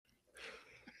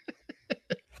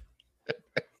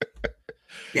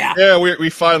Yeah, we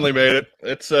finally made it.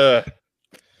 It's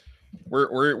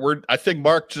we're I think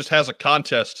Mark just has a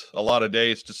contest a lot of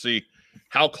days to see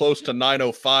how close to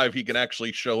 9:05 he can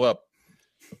actually show up.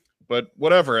 But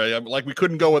whatever, like we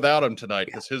couldn't go without him tonight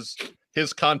because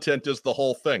his content is the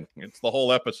whole thing. It's the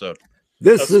whole episode.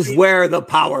 This is where the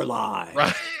power lies.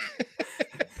 Right.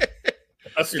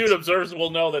 Astute observers will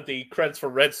know that the credits for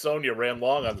Red Sonja ran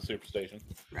long on the Superstation.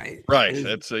 Right. Right.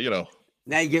 It's you know.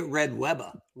 Now you get Red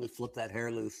Webber. Let's flip that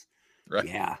hair loose. Right.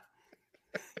 Yeah.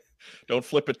 Don't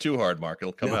flip it too hard, Mark.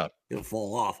 It'll come out. It'll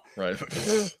fall off. Right.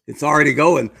 It's already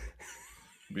going.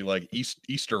 Be like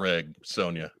Easter egg,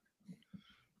 Sonia.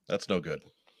 That's no good.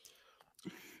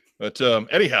 But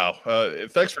anyhow,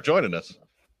 thanks for joining us.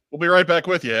 We'll be right back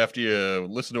with you after you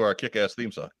listen to our kick-ass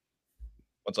theme song.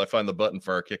 Once I find the button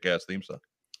for our kick-ass theme song.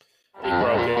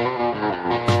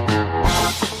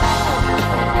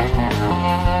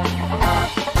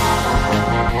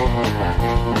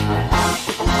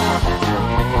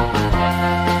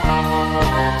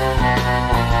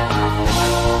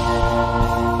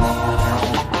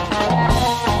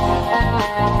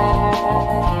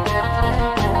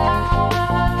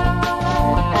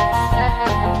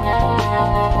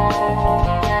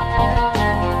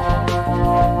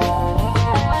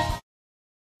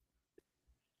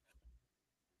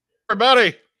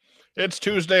 Everybody, it's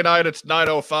Tuesday night. It's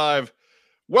 9:05.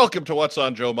 Welcome to What's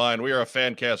on Joe Mind. We are a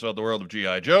fan cast about the world of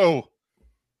G.I. Joe.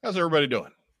 How's everybody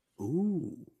doing?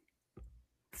 Ooh.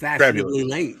 Fashionably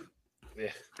late.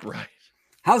 Yeah, right.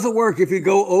 How's it work? If you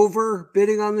go over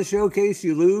bidding on the showcase,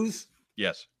 you lose?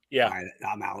 Yes. Yeah. All right,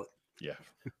 I'm out. Yeah.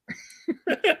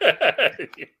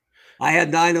 I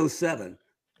had 907.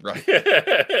 Right.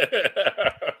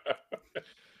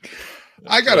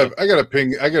 I got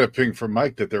a ping from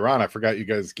Mike that they're on. I forgot you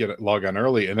guys log on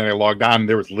early, and then I logged on and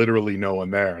there was literally no one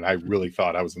there, and I really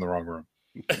thought I was in the wrong room.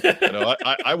 You know,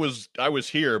 I was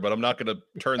here, but I'm not going to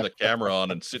turn the camera on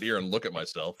and sit here and look at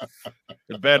myself.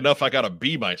 It's bad enough I got to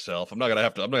be myself. I'm not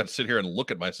going to sit here and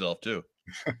look at myself too.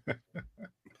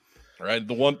 Right?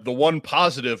 The one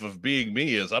positive of being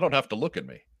me is I don't have to look at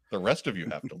me. The rest of you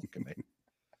have to look at me.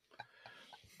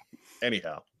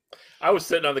 Anyhow. I was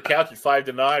sitting on the couch at 5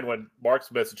 to 9 when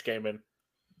Mark's message came in.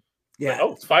 Yeah. Like,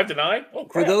 oh, it's 5 to 9? Oh,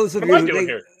 crap. For those of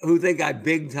you who think I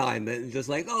big time it and just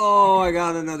like, oh, I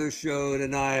got another show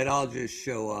tonight, I'll just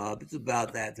show up. It's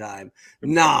about that time.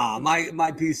 Nah, my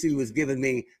PC was giving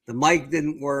me, the mic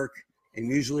didn't work, and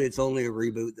usually it's only a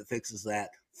reboot that fixes that.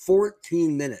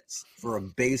 14 minutes for a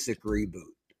basic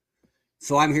reboot.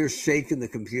 So I'm here shaking the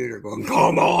computer going,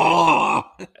 come on!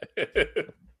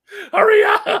 Hurry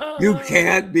up! You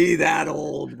can't be that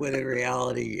old when in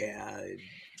reality,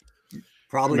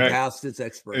 probably past its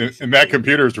expiration. And that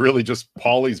computer is really just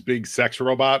Paulie's big sex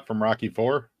robot from Rocky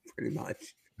IV. Pretty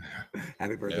much.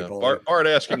 Happy birthday, Paulie. Art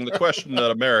asking the question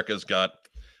that America's got.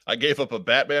 I gave up a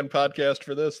Batman podcast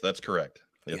for this. That's correct.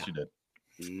 Yes, you did.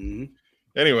 Mm-hmm.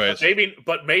 Anyways,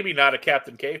 but maybe not a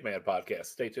Captain Caveman podcast.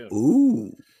 Stay tuned.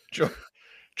 Ooh.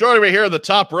 Joining me here in the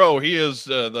top row, he is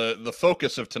the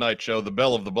focus of tonight's show, the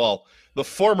belle of the ball, the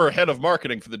former head of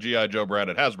marketing for the G.I. Joe brand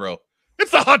at Hasbro.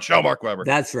 It's the Hot Show, Mark Weber.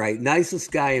 That's right. Nicest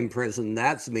guy in prison.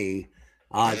 That's me.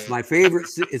 It's my favorite.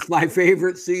 It's my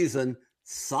favorite season,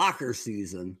 soccer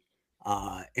season,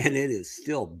 and it is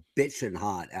still bitching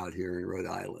hot out here in Rhode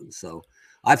Island. So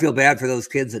I feel bad for those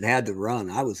kids that had to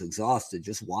run. I was exhausted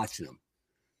just watching them.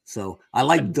 So I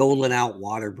like doling out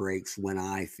water breaks when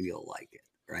I feel like it.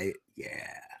 Right? Yeah.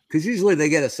 Because usually they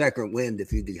get a second wind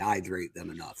if you dehydrate them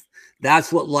enough.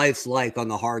 That's what life's like on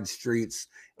the hard streets,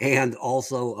 and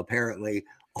also apparently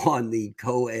on the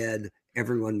co-ed,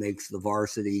 everyone makes the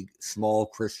varsity small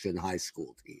Christian high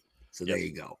school team. So there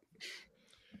you go.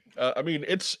 I mean,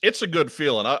 it's a good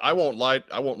feeling. I won't lie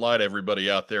to everybody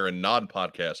out there in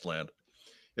non-podcast land.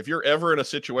 If you're ever in a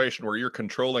situation where you're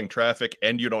controlling traffic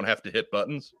and you don't have to hit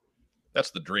buttons,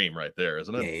 that's the dream right there,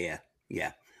 isn't it?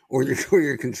 Yeah. Or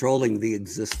you're controlling the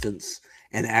existence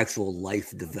and actual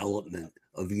life development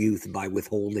of youth by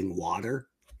withholding water.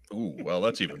 Ooh, well,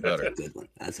 that's even better.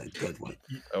 That's a good one.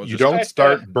 You don't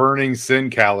start burning sin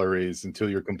calories until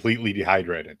you're completely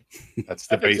dehydrated. That's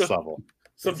the base level.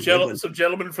 Some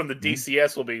gentlemen from the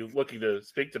DCS will be looking to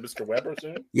speak to Mr. Weber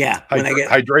soon. Yeah.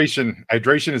 Hydration.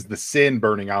 Hydration is the sin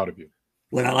burning out of you.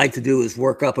 What I like to do is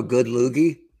work up a good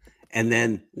loogie. And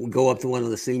then we'll go up to one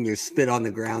of the seniors, spit on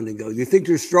the ground, and go, "You think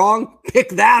you're strong? Pick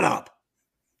that up."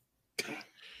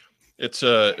 It's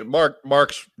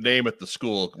Mark's name at the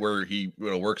school where he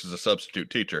works as a substitute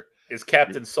teacher is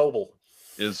Captain Sobel.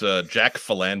 Is Jack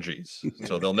Phalanges.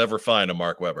 So they'll never find a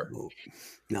Mark Weber.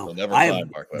 No, they'll never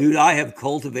find Mark Weber. Dude, I have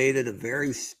cultivated a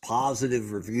very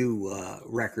positive review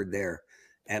record there.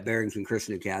 at Barrington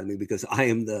Christian Academy because I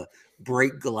am the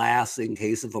break glass in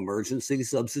case of emergency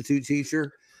substitute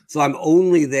teacher. So I'm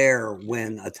only there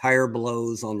when a tire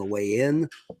blows on the way in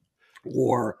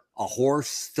or a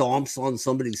horse stomps on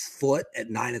somebody's foot at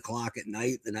 9 o'clock at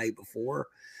night the night before.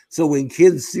 So when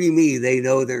kids see me, they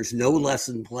know there's no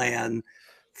lesson plan,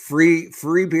 free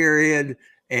period,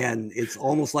 and it's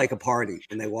almost like a party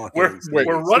when they walk in.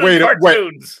 We're running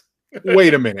cartoons.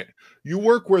 Wait a minute. You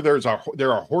work where there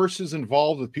are horses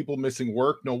involved with people missing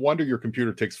work. No wonder your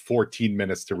computer takes 14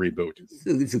 minutes to reboot.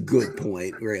 It's a good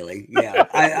point, really. Yeah,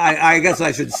 I guess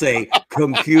I should say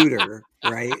computer,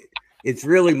 right? It's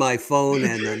really my phone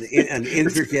and an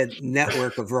intricate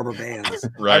network of rubber bands.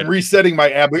 Right. I'm resetting my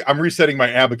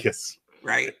abacus.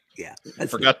 Right. Yeah.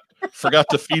 Forgot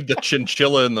to feed the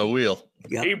chinchilla in the wheel.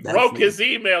 Yep, he broke his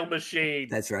email machine.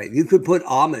 That's right. You could put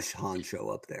Amish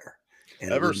Honcho up there.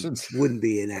 And Ever wouldn't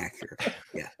be inaccurate.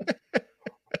 Yeah.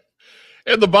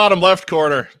 In the bottom left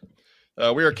corner,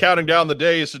 we are counting down the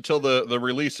days until the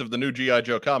release of the new G.I.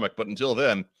 Joe comic. But until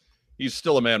then, he's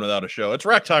still a man without a show. It's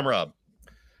Rack Time Rob.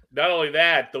 Not only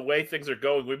that, the way things are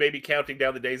going, we may be counting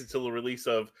down the days until the release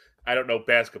of, I don't know,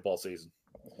 basketball season.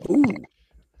 Ooh.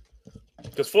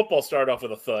 Because football started off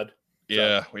with a thud.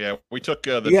 Yeah. We took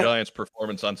the Giants'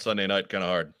 performance on Sunday night kind of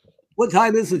hard. What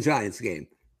time is the Giants game?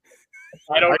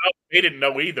 I don't know. They didn't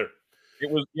know either.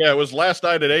 It was last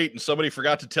night at 8, and somebody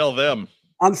forgot to tell them.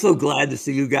 I'm so glad to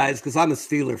see you guys because I'm a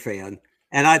Steeler fan,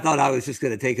 and I thought I was just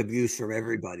going to take abuse from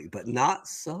everybody, but not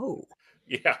so.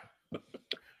 Yeah.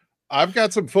 I've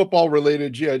got some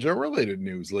football-related, G.I. Joe-related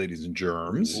news, ladies and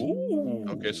germs. Ooh.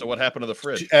 Okay, so what happened to the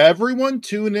fridge? Everyone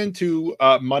tune into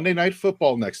Monday Night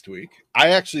Football next week.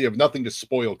 I actually have nothing to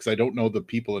spoil because I don't know the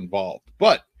people involved,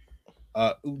 but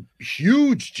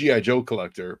huge G.I. Joe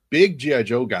collector, big G.I.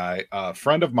 Joe guy,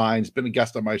 friend of mine's been a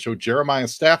guest on my show, Jeremiah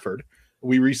Stafford.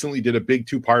 We recently did a big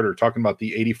two-parter talking about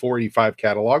the 84-85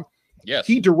 catalog. Yes.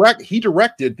 He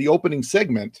directed the opening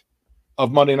segment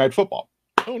of Monday Night Football.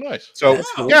 Oh, nice. So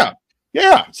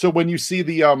yeah. So when you see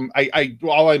the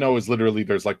all I know is literally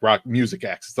there's like rock music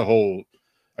acts. It's the whole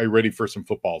 "Are you ready for some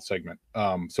football?" segment.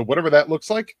 So whatever that looks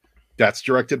like, that's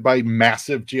directed by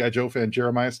massive G.I. Joe fan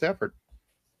Jeremiah Stafford.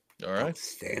 All right.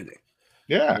 Outstanding.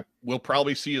 Yeah. We'll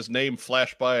probably see his name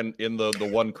flash by in the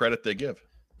one credit they give.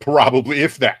 Probably,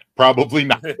 if that. Probably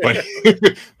not. But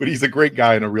but he's a great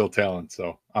guy and a real talent.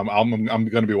 So I'm going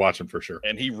to be watching for sure.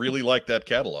 And he really liked that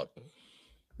catalog.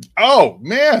 Oh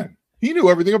man, he knew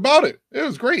everything about it. It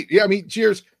was great. Yeah, I mean,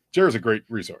 Jer's a great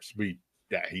resource. He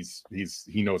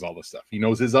knows all this stuff. He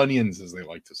knows his onions, as they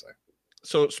like to say.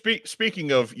 So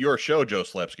speaking of your show, Joe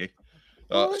Slepski,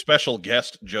 special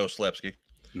guest Joe Slepski,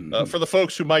 for the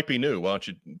folks who might be new, why don't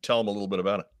you tell them a little bit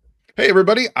about it? Hey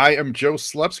everybody, I am Joe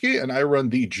Slepski, and I run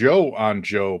the Joe on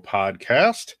Joe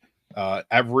podcast.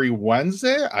 Every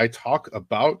Wednesday, I talk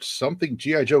about something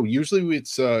G.I. Joe. Usually,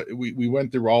 it's we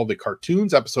went through all the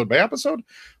cartoons episode by episode.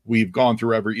 We've gone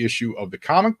through every issue of the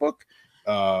comic book,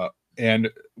 and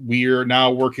we're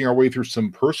now working our way through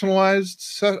some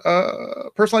personalized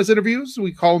interviews.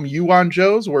 We call them "You on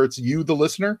Joes," where it's you, the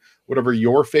listener, whatever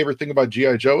your favorite thing about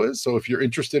G.I. Joe is. So if you're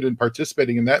interested in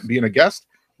participating in that and being a guest,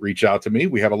 reach out to me.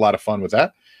 We have a lot of fun with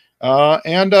that.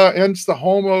 And it's the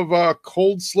home of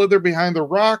Cold Slither Behind the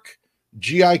Rock,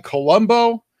 G.I.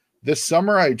 Columbo. This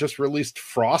summer, I just released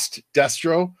Frost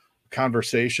Destro,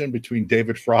 conversation between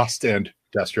David Frost and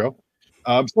Destro.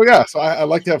 So I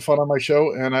like to have fun on my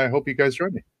show, and I hope you guys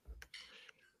join me.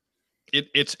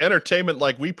 It's entertainment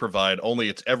like we provide, only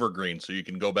it's evergreen, so you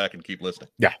can go back and keep listening.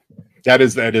 Yeah, that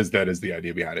is the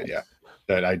idea behind it. Yeah,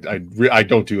 that I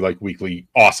don't do like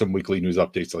awesome weekly news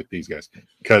updates like these guys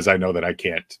because I know that I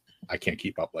can't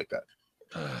keep up like that.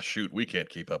 Shoot, we can't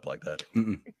keep up like that.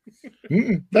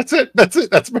 That's it.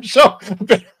 That's my show.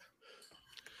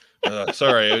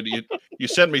 Sorry, you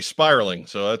sent me spiraling,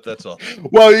 so that's all.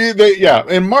 Well, yeah.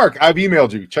 And Mark, I've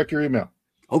emailed you. Check your email.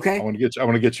 Okay. I want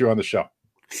to get you on the show.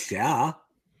 Yeah.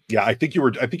 Yeah, I think you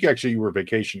were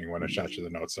vacationing when I shot you the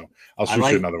notes, so I'll shoot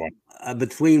you another one.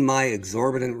 Between my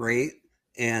exorbitant rate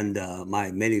and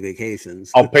my many vacations,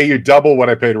 I'll pay you double what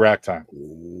I paid Rack Time.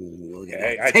 Ooh,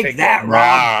 take that,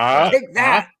 Rob. Take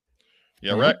that.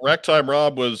 Yeah, Rack Time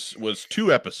Rob was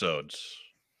 2 episodes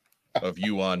of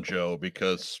You on Joe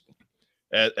because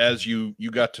as you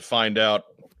got to find out,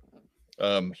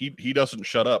 he doesn't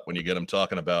shut up when you get him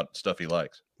talking about stuff he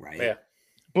likes. Right. Yeah.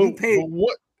 But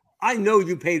what? I know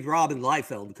you paid Robin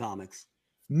Liefeld comics.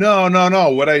 No.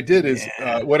 What I did is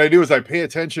I pay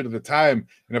attention to the time,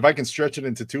 and if I can stretch it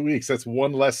into 2 weeks, that's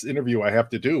one less interview I have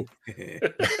to do.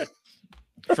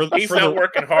 He's not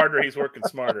working harder. He's working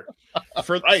smarter.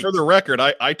 For the record,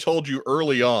 I told you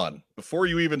early on, before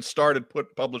you even started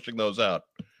publishing those out,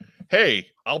 hey,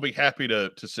 I'll be happy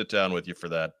to sit down with you for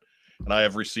that. And I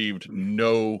have received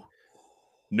no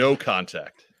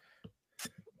contact.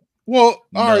 Well,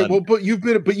 all None. right. Well, but you've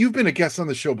been a guest on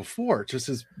the show before, just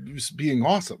as being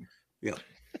awesome. Yeah.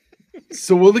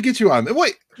 So we'll get you on.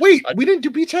 Wait, we didn't do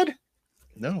Beachhead?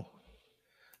 No.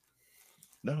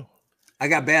 I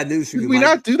got bad news for you. Did we Mike.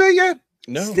 not do that yet?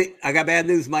 No. I got bad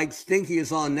news, Mike. Stinky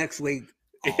is on next week.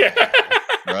 Oh.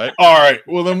 Right. All right.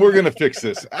 Well, then we're gonna fix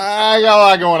this. I got a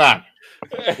lot going on.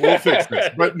 We'll fix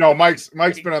this. But no, Mike's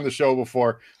been on the show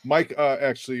before. Mike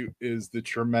actually is the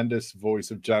tremendous voice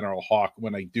of General Hawk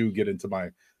when I do get into my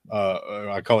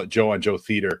I call it Joe on Joe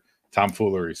theater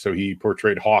tomfoolery. So he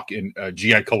portrayed Hawk in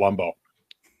G.I. Columbo.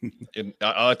 And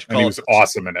I like to And call he it was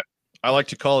awesome in it. I like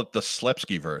to call it the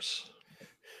Slepski verse.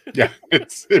 Yeah,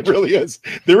 it really is.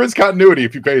 There is continuity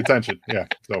if you pay attention. Yeah,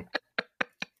 so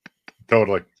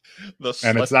totally.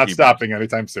 And it's not stopping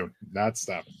anytime soon. Not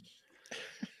stopping.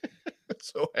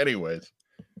 So, anyways,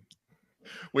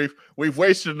 we've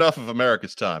wasted enough of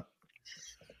America's time.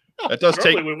 That does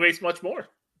Normally we waste much more.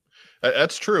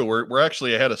 That's true. We're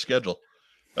actually ahead of schedule.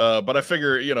 But I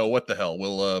figure, what the hell?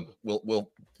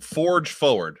 We'll forge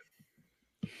forward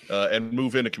and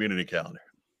move into community calendar.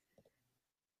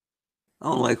 I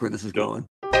don't like where this is going.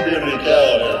 Community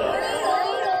calendar.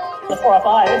 The 4 or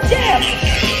 5, it's jam!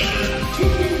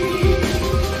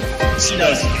 She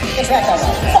knows. It's that time.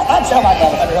 I'm Joe, my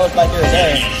brother. I'm your host, my dearest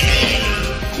Aaron.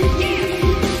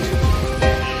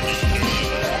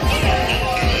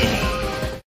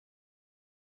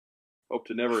 Hope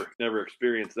to never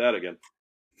experience that again.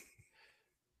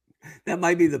 That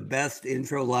might be the best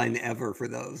intro line ever for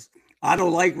those. I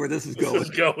don't like where this is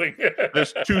going.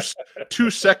 There's two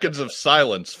seconds of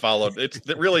silence followed. It's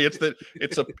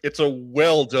a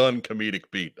well done comedic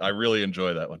beat. I really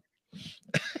enjoy that one.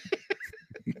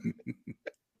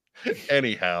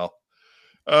 Anyhow,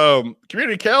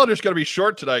 community calendar is going to be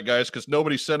short tonight, guys, because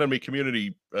nobody's sending me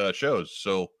community shows.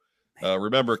 So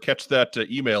remember, catch that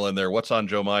email in there. What's on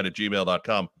Joe Mind at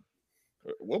gmail.com.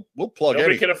 We'll plug.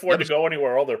 Nobody can afford to go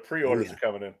anywhere. All their pre-orders are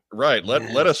coming in. Right. Let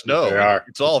us know.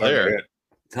 It's all there.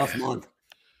 Tough month.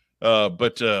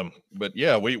 But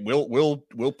yeah,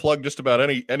 we'll plug just about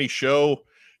any show. If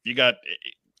you got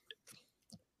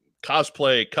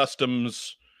cosplay,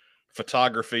 customs,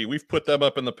 photography, we've put them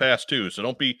up in the past too. So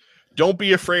don't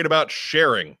be afraid about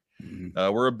sharing.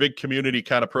 We're a big community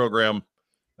kind of program.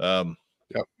 Yep.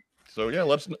 So yeah,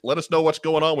 let us know what's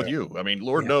going on with you. I mean,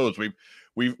 Lord knows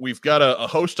we've got a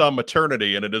host on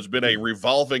maternity, and it has been a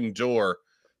revolving door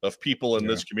of people in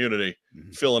this community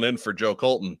filling in for Joe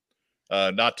Colton.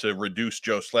 Not to reduce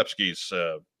Joe Slepski's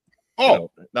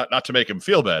not to make him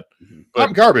feel bad. But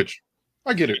I'm garbage.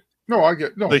 I get it.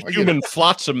 The human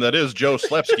flotsam that is Joe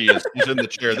Slepski is in the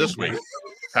chair this week.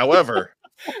 However,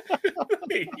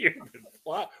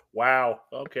 wow.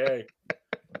 Okay.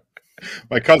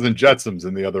 My cousin Jetsom's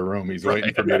in the other room. He's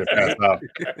waiting for me to pass out.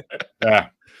 Yeah.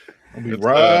 I'll be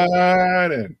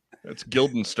right in. That's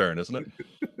Guildenstern, isn't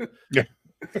it? Yeah.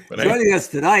 But Joining us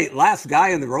tonight, last guy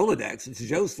in the Rolodex, it's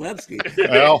Joe Slepski.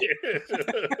 Well,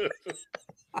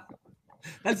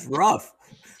 That's rough.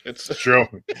 It's true.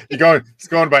 It's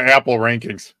going by Apple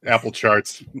rankings, Apple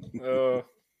charts.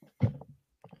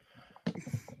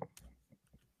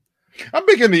 I'm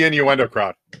big in the innuendo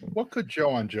crowd. What could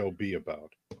Joe on Joe be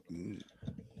about?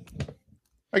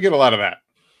 I get a lot of that.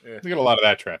 I get a lot of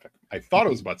that traffic. I thought it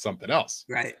was about something else.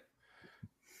 Right.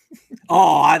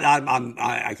 Oh,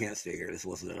 I can't stay here. This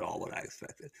wasn't at all what I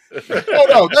expected.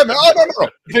 No.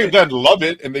 They then love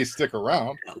it and they stick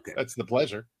around. Okay. That's the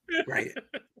pleasure. Right.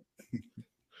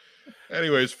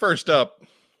 Anyways, first up.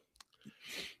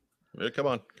 Come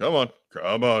on.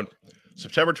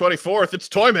 September 24th, it's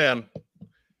Toy Man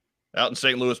out in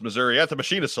St. Louis, Missouri at the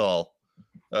Machinist Hall,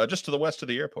 just to the west of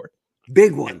the airport.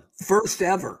 Big one. First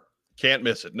ever. Can't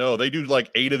miss it. No, they do like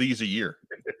 8 of these a year.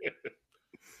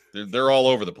 They're all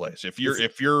over the place. If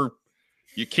you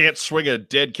can't swing a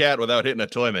dead cat without hitting a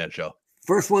Toy Man show.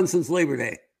 First one since Labor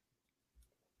Day.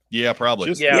 Yeah,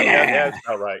 probably. That's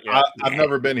about right. Yeah. I've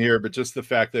never been here, but just the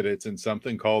fact that it's in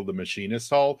something called the Machinist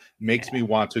Hall makes me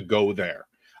want to go there.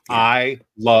 Yeah. I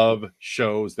love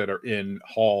shows that are in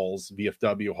halls,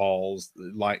 VFW halls,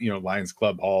 Lions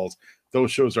Club halls. Those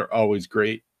shows are always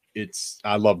great.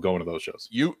 I love going to those shows.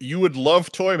 You would love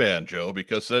Toy Man, Joe,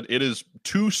 because it is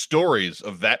 2 stories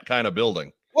of that kind of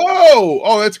building. Whoa!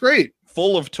 Oh, that's great.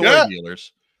 Full of toy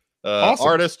dealers, awesome.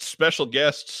 Artists, special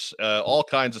guests, all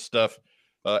kinds of stuff.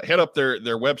 Head up their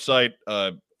website,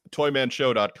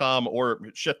 toymanshow.com or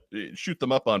shoot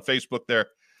them up on Facebook there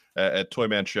at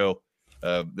Toyman Show.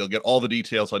 They'll get all the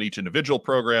details on each individual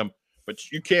program,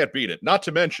 but you can't beat it. Not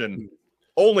to mention,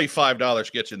 only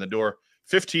 $5 gets you in the door.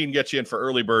 $15 gets you in for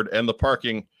early bird, and the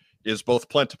parking is both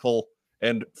plentiful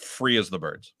and free as the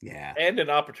birds. Yeah. And an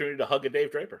opportunity to hug a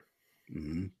Dave Draper.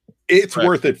 Mm-hmm. It's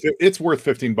worth it. It's worth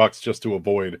 $15 just to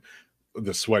avoid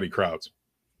the sweaty crowds.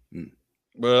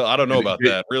 Well, I don't know about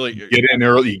that. Really, you get in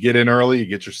early. You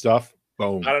get your stuff.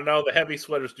 Boom. I don't know. The heavy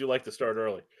sweaters do like to start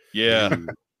early. Yeah.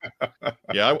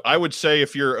 Yeah, I would say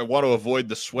if you want to avoid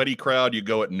the sweaty crowd, you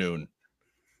go at noon.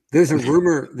 There's a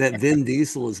rumor that Vin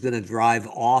Diesel is going to drive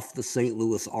off the St.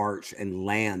 Louis Arch and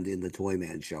land in the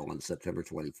Toyman Show on September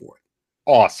 24th.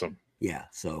 Awesome. Yeah,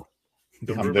 so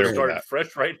The I'm rumor there for started that.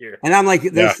 fresh right here. and I'm like,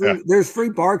 there's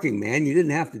free parking, man. You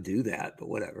didn't have to do that, but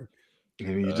whatever.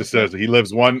 And he just says he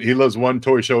lives one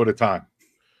toy show at a time.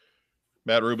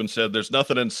 Matt Rubin said there's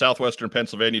nothing in southwestern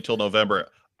Pennsylvania till November.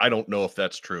 I don't know if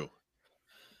that's true.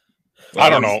 I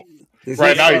don't know. There's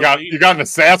Right no, now you got an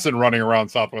assassin running around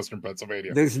southwestern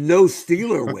Pennsylvania. there's no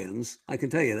Steeler wins. I can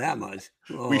tell you that much.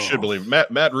 We should believe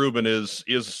Matt Rubin is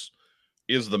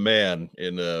the man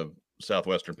in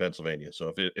southwestern Pennsylvania.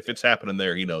 So if it's happening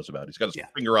there, he knows about it. He's got his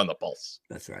finger on the pulse.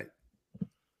 That's right.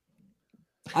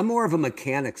 I'm more of a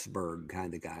Mechanicsburg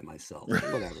kind of guy myself.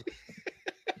 Whatever.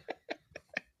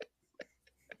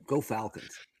 Go Falcons.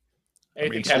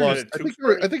 Anything I mean, happening in I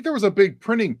Tewksbury? think there was a big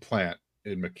printing plant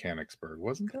in Mechanicsburg,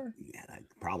 wasn't there? Yeah,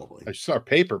 probably. I saw a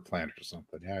paper plant or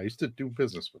something. Yeah, I used to do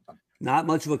business with them. Not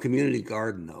much of a community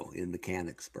garden though in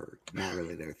Mechanicsburg. Not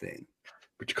really their thing.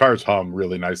 But your cars hum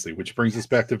really nicely, which brings us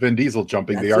back to Vin Diesel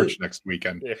jumping the That's arch it. next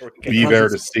weekend. Yeah, Be Because there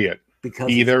to it's- see it. Because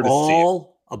Be there it's to see it.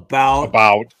 all about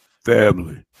About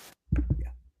Family.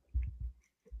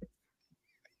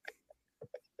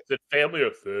 Is it family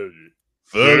or family?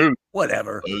 food.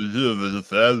 whatever.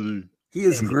 Family. He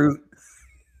is Groot.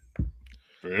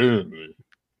 Family.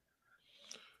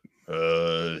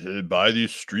 Buy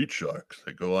these street sharks.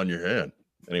 They go on your hand.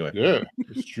 Anyway, Yeah,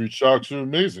 the street sharks are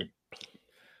amazing.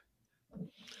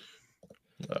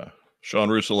 Sean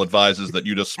Russell advises that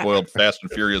you just spoiled Fast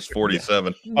and Furious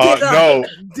 47. No,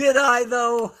 Did I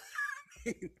though?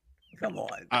 Come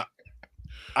on.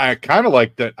 I kind of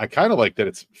like that.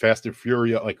 It's Fast and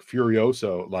Furious, like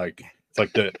Furioso, like it's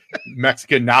like the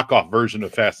Mexican knockoff version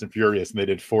of Fast and Furious, and they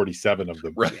did 47 of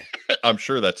them. Right. I'm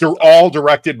sure that's They're all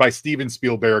directed by Steven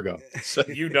Spielberg.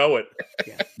 You know it.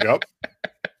 Yep.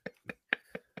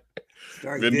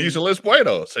 Starring Vin Diesel is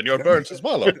bueno. Senor Burns is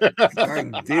malo.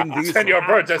 starring Vin Diesel. Senor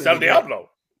Burns, es el diablo.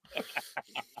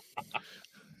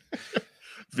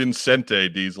 Vincente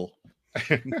Diesel.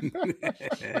 Gente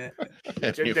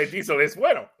Diesel es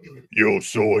bueno. Yo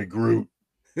soy Groot.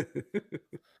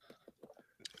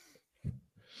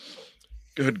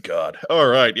 Good God. All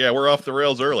right. Yeah, we're off the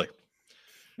rails early.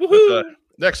 Woohoo! But,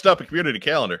 next up, a community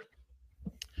calendar.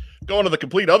 Going to the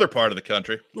complete other part of the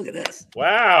country. Look at this.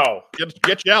 Wow.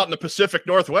 Get you out in the Pacific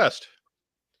Northwest.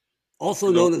 Also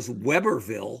known as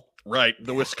Weberville. Right.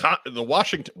 The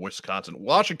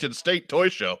Washington State Toy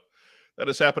Show. That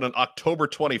is happening October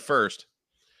 21st.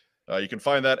 You can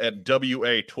find that at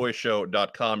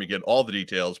watoyshow.com. You get all the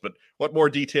details, but what more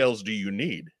details do you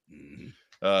need?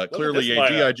 Clearly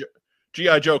a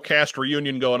G.I. Joe cast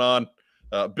reunion going on.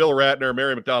 Bill Ratner,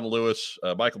 Mary McDonald Lewis,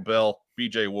 Michael Bell,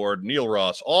 B.J. Ward, Neil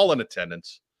Ross, all in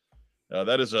attendance.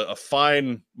 That is a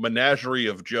fine menagerie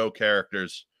of Joe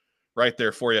characters right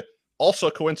there for you. Also,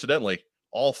 coincidentally,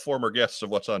 all former guests of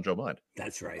What's on Joe Mind.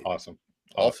 That's right. Awesome.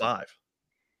 All five.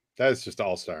 That is just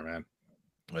all-star, man.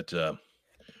 But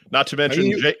not to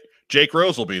mention Jake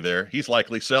Rose will be there. He's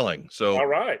likely selling. So All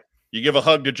right. you give a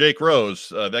hug to Jake Rose,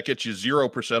 that gets you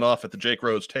 0% off at the Jake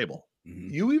Rose table.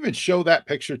 You even show that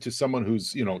picture to someone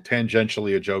who's,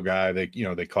 tangentially a Joe guy. They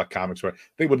collect comics. Right?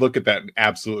 They would look at that and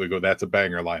absolutely go, "That's a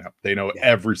banger lineup." They know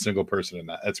every single person in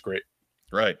that. That's great.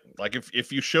 Right. Like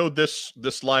if you showed this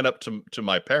lineup to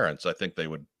my parents, I think they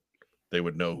would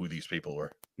know who these people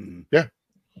were. Yeah.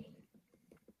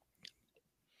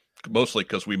 Mostly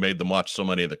because we made them watch so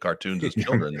many of the cartoons as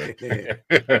children.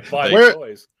 Buy Where-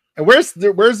 toys. And where's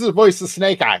the voice of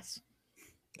Snake Eyes?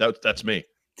 That's me.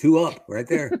 2 up right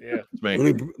there. Yeah. It's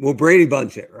me. We'll Brady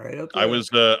Bunch it right up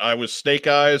there. I was Snake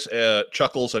Eyes,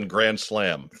 Chuckles, and Grand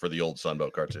Slam for the old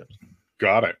Sunbow cartoons.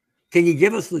 Got it. Can you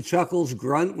give us the Chuckles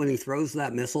grunt when he throws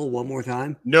that missile one more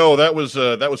time? No, that was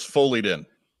Foleyed in.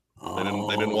 Oh,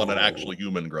 They didn't want an actual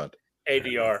human grunt.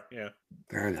 ADR. Yeah.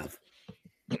 Fair enough.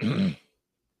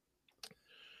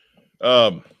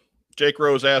 Jake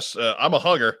Rose asks, I'm a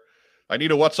hugger. I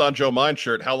need a What's on Joe Mind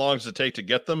shirt. How long does it take to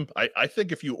get them? I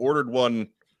think if you ordered one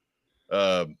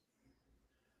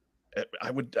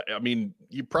I mean,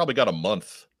 you probably got a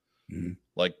month. Mhm.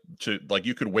 Like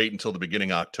you could wait until the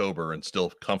beginning of October and still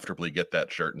comfortably get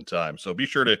that shirt in time. So be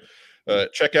sure to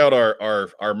check out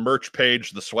our merch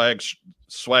page, the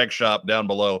swag shop down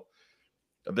below.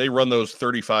 They run those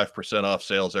 35% off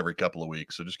sales every couple of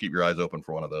weeks. So just keep your eyes open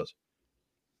for one of those.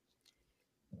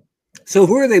 So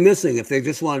who are they missing if they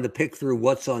just wanted to pick through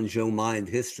what's on Joe Mind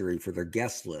history for their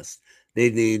guest list? They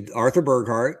need Arthur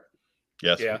Burghardt,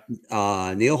 Yes. Yeah.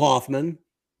 Neil Hoffman,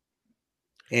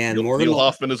 and Morgan. Neil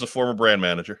Hoffman is a former brand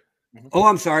manager. Oh,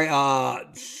 I'm sorry.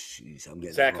 Jeez, I'm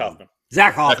getting Zach it wrong. Hoffman.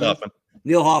 Zach Hoffman. Zach Hoffman.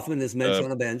 Neil Hoffman is mentioned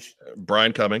on a bench.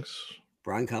 Brian Cummings.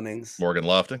 Brian Cummings. Morgan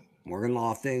Lofting. Morgan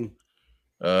Lofting.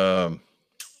 For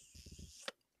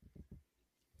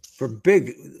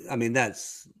big, I mean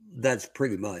that's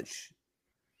pretty much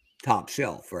top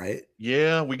shelf, right?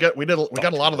 Yeah, we got a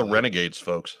lot of the Renegades,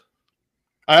 folks.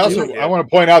 I want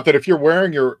to point out that if you're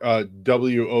wearing your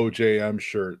WOJM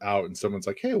shirt out and someone's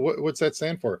like, "Hey, what's that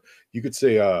stand for?" You could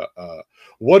say,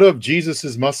 "What of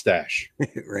Jesus's mustache?"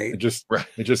 Right. And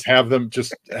just have them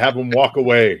walk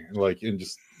away, and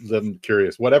just let them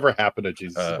curious. Whatever happened to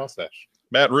Jesus' mustache?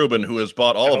 Matt Rubin, who has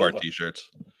bought all of our T-shirts.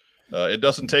 It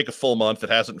doesn't take a full month. It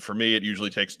hasn't for me. It usually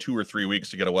takes 2 or 3 weeks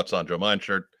to get a What's on Joe Mind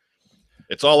shirt.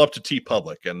 It's all up to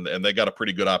TeePublic, and they got a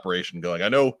pretty good operation going. I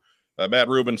know Matt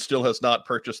Rubin still has not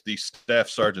purchased the Staff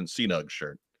Sergeant CNUG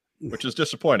shirt, which is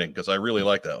disappointing because I really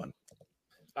like that one.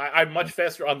 I'm much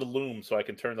faster on the loom, so I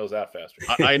can turn those out faster.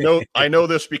 I know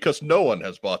this because no one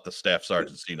has bought the Staff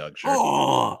Sergeant CNUG shirt.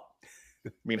 Oh. I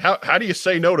mean, how do you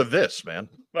say no to this, man?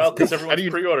 Well, because everyone's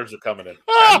pre-orders are coming in.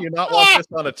 How do you not want this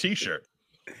on a T-shirt?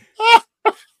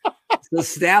 So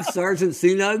Staff Sergeant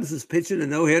CNUGs is pitching a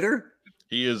no-hitter?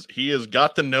 He has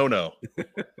got the no-no.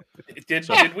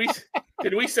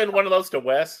 Did we send one of those to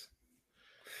Wes?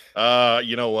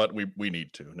 You know what? We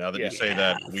need to. Now that you say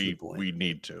that, we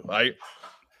need to.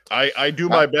 I do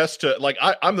my best to, like,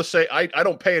 I'm the same. I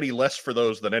don't pay any less for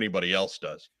those than anybody else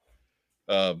does.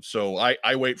 So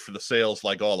I wait for the sales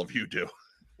like all of you do.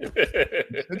 And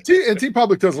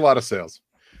TeePublic does a lot of sales.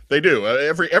 They do.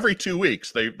 Every 2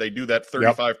 weeks they do that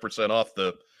 35% off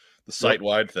the site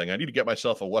wide thing. I need to get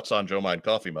myself a What's on Joe Mind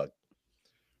coffee mug.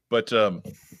 But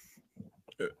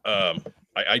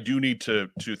I do need to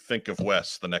think of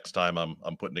Wes the next time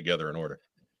I'm putting together an order.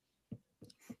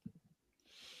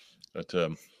 But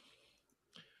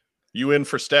you in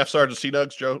for Staff Sergeant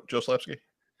CNUGs, Joe Slepski?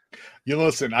 You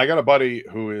listen, I got a buddy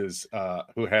who has a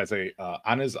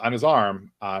on his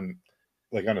arm, on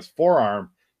his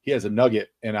forearm, he has a nugget,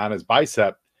 and on his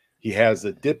bicep he has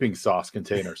a dipping sauce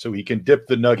container so he can dip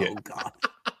the nugget. Oh, God.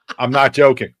 I'm not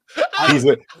joking.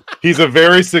 He's a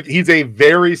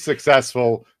very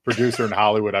successful producer in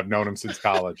Hollywood. I've known him since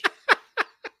college.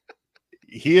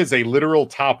 He is a literal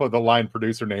top of the line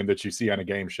producer name that you see on a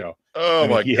game show. Oh,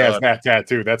 my God. He has that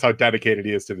tattoo. That's how dedicated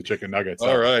he is to the chicken nuggets. So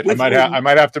all right. I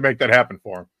might have to make that happen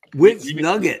for him. Which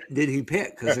nugget did he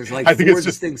pick? Because there's like 4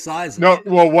 distinct sizes. No,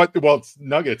 it's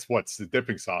nuggets. What's the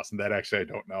dipping sauce? And that actually I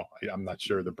don't know. I'm not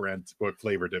sure the brand, what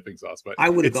flavor dipping sauce, but I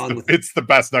would have gone with it's the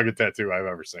best nugget tattoo I've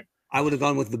ever seen. I would have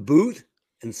gone with the boot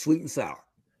and sweet and sour.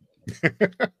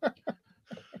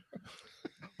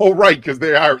 Oh, right, because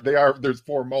they are. There's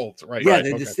 4 molds, right? Yeah, right,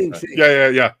 they're okay. distinct.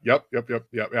 Yeah. Yep.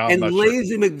 And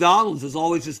lazy McDonald's has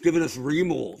always just given us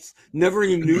remolds, never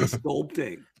any new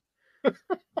sculpting.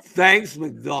 Thanks,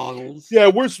 McDonald's. Yeah,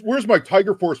 where's my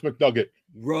Tiger Force McNugget?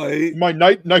 Right. My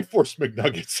Night Force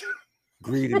McNuggets.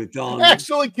 Greedy McDonald's.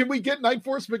 Actually, can we get Night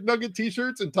Force McNugget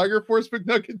t-shirts and Tiger Force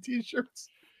McNugget t-shirts?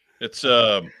 It's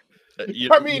you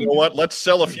know what? Let's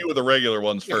sell a few of the regular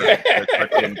ones first.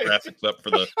 Start getting graphics up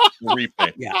for the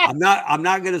repaint. Yeah, I'm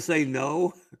not gonna say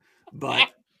no, but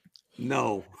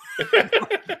no.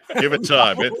 Give it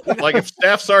time. Like if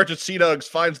Staff Sergeant CNUGs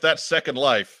finds that second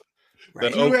life,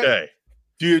 then okay.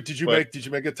 Did you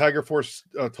make a Tiger Force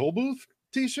toll booth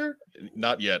t-shirt?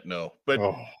 Not yet, no. But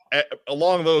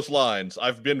along those lines,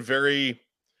 I've been very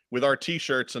with our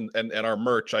t-shirts and our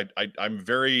merch. I'm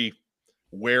very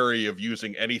wary of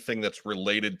using anything that's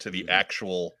related to the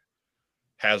actual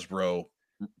Hasbro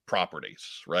properties,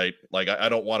 right? Like I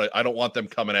don't want them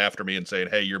coming after me and saying,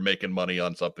 "Hey, you're making money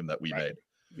on something that we made."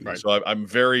 Right. So I'm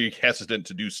very hesitant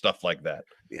to do stuff like that.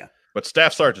 Yeah. But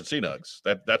Staff Sergeant CNUGs,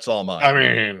 that's all mine. I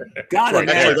mean,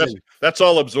 imagine. That's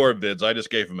all Absorb Bids. I just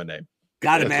gave him a name.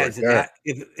 Gotta imagine that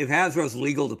if Hasbro's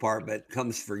legal department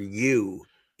comes for you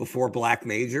before Black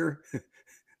Major,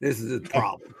 this is a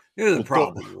problem. There's a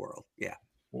problem in the world. Yeah.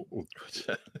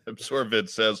 Absorvid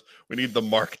says we need the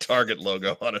Mark Target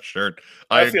logo on a shirt.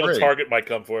 I feel agree. Target might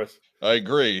come for us. I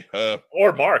agree.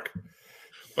 Or Mark.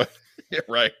 Yeah,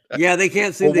 right. Yeah, they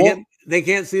can't seem to they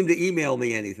can't seem to email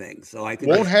me anything, so I can.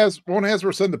 Won't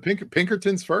Hasbro send the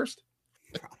Pinkertons first?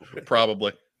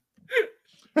 Probably.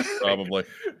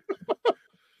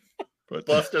 But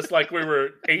Bust us like we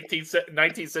were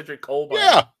 19th century coal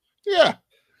mine. Yeah.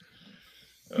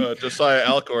 Josiah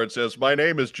Alcorn says, my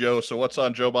name is Joe, so what's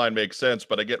on Joe Mine makes sense,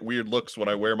 but I get weird looks when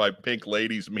I wear my pink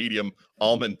ladies medium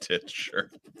almond tit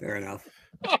shirt. Fair enough.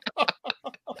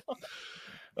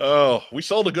 Oh, we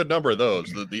sold a good number of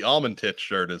those. The almond tit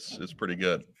shirt is pretty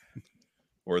good.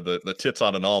 Or the tits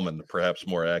on an almond, perhaps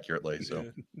more accurately.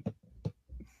 So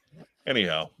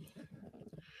anyhow.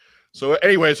 So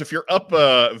anyways, if you're up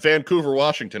Vancouver,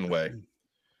 Washington way,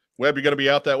 Webb, you going to be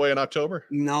out that way in October?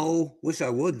 No, wish I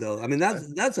would though. I mean,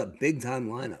 that's a big time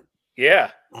lineup.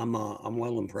 Yeah. I'm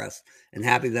well impressed and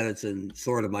happy that it's in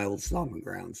sort of my old stomping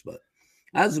grounds, but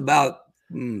that's about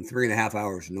 3.5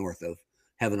 hours north of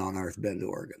Heaven on Earth, Bend,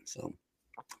 Oregon. So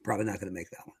probably not going to make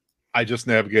that one. I just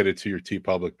navigated to your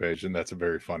TeePublic page, and that's a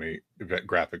very funny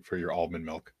graphic for your almond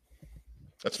milk.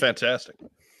 That's fantastic.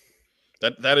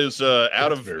 That is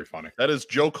very funny. That is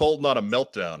Joe Colton on a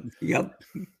meltdown. Yep.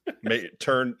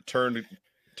 Turn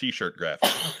t-shirt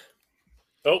graphic.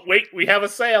 Oh, wait, we have a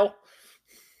sale.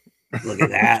 Look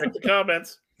at that. Check the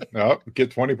comments. Oh,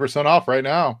 get 20% off right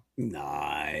now.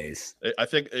 Nice. I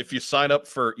think if you sign up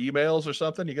for emails or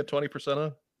something, you get 20%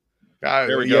 off.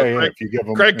 There we go. Craig, if you give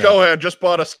them, Craig Cohan just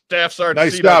bought a Staff Sergeant.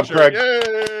 Nice job, Craig.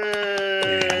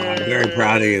 Yeah, I'm very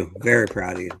proud of you. Very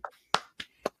proud of you.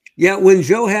 Yeah, when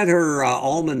Joe had her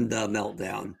almond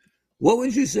meltdown, what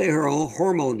would you say her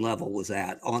hormone level was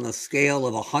at on a scale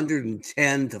of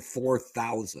 110 to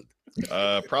 4,000?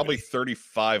 Probably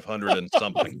 3,500 and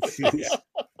something.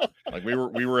 Like we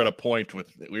were at a point with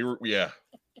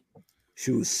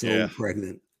She was so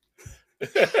pregnant.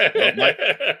 Well,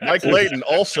 Mike Layton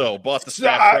also bought the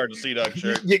Staff Sergeant Sea Dog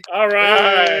shirt. All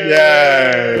right.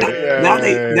 Now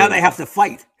they have to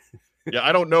fight. Yeah,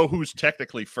 I don't know who's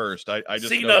technically first. I just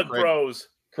Sea know Dog Bros.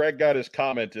 Craig got his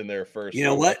comment in there first. You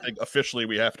know what? I think officially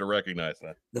we have to recognize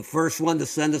that. The first one to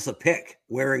send us a pic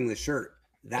wearing the shirt.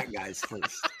 That guy's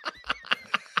first.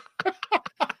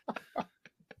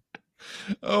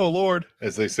 Oh, Lord.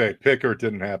 As they say, pick or it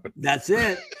didn't happen. That's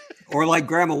it. Or like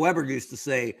Grandma Weber used to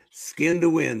say, skin to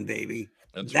win, baby.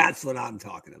 That's what I'm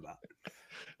talking about.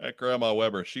 That Grandma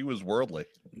Weber, she was worldly.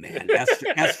 Man,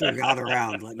 Esther got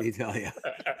around, let me tell you.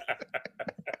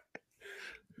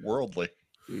 Worldly.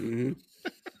 Mm-hmm.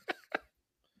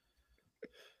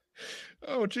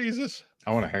 Oh, Jesus.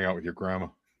 I want to hang out with your grandma.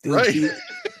 Dude, right.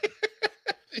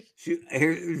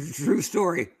 Here's a true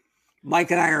story.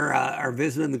 Mike and I are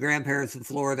visiting the grandparents in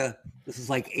Florida. This is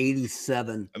like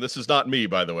 87. And this is not me,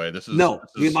 by the way. This is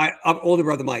my older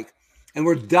brother Mike. And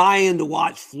we're dying to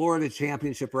watch Florida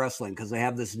Championship Wrestling because they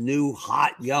have this new,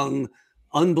 hot, young,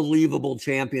 unbelievable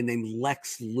champion named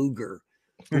Lex Luger,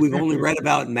 who we've only read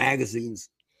about in magazines.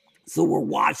 So we're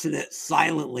watching it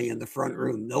silently in the front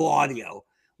room, no audio,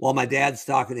 while my dad's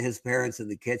talking to his parents in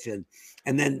the kitchen.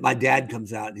 And then my dad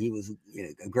comes out, and he was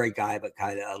a great guy, but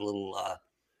kind of a little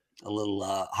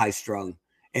high strung.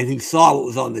 And he saw what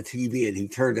was on the TV, and he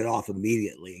turned it off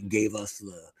immediately and gave us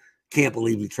the can't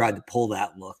believe he tried to pull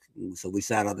that look. And so we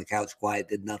sat on the couch quiet,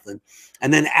 did nothing.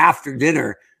 And then after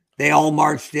dinner, they all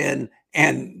marched in,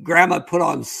 and Grandma put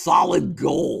on Solid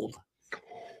Gold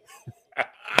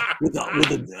with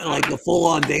a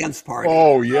full-on dance party.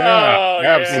 Oh, yeah.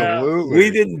 Absolutely.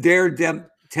 We didn't dare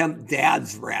tempt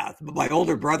Dad's wrath, but my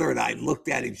older brother and I looked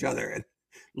at each other and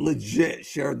legit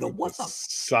shared the what's up.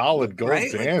 Solid Gold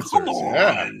dancers. Come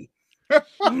on.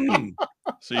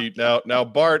 See, now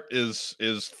Bart is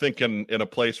thinking in a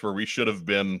place where we should have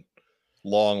been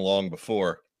long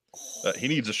before. He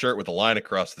needs a shirt with a line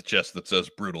across the chest that says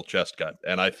brutal chest cut,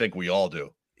 and I think we all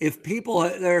do.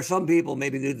 There are some people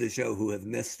maybe new to the show who have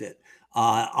missed it.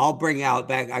 I'll bring out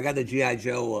back. I got the G.I.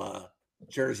 Joe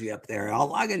jersey up there.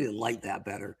 I got to light that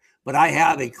better. But I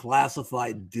have a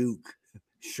classified Duke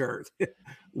shirt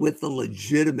with the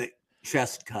legitimate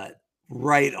chest cut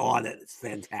right on it. It's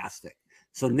fantastic.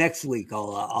 So next week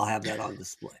I'll have that on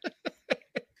display.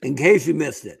 In case you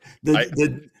missed it,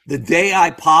 the day I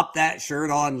popped that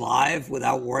shirt on live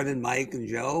without warning Mike and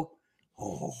Joe,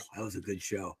 that was a good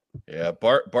show. Yeah,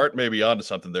 Bart may be onto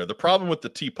something there. The problem with the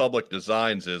TeePublic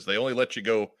designs is they only let you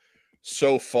go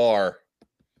so far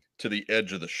to the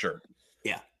edge of the shirt.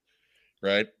 Yeah.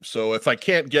 Right. So if I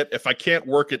can't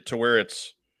work it to where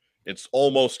it's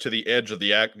almost to the edge of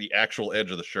the actual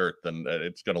edge of the shirt, then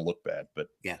it's going to look bad. But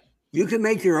yeah, you can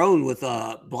make your own with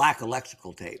black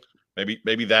electrical tape.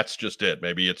 Maybe that's just it.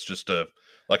 Maybe it's just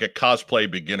like a cosplay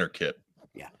beginner kit.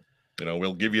 Yeah.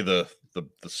 We'll give you the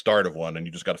start of one, and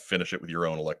you just got to finish it with your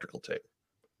own electrical tape.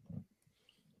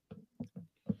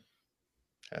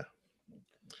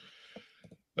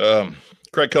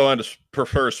 Craig Cohen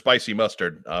prefers spicy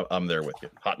mustard. I'm there with you.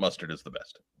 Hot mustard is the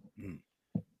best.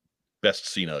 Best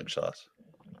CNUG sauce.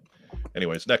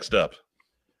 Anyways, next up.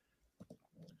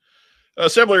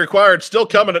 Assembly required, still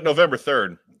coming at November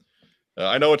 3rd.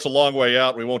 I know it's a long way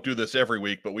out. We won't do this every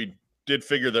week, but we did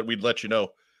figure that we'd let you know.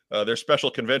 Their special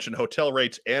convention hotel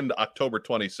rates end October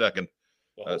 22nd.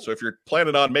 So if you're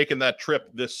planning on making that trip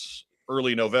this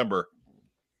early November,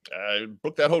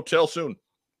 book that hotel soon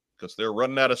because they're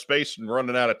running out of space and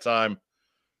running out of time.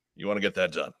 You want to get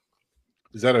that done.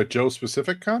 Is that a Joe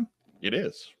specific con? It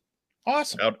is.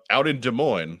 Awesome. Out in Des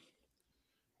Moines,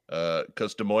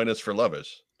 because Des Moines is for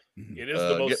lovers. It is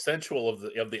the most sensual of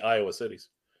the Iowa cities.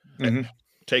 Mm-hmm.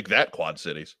 Take that, Quad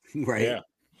Cities. Right. Yeah.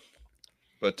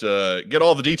 But get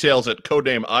all the details at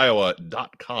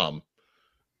codenameiowa.com.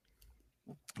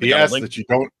 The S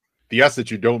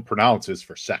that you don't pronounce is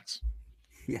for sex.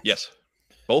 Yes.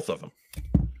 Both of them.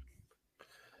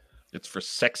 It's for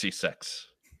sexy sex.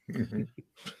 Mm-hmm.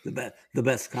 The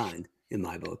best kind in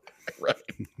my book. Right.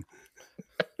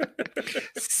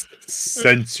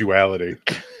 Sensuality.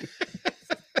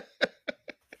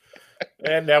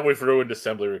 And now we've ruined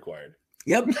assembly required.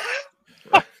 Yep.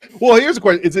 Well, here's a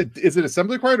question: is it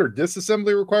assembly required or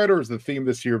disassembly required, or is the theme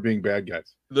this year being bad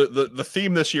guys? The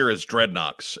theme this year is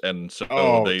dreadnoughts, and so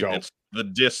the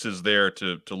dis is there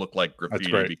to look like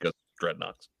graffiti because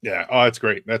dreadnoughts. Yeah. Oh, that's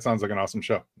great. That sounds like an awesome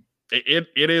show. It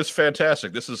is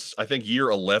fantastic. This is, I think, year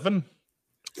 11.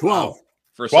 12.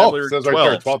 For assembly 12 12, right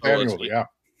there, 12th annual. Yeah.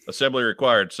 Assembly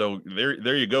required. So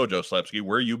there you go, Joe Slepski.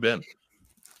 Where you been?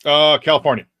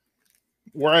 California.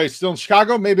 Were I still in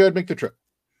Chicago, maybe I'd make the trip.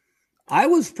 I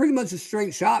was pretty much a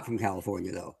straight shot from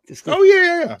California, though. Just go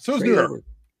yeah. So is New York. over.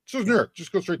 So is New York.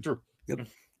 Just go straight through. Yep.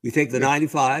 You take the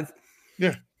 95.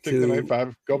 Yeah. Take the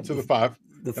 95, go up to the 5,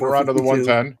 the around to the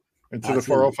 110, and to the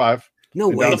 405. No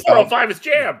way. The 405 is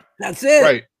jammed. That's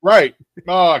it. Right.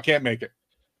 Oh, I can't make it.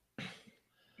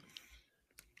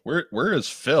 Where is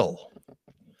Phil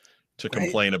to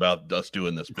complain about us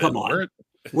doing this? Come on.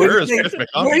 Where is Mitch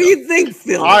McConnell? Where do you think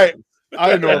Phil? I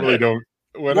normally don't.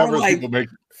 Whenever people make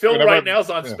Phil right now is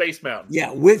on Space Mountain.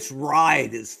 Yeah, which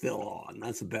ride is Phil on?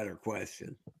 That's a better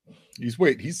question. He's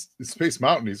Space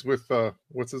Mountain. He's with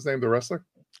what's his name, the wrestler?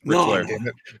 Ric Flair.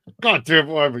 God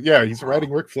damn, yeah, he's riding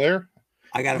Ric Flair.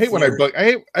 I hate when I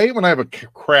hate when I have a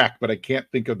crack, but I can't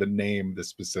think of the name, the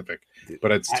specific.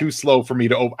 But it's too slow for me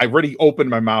to open. I already opened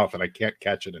my mouth and I can't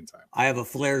catch it in time. I have a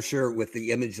Flair shirt with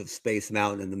the image of Space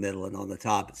Mountain in the middle, and on the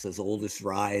top it says "oldest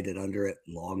ride," and under it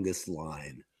 "longest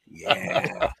line."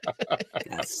 Yeah,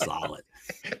 that's solid.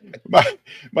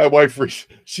 My wife,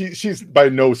 she's by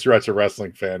no stretch a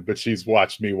wrestling fan, but she's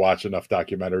watched me watch enough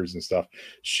documentaries and stuff.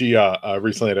 She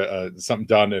recently had something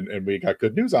done, and we got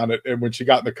good news on it. And when she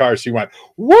got in the car, she went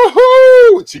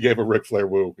woohoo! She gave a Ric Flair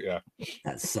woo. Yeah,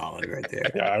 that's solid right there.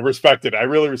 Yeah, I respected it. I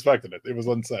really respected it. It was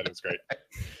unsaid. It was great.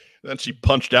 Then she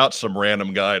punched out some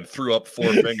random guy and threw up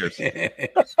 4 fingers.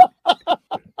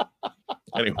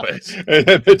 Anyways, and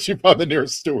then she found the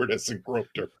nearest stewardess and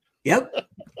groped her. Yep,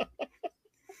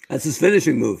 that's his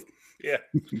finishing move. Yeah,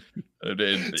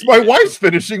 it's my wife's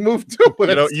finishing move too.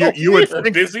 You know, you would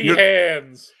think busy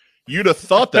hands. You'd have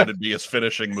thought that'd be his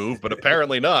finishing move, but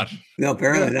apparently not. No,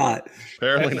 apparently not.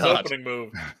 Apparently That's his not. opening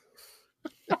move.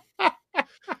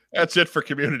 That's it for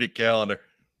community calendar.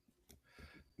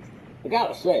 I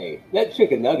gotta say, that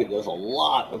chicken nugget does a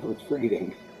lot of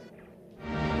retreating.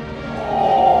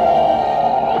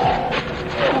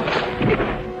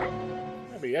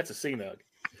 I mean, that's a C-Nug.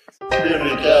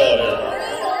 Community calendar.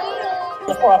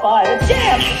 The 405, it's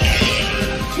jammed!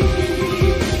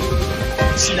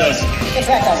 C-Nug. It's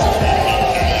back on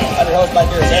that. I'm your host, my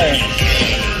dear Aaron.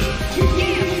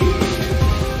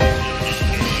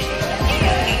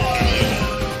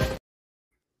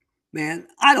 Man,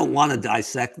 I don't want to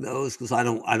dissect those because I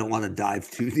don't want to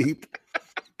dive too deep.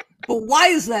 But why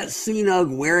is that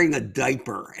CNUG wearing a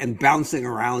diaper and bouncing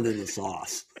around in the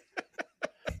sauce?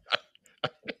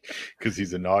 Because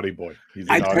he's a naughty boy. He's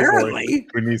a Apparently. naughty boy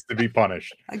who needs to be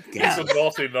punished. I guess. Some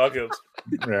naughty nuggets.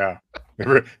 Yeah.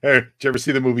 Did you ever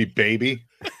see the movie Baby?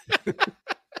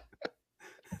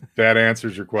 That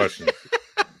answers your question.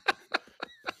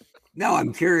 Now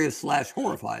I'm curious /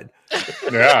 horrified.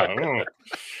 Yeah.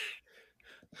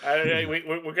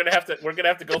 We're gonna have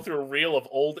to go through a reel of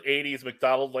old '80s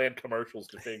McDonald Land commercials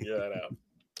to figure that out.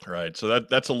 Right. So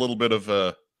that's a little bit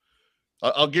of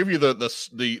I'll give you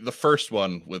the first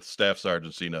one with Staff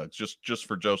Sergeant C-Nugs, just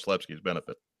for Joe Slepski's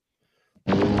benefit.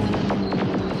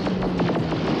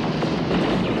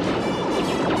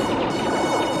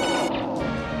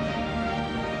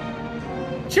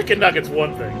 Chicken nuggets,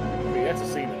 one thing. I mean, that's a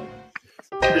C-Nug.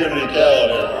 Community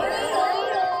calendar.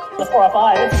 The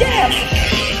 405, it's Jam!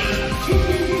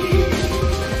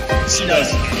 She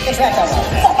does. It's that time.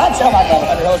 I'm Joe Michael.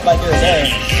 I'm your host, Mike Aaron.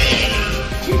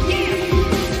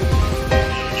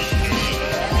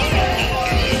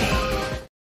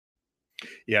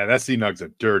 Yeah, that C-Nug's a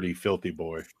dirty, filthy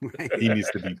boy. He needs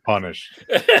to be punished.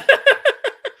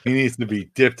 He needs to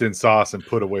be dipped in sauce and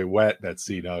put away wet, that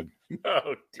C-Nug.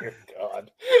 Oh, dear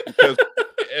God. Because,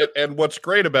 and what's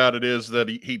great about it is that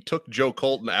he took Joe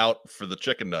Colton out for the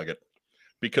chicken nugget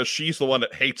because she's the one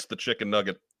that hates the chicken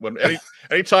nugget. When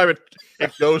anytime it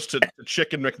goes to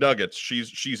chicken McNuggets,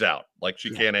 she's out. Like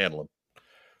she can't handle them.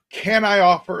 Can I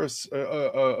offer a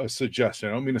suggestion?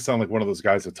 I don't mean to sound like one of those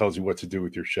guys that tells you what to do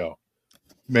with your show.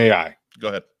 May I? Go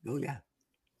ahead. Oh yeah.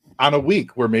 On a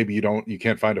week where maybe you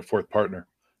can't find a fourth partner,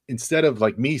 instead of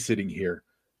like me sitting here,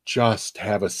 just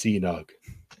have a C-Nug.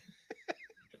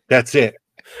 That's it.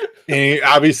 And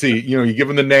obviously, you give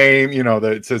him the name,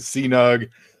 that it says C-Nug,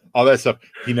 all that stuff.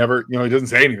 He never, he doesn't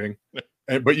say anything.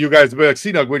 But you guys be like,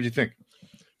 C-Nug, what did you think?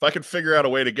 If I could figure out a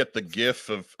way to get the GIF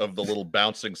of the little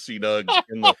bouncing C-Nug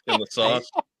in the sauce.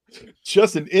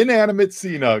 Just an inanimate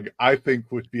C-Nug, I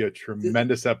think, would be a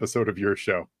tremendous episode of your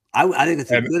show. I think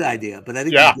it's a good idea, but I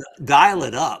think you dial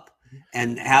it up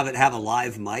and have a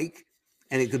live mic,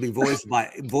 and it could be voiced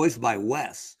by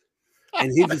Wes,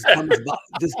 and he just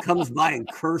comes by and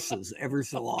curses every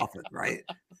so often, right?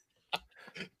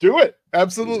 Do it,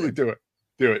 absolutely do it.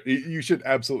 Do it. You should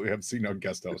absolutely have C-Nug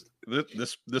guest host.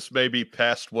 This may be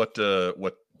past what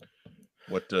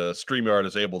StreamYard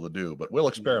is able to do, but we'll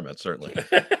experiment certainly.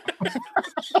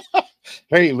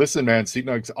 Hey, listen, man,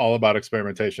 C-Nug's all about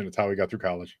experimentation. It's how we got through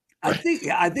college. I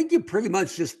think you pretty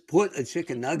much just put a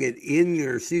chicken nugget in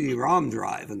your CD-ROM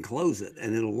drive and close it,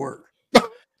 and it'll work.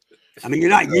 I mean,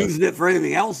 you're not using it for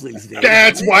anything else these days.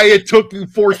 That's why it took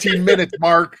 14 minutes,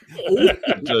 Mark.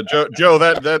 Joe,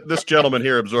 that this gentleman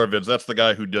here, AbsorbVids, that's the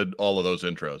guy who did all of those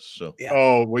intros. So, yeah.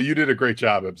 Oh well, you did a great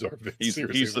job,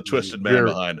 AbsorbVids. He's the twisted man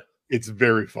behind. It's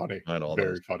very funny. I know,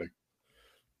 very funny.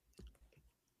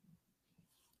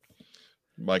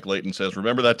 Mike Layton says,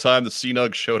 "Remember that time the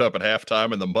C-Nug showed up at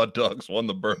halftime and the Mud Dogs won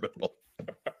the Bourbon Bowl?"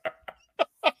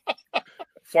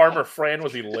 Farmer Fran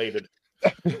was elated.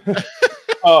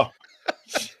 Oh,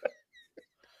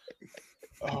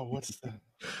 what's that?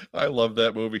 I love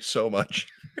that movie so much.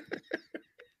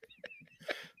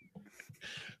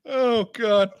 Oh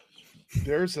God,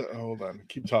 hold on,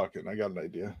 keep talking. I got an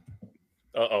idea.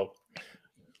 Uh-oh.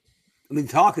 I mean,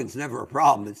 talking's never a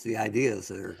problem. It's the ideas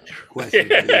that are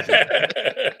questions.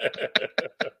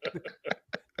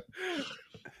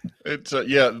 It's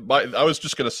I was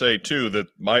just going to say too that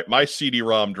my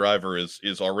CD-ROM driver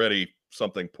is already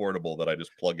something portable that I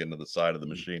just plug into the side of the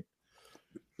machine.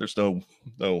 There's no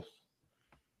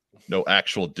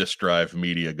actual disk drive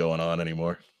media going on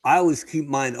anymore. I always keep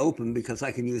mine open because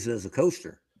I can use it as a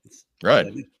coaster. Right.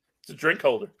 It's a drink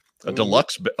holder. A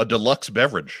deluxe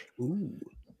beverage. Ooh.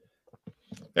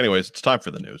 Anyways, it's time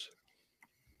for the news.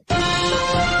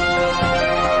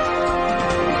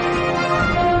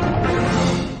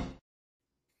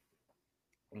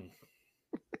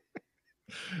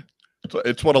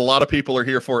 It's what a lot of people are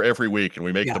here for every week, and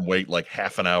we make them wait like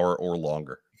half an hour or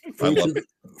longer.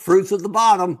 Fruits at the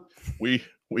bottom. We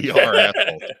are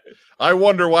assholes. I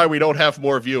wonder why we don't have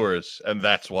more viewers, and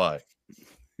that's why.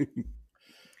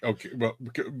 Okay, well,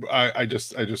 I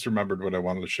just remembered what I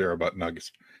wanted to share about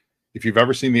Nuggets. If you've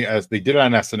ever seen they did it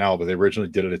on SNL, but they originally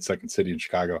did it at Second City in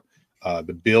Chicago.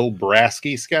 The Bill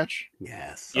Brasky sketch.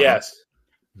 Yes. Yes.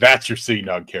 That's your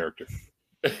C-Nug character.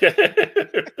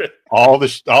 all the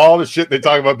shit they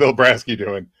talk about Bill Brasky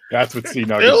doing. That's what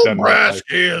C-Nug has done. Bill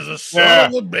Brasky is a son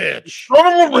of a bitch.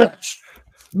 Son of a bitch.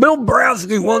 Bill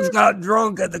Brasky once got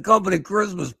drunk at the company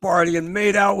Christmas party and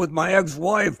made out with my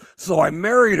ex-wife, so I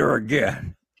married her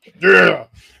again. Yeah.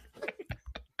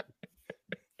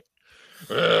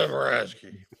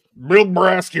 Brasky. Bill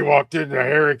Brasky walked into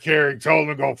Harry Carey, told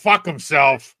him to go fuck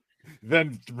himself,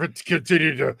 then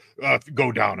continued to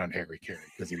go down on Harry Carey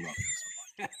because he loved him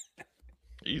so much.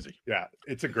 Easy. Yeah,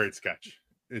 it's a great sketch.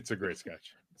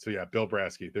 So yeah, Bill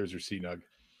Brasky, there's your C-Nug.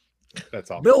 That's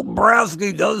all. Bill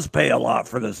Brasky does pay a lot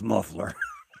for this muffler.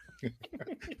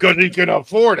 Because he can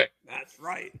afford it. That's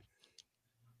right.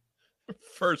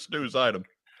 First news item.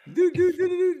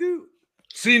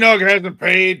 C-Nug hasn't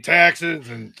paid taxes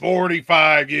in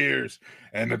 45 years,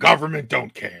 and the government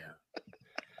don't care.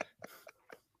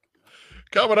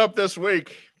 Coming up this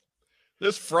week,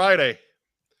 this Friday,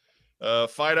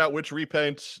 find out which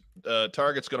repaints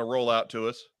Target's going to roll out to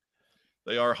us.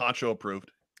 They are Honcho approved.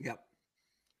 Yep.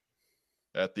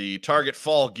 At the Target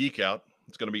Fall Geek Out,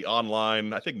 It's going to be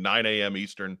online, I think 9 a.m.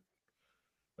 Eastern.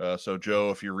 So Joe,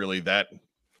 if you're really that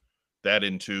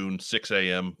in tune, 6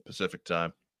 a.m. Pacific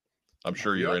time, I'm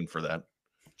sure you're in for that.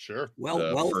 Sure.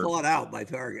 Well thought out by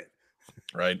Target.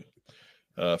 Right.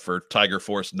 For Tiger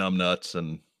Force numbnuts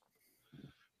and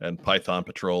Python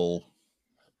Patrol.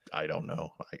 I don't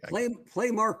know.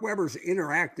 Play Mark Weber's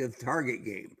interactive Target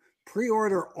game.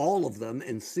 Pre-order all of them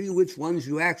and see which ones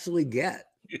you actually get.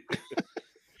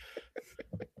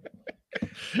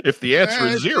 If the answer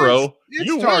is zero,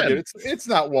 it's Target. It's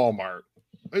not Walmart.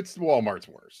 It's Walmart's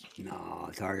worse. No,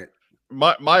 Target.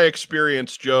 My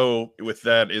experience, Joe, with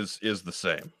that is the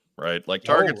same, right? Like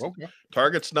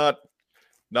Target's not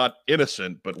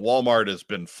innocent, but Walmart has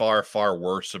been far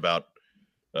worse about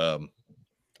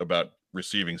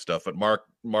receiving stuff. But Mark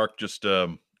just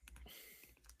Mark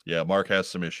has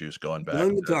some issues going back.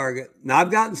 Going to Target. Now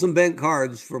I've gotten some bent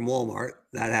cards from Walmart.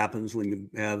 That happens when you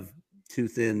have too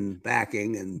thin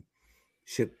backing and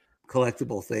ship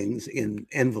collectible things in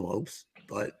envelopes,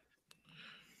 but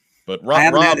I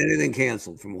haven't had anything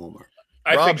canceled from Walmart.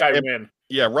 I think I win.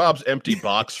 Yeah, Rob's empty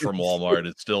box from Walmart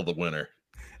is still the winner.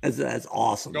 That's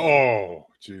awesome. Oh,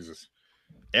 Jesus.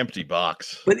 Empty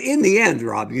box. But in the end,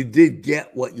 Rob, you did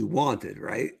get what you wanted,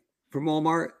 right? From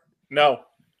Walmart? No.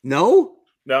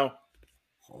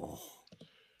 Oh.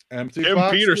 Empty Tim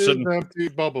boxes, Peterson. Empty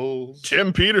bubbles.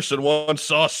 Tim Peterson once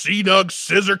saw C-Dug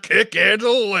scissor kick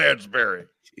Angela Lansbury.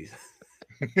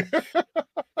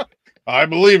 I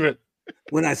believe it.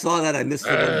 When I saw that, I missed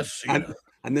the word.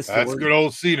 I missed the word. That's good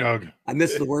old C-Dug. I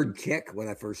missed the word kick when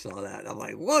I first saw that. I'm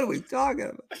like, what are we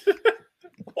talking about?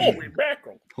 Holy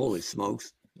mackerel. Holy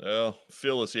smokes. Well,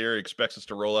 Phil is here. He expects us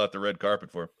to roll out the red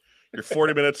carpet for him. You're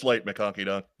 40 minutes late, McConkie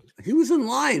Dog. He was in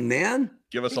line, man.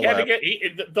 Give us a lap.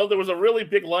 Though there was a really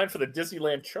big line for the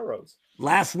Disneyland churros.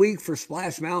 Last week for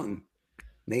Splash Mountain,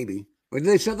 maybe. Or did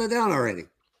they shut that down already?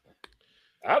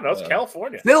 I don't know. It's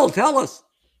California. Phil, tell us.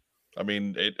 I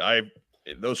mean,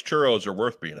 those churros are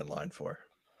worth being in line for.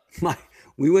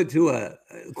 We went to a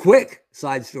quick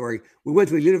side story. We went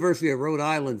to a University of Rhode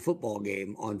Island football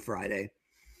game on Friday.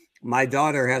 My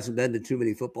daughter hasn't been to too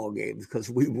many football games because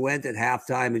we went at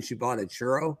halftime and she bought a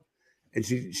churro and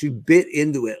she bit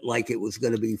into it like it was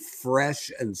going to be fresh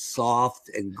and soft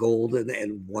and golden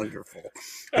and wonderful.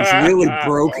 And she really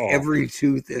broke every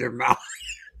tooth in her mouth.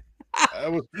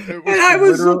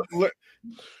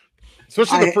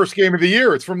 Especially the first game of the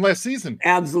year. It's from last season.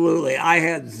 Absolutely. I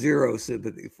had zero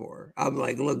sympathy for her. I'm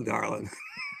like, look, darling,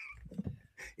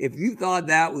 if you thought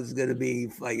that was going to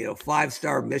be like,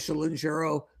 5-star Michelin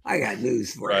churro, I got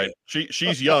news for you.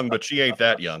 She's young, but she ain't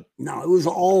that young. No, it was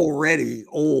already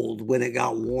old when it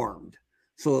got warmed.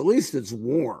 So at least it's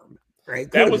warm,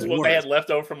 right? That was what they had left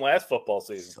over from last football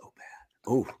season. So bad.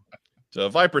 Oh. So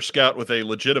Viper Scout with a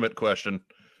legitimate question.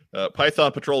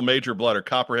 Python Patrol Major Blood or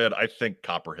Copperhead? I think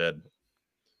Copperhead.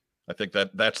 I think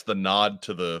that's the nod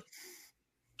to the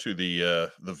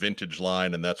vintage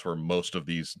line, and that's where most of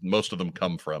them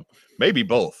come from. Maybe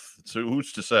both. So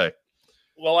who's to say?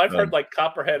 Well, I've heard like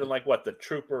Copperhead and like what, the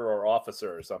Trooper or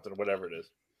Officer or something, whatever it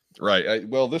is. Right.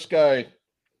 Well, this guy,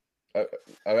 I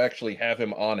actually have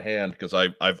him on hand because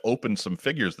I've opened some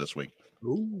figures this week.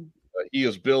 Ooh. He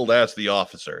is billed as the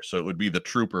Officer, so it would be the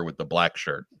Trooper with the black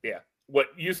shirt. Yeah, what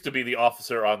used to be the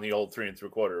Officer on the old 3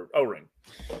 3/4 O-ring.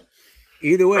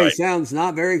 Either way, sounds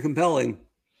not very compelling.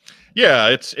 Yeah,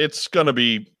 it's going to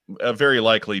be very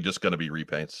likely just going to be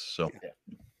repaints. So. Yeah.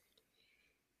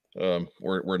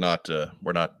 We're not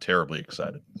terribly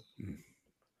excited.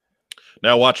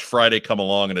 Now watch Friday come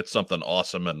along and it's something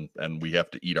awesome and we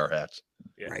have to eat our hats.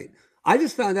 Yeah. Right. I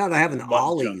just found out I have an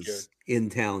Ollie's in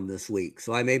town this week,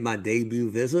 so I made my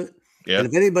debut visit. Yeah. And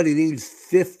if anybody needs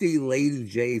 50 Lady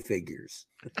J figures,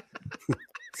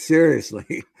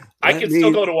 seriously, I can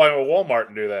still go to Walmart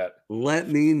and do that. Let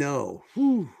me know.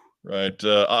 Whew. Right.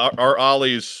 Our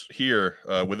Ollie's here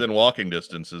within walking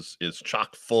distance is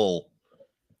chock full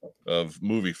of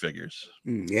movie figures.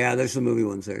 Yeah, there's some movie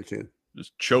ones there too.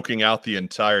 Just choking out the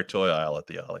entire toy aisle at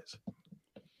the Ollie's.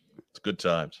 It's good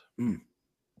times.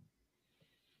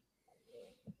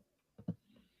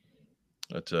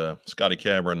 But Scotty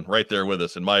Cameron right there with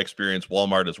us. In my experience,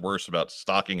 Walmart is worse about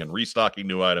stocking and restocking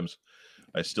new items.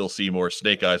 I still see more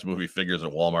Snake Eyes movie figures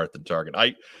at Walmart than Target.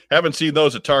 I haven't seen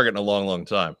those at Target in a long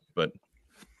time, but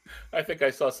I think I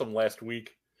saw some last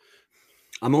week.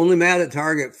 I'm only mad at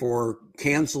Target for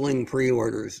canceling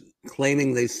pre-orders,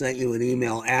 claiming they sent you an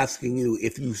email asking you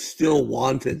if you still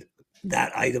wanted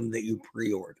that item that you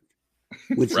pre-ordered,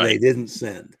 which they didn't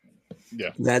send.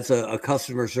 Yeah, that's a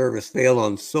customer service fail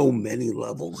on so many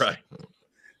levels. Right.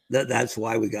 That's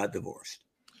why we got divorced.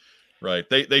 Right.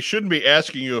 They shouldn't be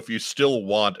asking you if you still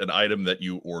want an item that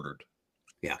you ordered.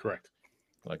 Yeah. Correct.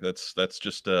 Like that's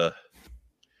just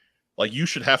like you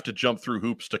should have to jump through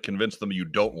hoops to convince them you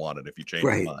don't want it if you change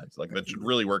your minds. Like that should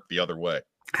really work the other way.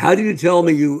 How do you tell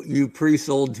me you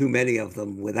pre-sold too many of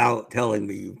them without telling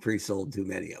me you pre-sold too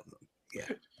many of them? Yeah.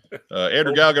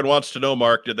 Andrew Galgan wants to know,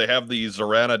 Mark, did they have the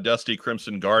Zorana Dusty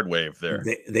Crimson Guard wave there?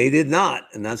 They did not,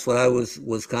 and that's what I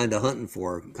was kind of hunting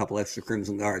for, a couple extra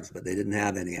Crimson Guards, but they didn't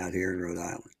have any out here in Rhode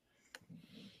Island.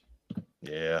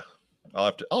 Yeah, I'll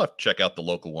have to check out the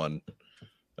local one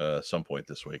some point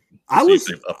this week. If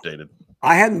they've updated.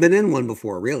 I hadn't been in one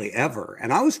before, really, ever,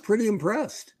 and I was pretty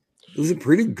impressed. It was a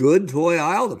pretty good toy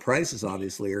aisle. The prices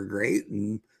obviously are great,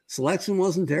 and selection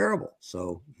wasn't terrible.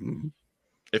 So.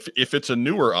 If it's a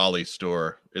newer Ollie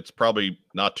store, it's probably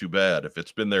not too bad. If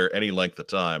it's been there any length of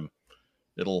time,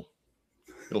 it'll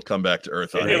come back to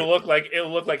earth. It'll look like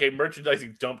a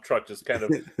merchandising dump truck just kind of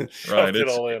right. It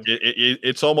all in.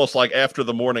 It's almost like after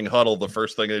the morning huddle, the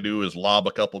first thing they do is lob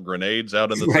a couple grenades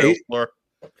out in the sales floor,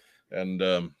 and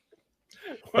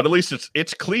but at least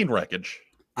it's clean wreckage.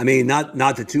 I mean,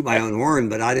 not to toot my own horn,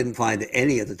 but I didn't find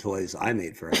any of the toys I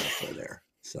made for Hasbro there.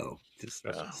 So just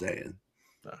saying.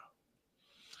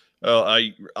 Well,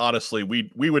 I honestly,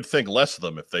 we would think less of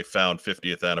them if they found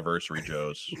 50th anniversary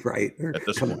Joes. Right. At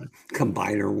this point.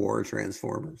 Combiner War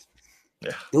Transformers.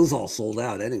 Yeah. Those all sold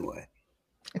out anyway.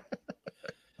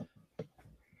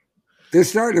 They're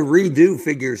starting to redo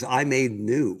figures I made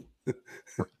new.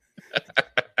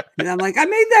 And I'm like, I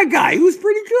made that guy. He was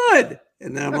pretty good.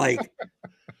 And then I'm like,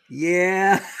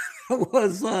 yeah,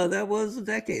 that was a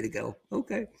decade ago.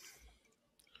 Okay.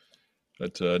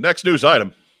 But next news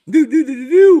item.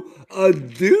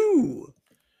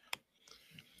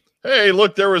 Hey,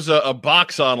 look, there was a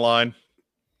box online.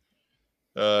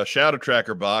 Shadow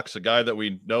Tracker box, a guy that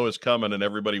we know is coming and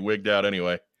everybody wigged out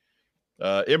anyway.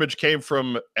 Image came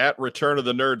from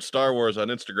 @ReturnOfTheNerd Star Wars on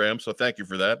Instagram, so thank you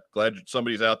for that. Glad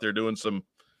somebody's out there doing some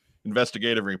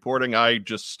investigative reporting. I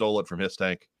just stole it from his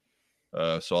tank,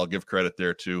 so I'll give credit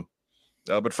there too.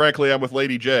 But frankly, I'm with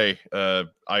Lady J.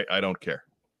 I don't care.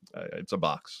 It's a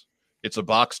box. It's a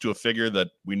box to a figure that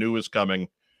we knew was coming,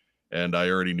 and I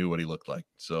already knew what he looked like.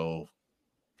 So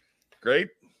great.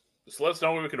 So let us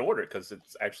know when we can order it because it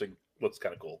actually looks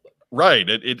kind of cool. Right.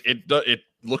 It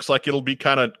looks like it'll be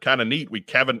kind of neat. We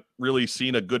haven't really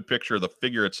seen a good picture of the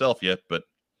figure itself yet, but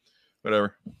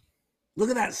whatever.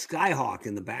 Look at that Skyhawk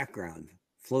in the background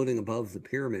floating above the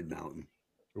Pyramid Mountain.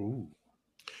 Ooh.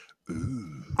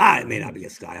 It may not be a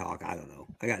Skyhawk. I don't know.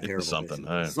 I got terrible something.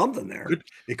 Something there.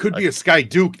 It could be a Sky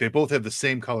Duke. They both have the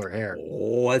same color hair.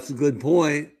 Oh, that's a good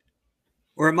point.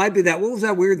 Or it might be that. What was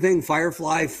that weird thing?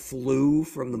 Firefly flew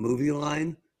from the movie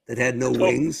line that had no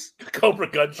wings. Cobra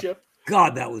gunship.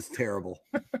 God, that was terrible.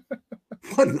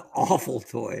 What an awful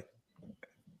toy.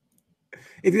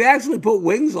 If you actually put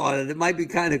wings on it, it might be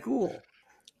kind of cool.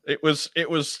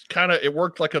 It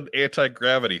worked like an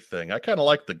anti-gravity thing. I kind of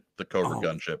like the Cobra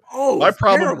gunship. Oh,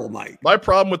 terrible, Mike. My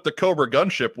problem with the Cobra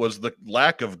gunship was the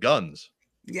lack of guns.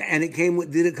 Yeah, and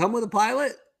did it come with a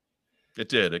pilot? It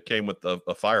did. It came with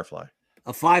a Firefly.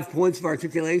 A 5 points of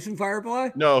articulation Firefly?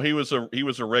 No, he was a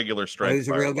regular strength. Oh, he's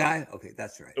a Firefly. real guy? Okay,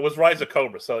 that's right. It was Rise of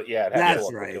Cobra, so yeah, it had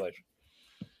that's right.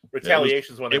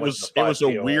 Retaliation's when it was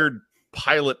a weird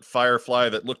pilot Firefly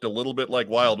that looked a little bit like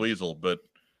Wild Weasel, but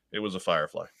it was a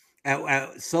Firefly.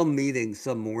 At some meeting,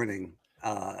 some morning,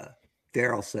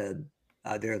 Daryl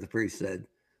the priest said,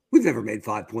 "We've never made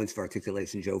 5 points for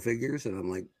articulation Joe figures," and I'm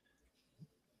like,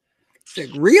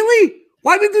 "Really?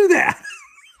 Why'd we do that?"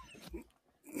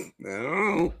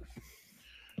 No.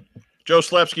 Joe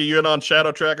Slepski, you in on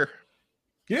Shadow Tracker?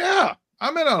 Yeah,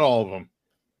 I'm in on all of them.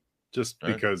 Just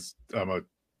because I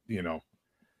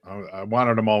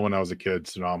wanted them all when I was a kid,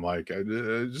 so now I'm like, I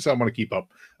want to keep up.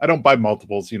 I don't buy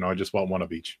multiples, I just want one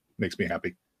of each. Makes me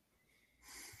happy.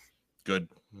 Good.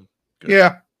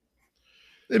 Yeah,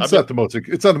 it's not the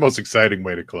most exciting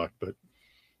way to collect, but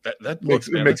that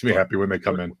makes me happy when they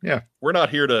come in. Yeah, we're not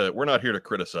here to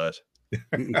criticize.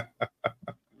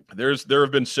 There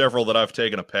have been several that I've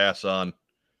taken a pass on.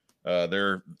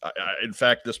 In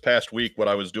fact, this past week, what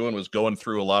I was doing was going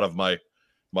through a lot of my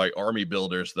army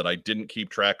builders that I didn't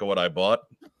keep track of what I bought.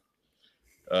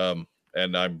 And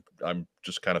I'm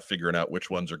just kind of figuring out which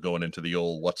ones are going into the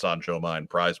old "What's on Joe Mine"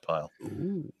 prize pile.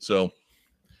 Ooh. So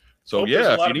there's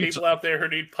a lot of people out there who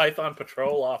need Python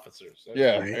Patrol officers.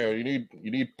 You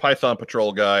need Python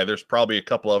Patrol guy. There's probably a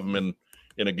couple of them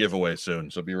in a giveaway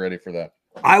soon, so be ready for that.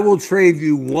 I will trade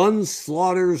you one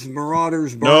Slaughter's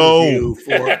Marauders barbecue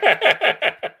for.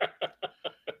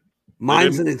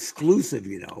 Mine's an exclusive,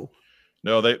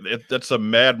 No, that's a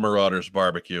Mad Marauders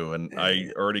barbecue, and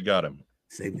I already got him.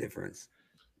 Same difference.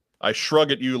 I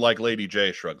shrug at you like Lady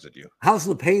J shrugs at you. How's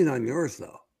the paint on yours,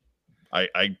 though?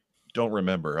 I don't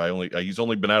remember. He's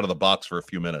only been out of the box for a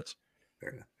few minutes. Fair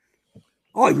enough.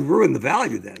 Oh, you ruined the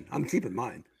value then. I'm keeping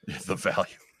mine. The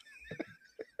value.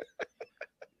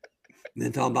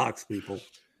 Mint on box, people.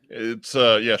 It's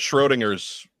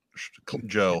Schrodinger's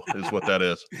Joe is what that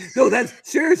is. No, that's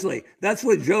seriously. That's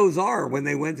what Joes are when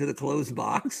they went to the closed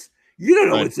box. You don't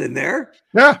know what's in there.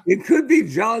 Yeah. It could be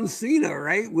John Cena,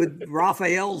 right? With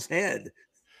Raphael's head.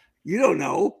 You don't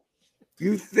know.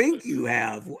 You think you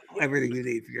have everything you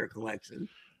need for your collection.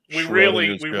 We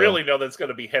really know that's going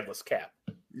to be headless Cap.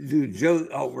 Dude,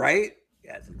 Joe, right?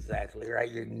 That's exactly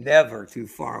right. You're never too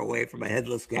far away from a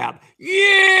headless Cap.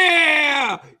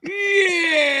 Yeah!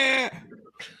 Yeah!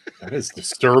 That is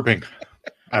disturbing.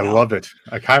 I love it.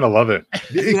 I kind of love it.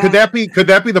 Could that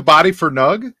be the body for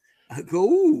Nug?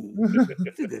 Ooh,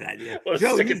 that's a good idea.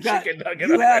 Joe, you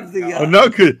have the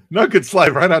Nug could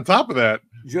slide right on top of that.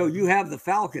 Joe, you have the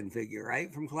Falcon figure,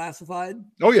 right? From Classified?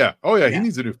 Oh yeah. He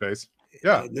needs a new face.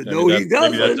 Yeah. No, he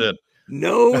doesn't.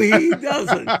 No, he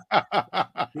doesn't.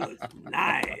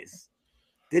 Nice.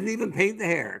 Didn't even paint the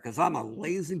hair because I'm a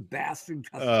lazy bastard.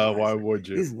 Why would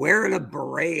you? He's wearing a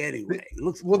beret anyway. It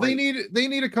looks well. great. They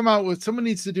need to come out with. Someone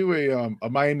needs to do a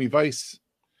Miami Vice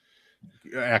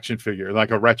action figure,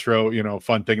 like a retro,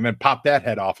 fun thing, and then pop that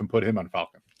head off and put him on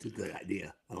Falcon. It's a good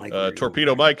idea. I like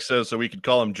Torpedo Mike says so we could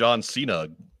call him John Cena.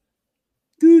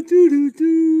 Do do do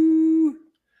do.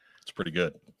 It's pretty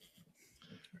good.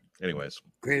 Anyways,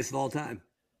 greatest of all time.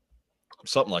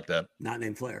 Something like that. Not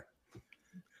named Flair.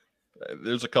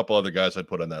 There's a couple other guys I'd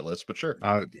put on that list, but sure.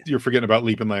 You're forgetting about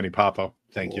Leap and Lanny Popo.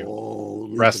 Thank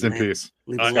you. Rest in peace.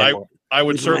 I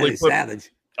would certainly put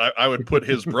Savage. I would put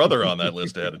his brother on that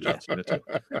list ahead of John Cena too.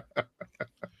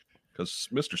 Because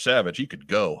Mr. Savage, he could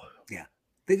go. Yeah.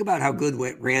 Think about how good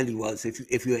Randy was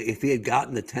if he had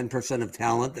gotten the 10% of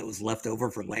talent that was left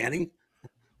over for Lanny.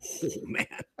 Oh man.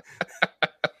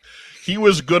 He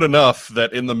was good enough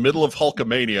that in the middle of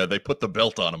Hulkamania, they put the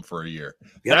belt on him for a year.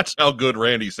 Yep. That's how good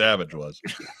Randy Savage was.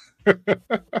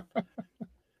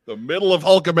 The middle of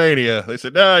Hulkamania, they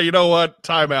said, "Nah, you know what?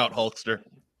 Time out, Hulkster.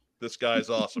 This guy's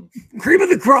awesome." Cream of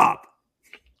the crop.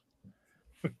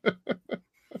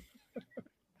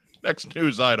 Next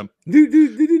news item.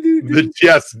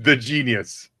 The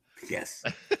genius. Yes.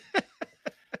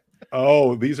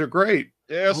 Oh, these are great.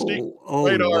 Yeah, Steve.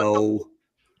 No.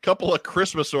 Couple of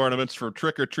Christmas ornaments for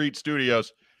Trick or Treat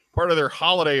Studios, part of their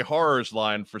holiday horrors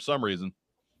line for some reason.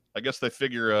 I guess they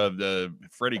figure the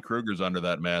Freddy Krueger's under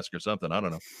that mask or something. I don't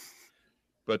know.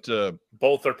 But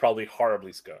both are probably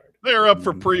horribly scarred. They're up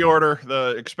for pre-order.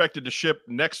 Expected to ship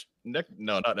not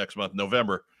next month,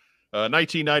 November.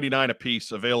 $19.99 a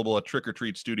piece, available at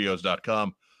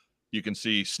trickortreatstudios.com. You can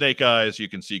see Snake Eyes. You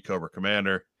can see Cobra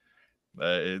Commander.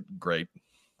 Great.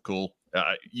 Cool.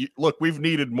 Look, we've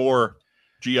needed more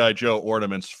G.I. Joe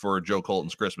ornaments for Joe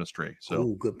Colton's Christmas tree.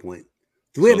 So, good point.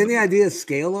 Do we have any idea of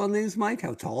scale on these, Mike?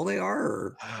 How tall they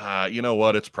are? Or? You know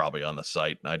what? It's probably on the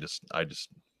site. I just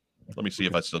let me see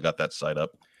if I still got that site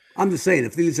up. I'm just saying,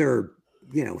 if these are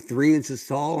 3 inches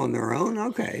tall on their own,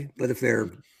 okay. But if they're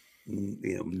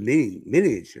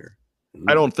miniature,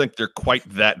 I don't think they're quite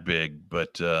that big,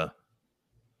 but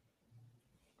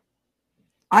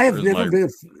I have never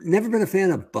been a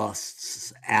fan of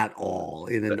busts at all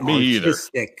in an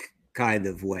artistic kind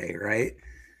of way, right?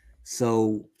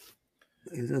 So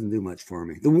it doesn't do much for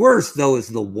me. The worst though is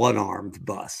the one-armed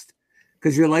bust,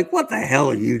 because you're like, what the hell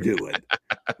are you doing?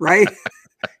 Right?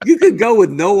 You could go with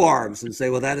no arms and say,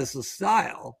 well, that is the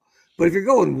style. But if you're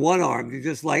going one-armed, you're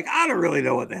just like, I don't really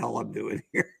know what the hell I'm doing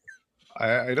here.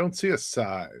 I don't see a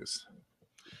size.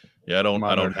 Yeah, I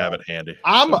don't have it handy.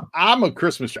 I'm a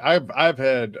Christmas. I've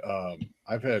had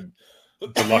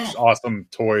deluxe awesome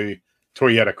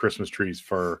Toyota Christmas trees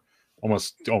for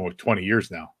almost 20 years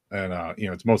now, and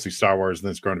it's mostly Star Wars, and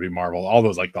then it's going to be Marvel, all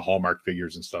those like the Hallmark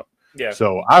figures and stuff. Yeah.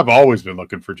 So I've always been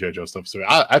looking for J. Joe stuff. So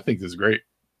I think this is great.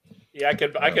 Yeah, I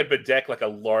could bedeck like a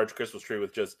large Christmas tree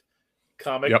with just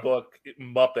comic book,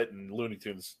 Muppet, and Looney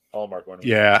Tunes Hallmark ornaments.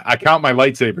 Yeah, I count my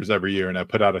lightsabers every year, and I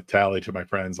put out a tally to my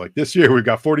friends. Like this year, we've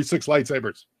got 46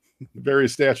 lightsabers,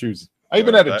 various statues. I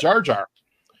even had a Jar Jar.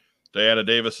 Diana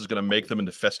Davis is going to make them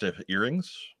into festive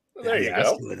earrings. Well, there you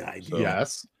go. Good idea. So,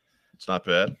 yes, it's not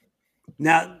bad.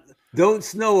 Now, don't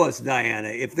snow us, Diana.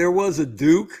 If there was a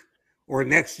Duke, or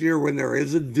next year when there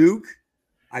is a Duke,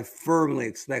 I firmly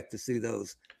expect to see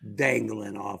those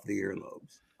dangling off the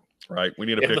earlobes. Right. We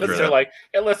need a picture Unless of they're that.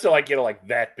 like like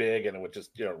that big and it would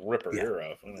just rip her ear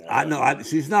off. I know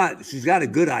she's not. She's got a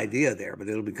good idea there, but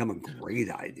it'll become a great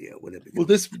idea when it becomes. Well,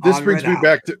 this brings me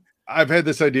back to. I've had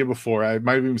this idea before. I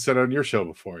might have even said it on your show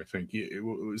before. I think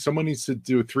someone needs to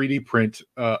do a 3D print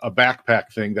a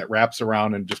backpack thing that wraps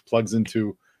around and just plugs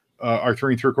into our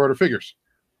 3 3/4 figures.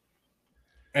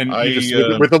 And you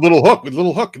just with a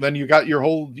little hook, then you got your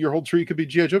whole tree could be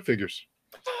G.I. Joe figures.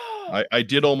 I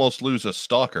did almost lose a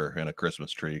stalker in a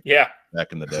Christmas tree. Yeah,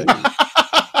 back in the day.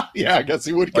 Yeah, I guess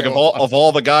he would. Like of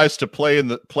all the guys to play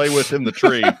with in the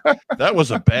tree, that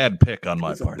was a bad pick on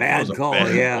my part. Bad call.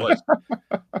 Yeah.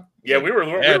 Yeah, we were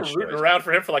rooting around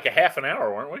for him for like a half an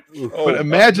hour, weren't we? But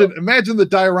imagine the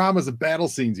dioramas of battle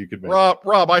scenes you could make.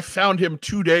 Rob, I found him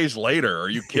 2 days later. Are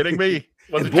you kidding me?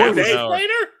 Was it 2 days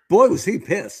later? Boy, was he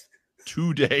pissed.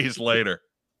 2 days later.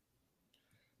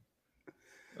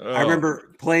 I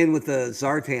remember playing with the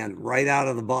Zartan right out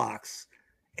of the box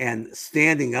and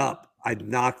standing up. I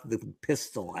knocked the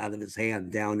pistol out of his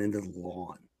hand down into the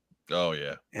lawn. Oh,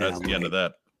 yeah. That's the end of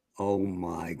that. Oh,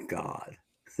 my God.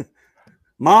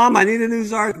 Mom, I need a new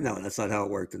Zartan. No, that's not how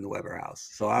it worked in the Weber house.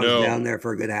 So I was down there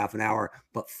for a good half an hour,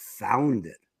 but found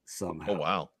it somehow. Oh,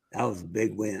 wow. That was a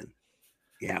big win.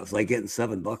 Yeah, it was like getting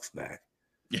 $7 back.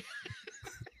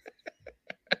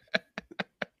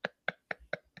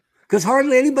 Because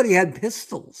hardly anybody had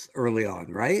pistols early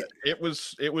on, right? It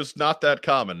was not that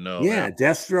common, no. Yeah,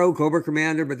 Destro, Cobra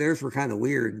Commander, but theirs were kind of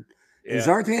weird. Yeah. And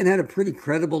Zartan had a pretty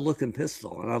credible looking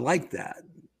pistol, and I liked that.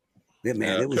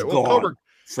 It was gone.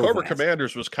 Cobra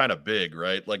Commander's was kind of big,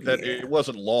 right? Like that. Yeah. It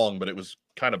wasn't long, but it was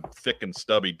kind of thick and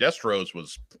stubby. Destro's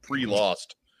was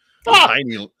pre-lost.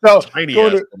 Tiny ass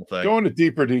little thing. Go into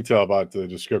deeper detail about the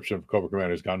description of Cobra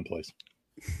Commander's gun, please.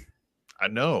 I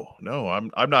know. No,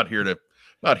 I'm not here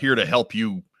to help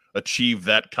you achieve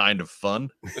that kind of fun.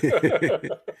 It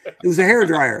was a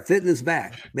hairdryer, fit in his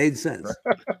back, made sense.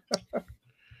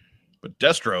 But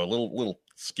Destro, a little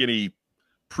skinny,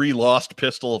 pre-lost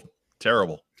pistol,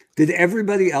 terrible. Did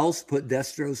everybody else put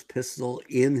Destro's pistol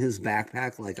in his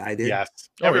backpack like I did? Yes.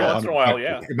 Every once in a while,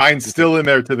 yeah. Mine's still in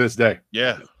there to this day.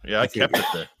 Yeah. I kept it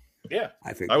there. Yeah.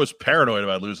 I was paranoid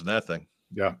about losing that thing.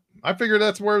 Yeah. I figured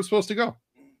that's where it was supposed to go.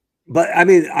 But I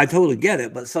mean, I totally get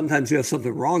it. But sometimes you have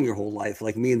something wrong your whole life,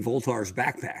 like me and Voltar's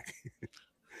backpack.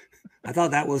 I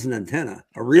thought that was an antenna,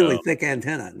 a really thick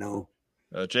antenna. No.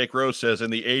 Jake Rose says, in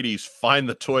the 80s, find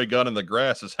the toy gun in the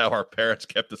grass is how our parents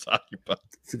kept us occupied.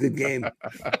 It's a good game.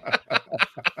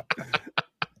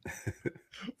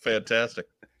 Fantastic.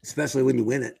 Especially when you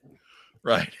win it.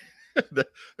 Right.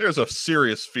 There's a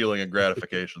serious feeling of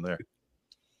gratification there.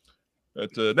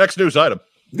 But, next news item.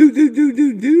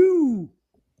 Do.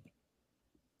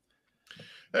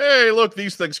 Hey, look,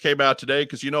 these things came out today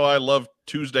because I love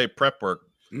Tuesday prep work.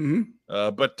 Mm-hmm.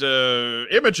 But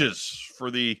images for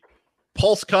the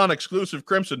PulseCon exclusive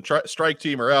Crimson Strike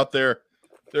team are out there.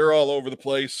 They're all over the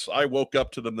place. I woke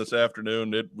up to them this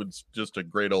afternoon. It was just a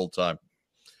great old time.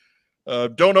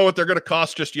 Don't know what they're going to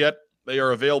cost just yet. They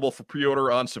are available for pre-order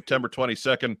on September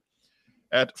 22nd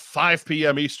at 5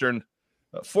 p.m. Eastern,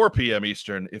 4 p.m.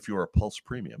 Eastern if you're a Pulse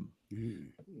Premium.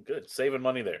 Good. Saving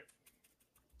money there.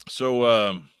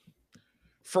 So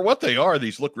for what they are,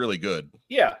 these look really good.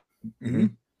 Yeah. Mm-hmm.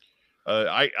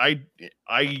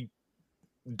 I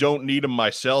don't need them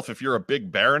myself. If you're a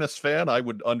big Baroness fan, I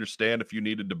would understand if you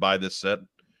needed to buy this set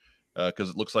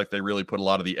because it looks like they really put a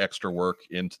lot of the extra work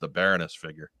into the Baroness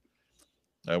figure.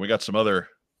 We got some other.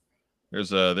 There's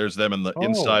them in the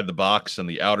inside the box, and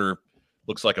the outer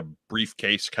looks like a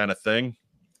briefcase kind of thing.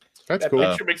 That's that cool.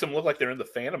 picture makes them look like they're in the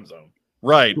Phantom Zone.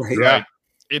 Right. Yeah.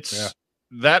 It's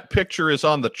that picture is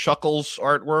on the Chuckles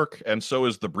artwork, and so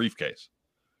is the briefcase.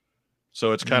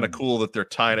 So it's kind of cool that they're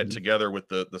tying it together with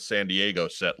the San Diego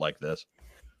set like this.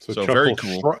 So very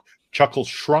cool. Chuckles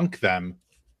shrunk them,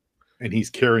 and he's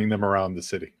carrying them around the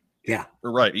city. Yeah.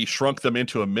 Right. He shrunk them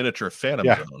into a miniature Phantom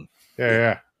Zone.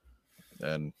 Yeah.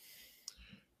 And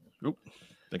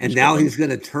now he's going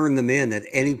to turn them in at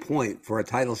any point for a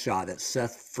title shot at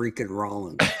Seth freaking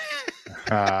Rollins.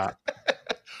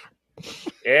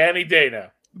 Any day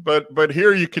now. But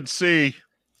here you can see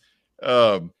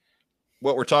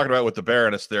what we're talking about with the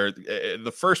Baroness there.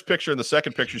 The first picture and the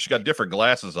second picture, she's got different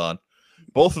glasses on.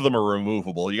 Both of them are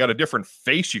removable. You got a different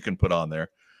face you can put on there.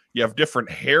 You have different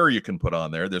hair you can put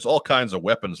on there. There's all kinds of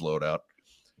weapons loadout.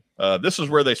 This is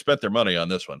where they spent their money on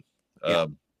this one.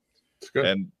 It's good.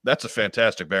 And that's a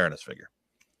fantastic Baroness figure.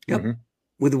 Yep. Mm-hmm.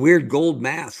 With a weird gold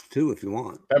mask, too, if you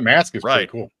want. That mask is pretty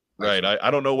cool. Right. I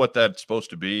don't know what that's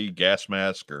supposed to be. Gas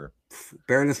mask or...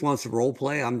 Baroness wants to role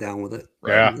play. I'm down with it.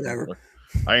 Right. Whatever.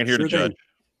 I ain't here to judge.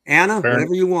 Anna,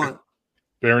 whatever you want.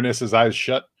 Baroness's eyes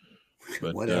shut.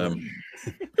 But Whatever.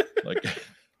 like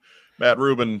Matt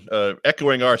Rubin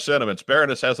echoing our sentiments.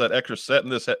 Baroness has that extra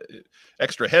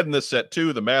head in this set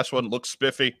too. The mass one looks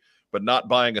spiffy, but not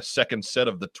buying a second set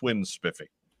of the twins spiffy.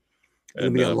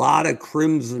 There'll be a lot of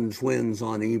Crimson Twins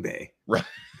on eBay. Right.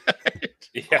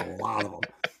 Yeah. A lot of them.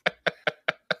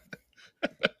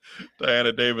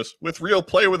 Diana Davis with real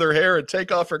play with her hair and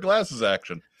take off her glasses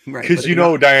action. Right. Because you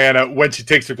know, Diana, when she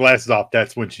takes her glasses off,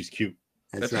 that's when she's cute.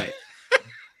 That's right.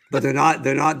 But they're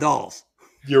not dolls.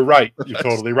 You're right. You're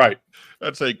totally right.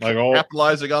 That's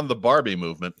capitalizing on the Barbie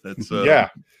movement. It's yeah.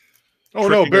 Oh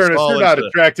no, Baroness, you're not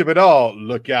attractive at all.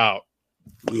 Look out.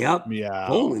 Yep. Yeah.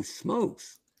 Holy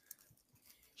smokes.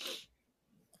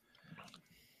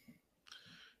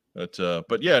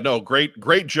 But yeah, no,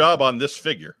 great job on this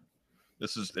figure.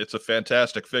 It's a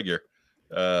fantastic figure.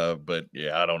 But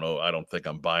yeah, I don't know. I don't think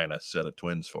I'm buying a set of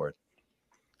twins for it.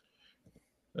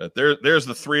 There's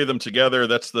the three of them together.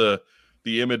 That's the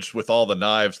image with all the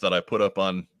knives that I put up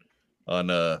on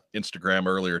Instagram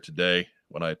earlier today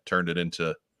when I turned it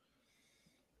into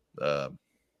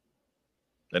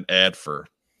an ad for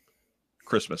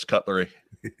Christmas cutlery.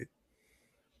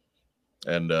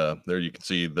 And there you can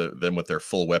see them with their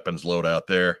full weapons load out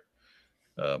there.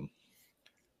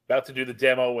 About to do the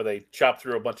demo where they chop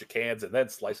through a bunch of cans and then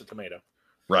slice a tomato.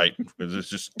 Right. Because it's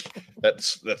just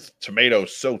that tomato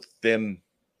so thin.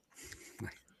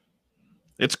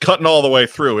 It's cutting all the way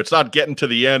through. It's not getting to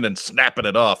the end and snapping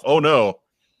it off. Oh no.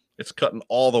 It's cutting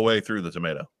all the way through the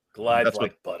tomato. Glides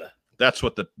like butter. That's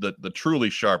what the truly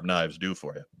sharp knives do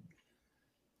for you.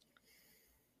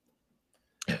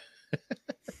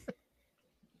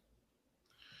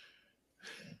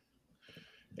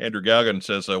 Andrew Galgan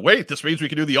says, wait, this means we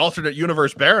can do the alternate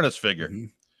universe Baroness figure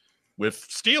with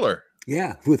Steeler.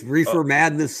 Yeah, with Reefer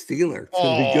Madness Steeler. It's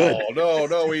going to be good.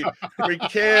 No, we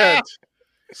can't.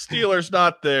 Steeler's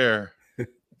not there.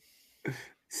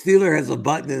 Steeler has a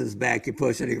button in his back you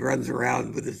push, and he runs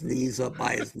around with his knees up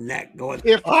by his neck going,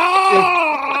 listen,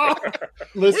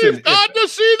 we've got to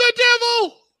see the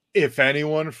devil. If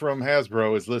anyone from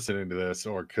Hasbro is listening to this,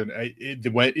 or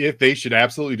if they should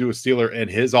absolutely do a Steeler,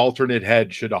 and his alternate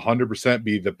head should 100%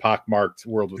 be the pockmarked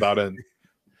World Without End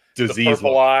disease, the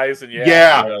purple eyes,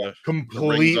 and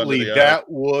completely. That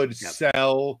would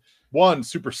sell. One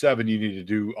Super 7, you need to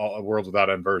do all Worlds Without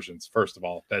End versions. First of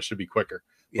all, that should be quicker.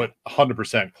 Yeah. But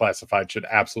 100% classified should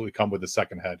absolutely come with the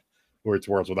second head, where it's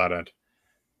Worlds Without End.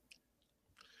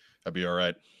 That'd be all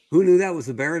right. Who knew that was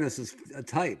the Baroness's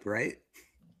type, right?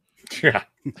 Yeah.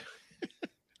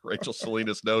 Rachel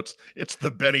Salinas notes it's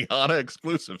the Benihana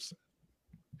exclusives.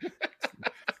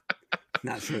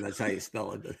 Not sure that's how you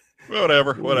spell it, but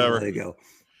whatever. There you go.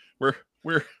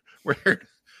 We're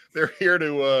they're here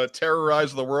to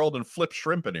terrorize the world and flip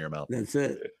shrimp in your mouth. That's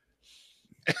it.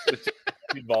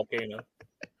 Volcano.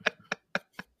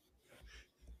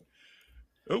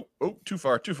 Oh, too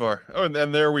far. Oh, and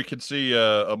then there we can see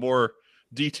a more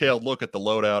detailed look at the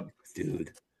loadout.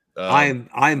 Dude,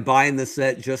 I'm buying the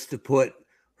set just to put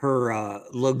her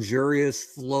luxurious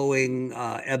flowing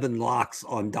ebon locks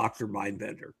on Dr.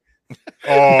 Mindbender.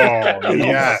 Oh,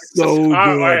 yeah. So good.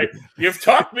 Right. You've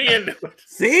talked me into it.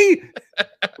 See?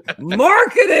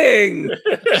 Marketing.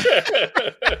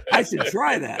 I should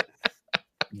try that.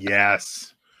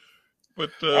 Yes.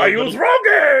 But I use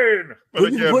Rogan.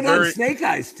 But you put on Snake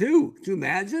Eyes too. Could you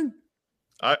imagine?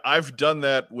 I've done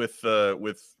that with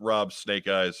Rob's Snake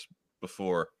Eyes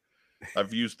before.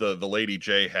 I've used the Lady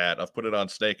J hat. I've put it on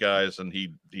Snake Eyes, and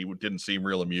he didn't seem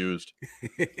real amused.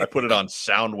 I put it on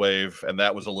Soundwave, and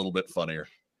that was a little bit funnier.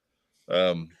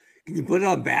 Can you put it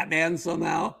on Batman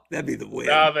somehow? That'd be the win.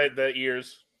 The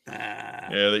ears.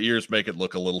 Yeah, the ears make it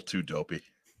look a little too dopey.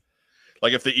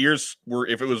 Like if the ears were,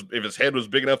 if his head was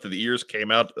big enough that the ears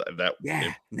came out,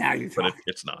 now you're talking. But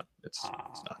it's not. It's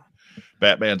not.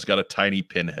 Batman's got a tiny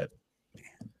pinhead.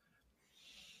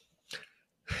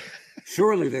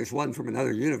 Surely there's one from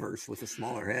another universe with a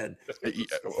smaller head.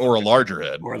 Or a larger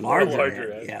head. Or a larger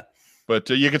head. Yeah. But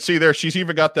you can see there, she's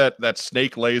even got that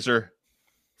snake laser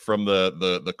from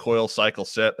the coil cycle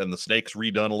set, and the snake's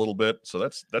redone a little bit. So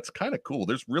that's kind of cool.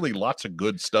 There's really lots of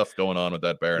good stuff going on with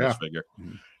that Baroness figure.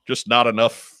 Mm-hmm. Just not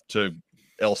enough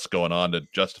else going on to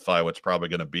justify what's probably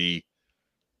going to be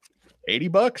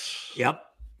 $80. Yep.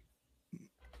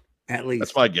 At least.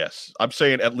 That's my guess. I'm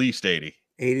saying at least 80.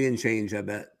 80 and change, I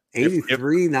bet.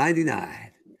 $83.99.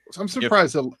 I'm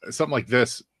surprised that something like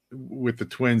this with the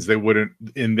twins, they wouldn't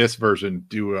in this version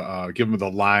do give them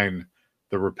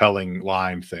the repelling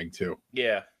line thing too.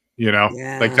 Yeah.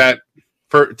 Like that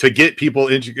to get people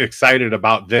excited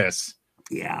about this.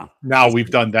 Yeah. Now we've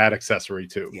done that accessory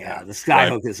too. Yeah, the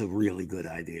skyhook is a really good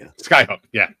idea. Skyhook,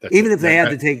 yeah. Even if they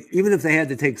had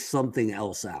to take something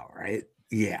else out, right?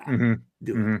 Yeah.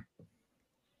 Do it.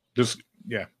 Just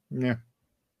yeah.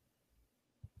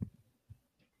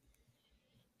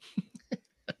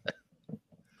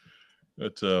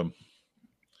 But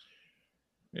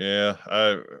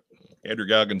Andrew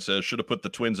Goggins says should have put the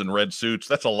twins in red suits.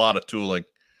 That's a lot of tooling.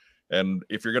 And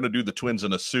if you're going to do the twins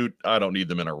in a suit, I don't need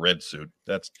them in a red suit.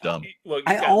 That's dumb. Look,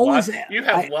 you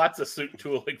have lots of suit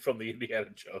tooling from the Indiana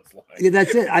Jones line. Yeah,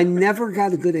 that's it. I never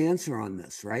got a good answer on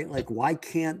this, right? Like, why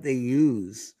can't they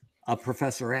use a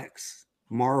Professor X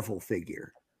Marvel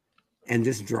figure and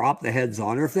just drop the heads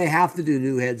on, or if they have to do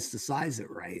new heads to size it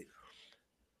right?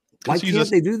 Why can't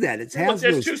they do that? It's Hasbro's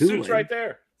there's two tooling. suits right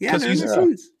there. Yeah, there's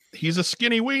suits. He's a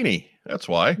skinny weenie. That's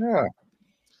why. Yeah.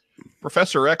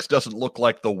 Professor X doesn't look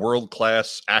like the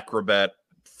world-class acrobat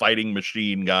fighting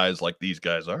machine guys like these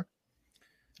guys are.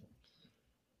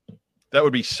 That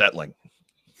would be settling.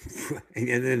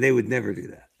 And they would never do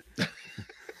that.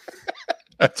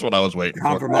 That's what I was waiting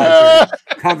for.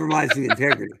 Compromise the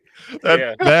integrity.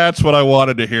 That's what I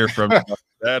wanted to hear from you.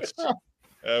 That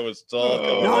was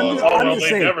all. I'm just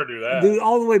saying, never do that. Dude,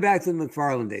 all the way back to the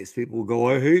McFarlane days, people will go,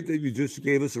 I hate that you just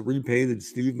gave us a repainted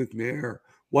Steve McNair.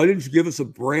 Why didn't you give us a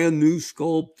brand new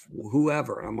sculpt,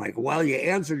 whoever? And I'm like, well, you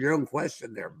answered your own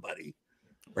question there, buddy.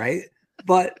 Right?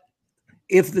 But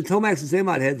if the Tomax and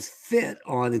Zaymot heads fit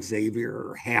on Xavier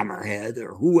or Hammerhead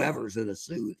or whoever's in a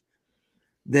suit,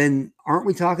 then aren't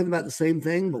we talking about the same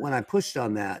thing? But when I pushed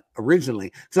on that originally,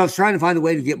 because I was trying to find a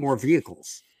way to get more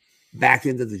vehicles back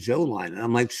into the Joe line. And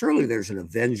I'm like, surely there's an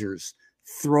Avengers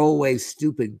throwaway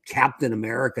stupid Captain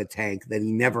America tank that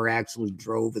he never actually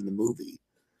drove in the movie.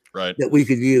 Right. That we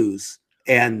could use.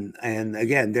 And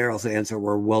again, Daryl's answer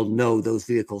were, well, no, those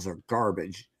vehicles are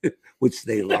garbage, which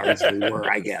they largely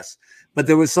were, I guess. But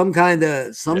there was some kind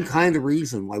of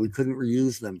reason why we couldn't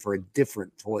reuse them for a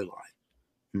different toy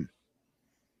line.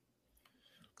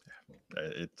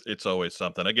 It's always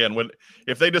something. Again,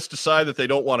 if they just decide that they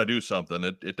don't want to do something,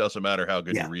 it doesn't matter how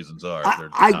good your reasons are.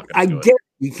 I get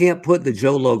you can't put the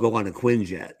Joe logo on a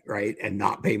Quinjet, right, and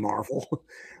not pay Marvel.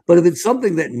 But if it's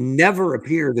something that never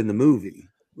appeared in the movie,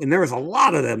 and there was a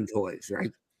lot of them toys,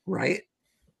 right?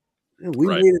 We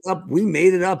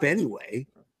made it up anyway.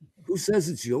 Who says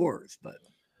it's yours? But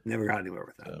never got anywhere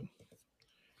with that.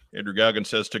 Andrew Goggins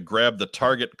says to grab the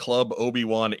Target Club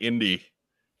Obi-Wan Indy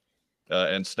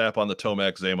and snap on the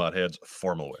Tomax Zaymot heads,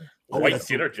 formal wear. White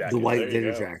dinner jacket. The white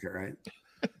dinner jacket, right?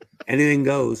 Anything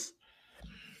goes.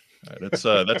 Right,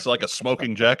 that's like a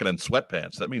smoking jacket and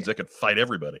sweatpants. That means they could fight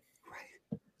everybody.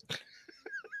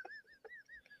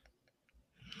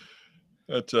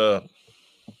 But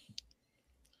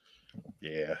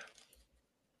yeah.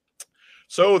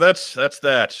 So that's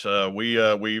that. We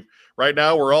right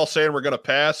now we're all saying we're going to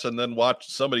pass and then watch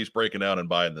somebody's breaking out and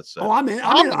buying this set. Oh, I'm in.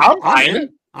 I'm buying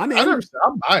it. I'm in.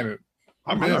 I'm buying it.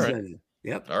 I'm in. All right.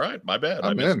 Yep. All right. My bad.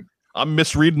 I'm in. I'm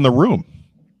misreading the room.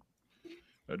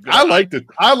 I like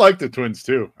the twins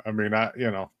too. I mean,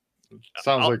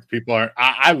 sounds like people aren't.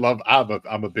 I'm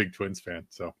a big Twins fan.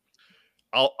 So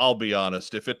I'll be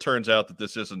honest. If it turns out that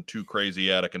this isn't too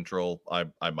crazy out of control,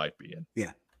 I might be in.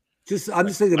 Yeah. I'm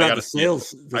just thinking about the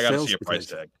sales. I got to see a price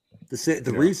tag.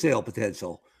 The resale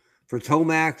potential for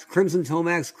Tomax, Crimson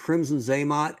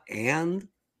Zaymot, and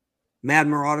Mad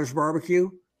Marauders Barbecue.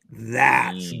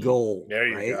 That's gold. There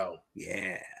you go.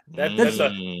 Yeah. That's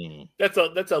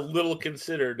a little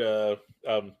considered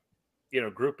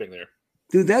grouping there.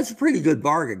 Dude, that's a pretty good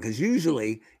bargain because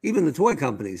usually even the toy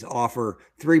companies offer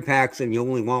 3-packs and you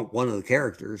only want one of the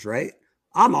characters, right?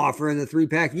 I'm offering the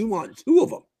 3-pack. You want 2 of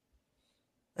them.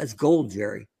 That's gold,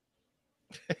 Jerry.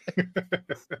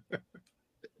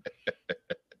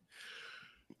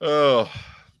 Oh.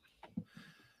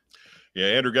 Yeah,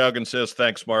 Andrew Goggins says,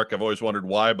 thanks, Mark. I've always wondered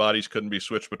why bodies couldn't be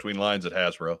switched between lines at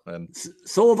Hasbro. And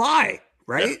so have I,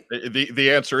 right? Yeah,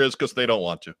 the answer is because they don't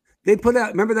want to. They put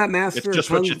out, remember that Master It's just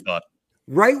of Kung, what you thought.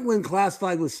 Right when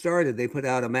Classified was started, they put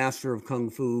out a Master of Kung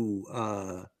Fu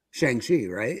Shang-Chi,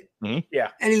 right? Mm-hmm. Yeah.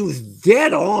 And he was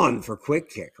dead on for Quick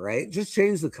Kick, right? Just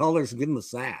change the colors and give him a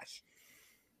sash.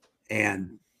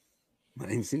 And I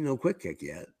ain't seen no Quick Kick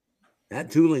yet.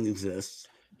 That tooling exists.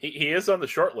 He is on the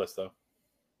short list, though.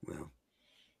 Well.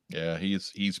 Yeah,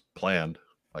 he's planned,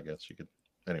 I guess you could.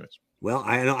 Anyways. Well,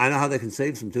 I know how they can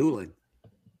save some tooling.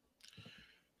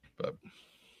 But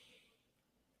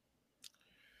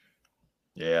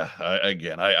yeah, I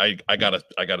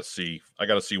gotta see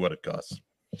what it costs.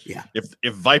 Yeah.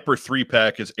 If Viper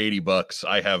 3-pack is $80,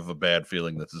 I have a bad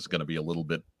feeling that this is going to be a little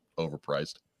bit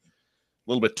overpriced, a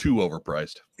little bit too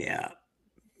overpriced. Yeah.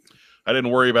 I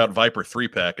didn't worry about Viper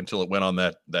 3-pack until it went on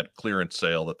that clearance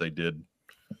sale that they did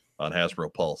on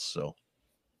Hasbro Pulse. So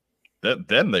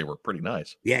then they were pretty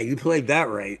nice. Yeah, you played that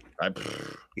right.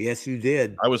 Yes, you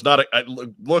did. I was not.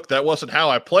 Look, that wasn't how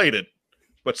I played it,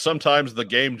 but sometimes the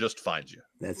game just finds you.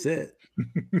 That's it.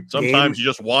 Sometimes you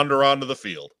just wander onto the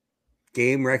field.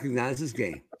 Game recognizes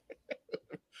game.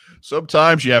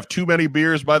 Sometimes you have too many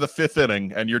beers by the 5th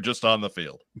inning and you're just on the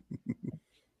field.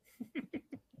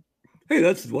 Hey,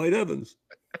 that's Dwight Evans.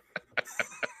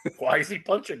 Why is he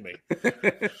punching me?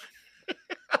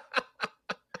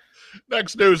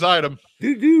 Next news item.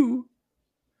 Do.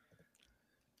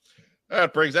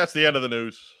 That's the end of the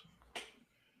news.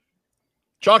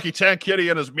 Chalky Tank Kitty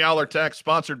and his Meowler Tank,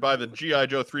 sponsored by the G.I.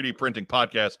 Joe 3D Printing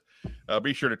Podcast.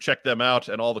 Be sure to check them out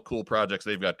and all the cool projects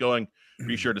they've got going.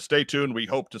 Be sure to stay tuned. We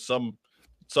hope to some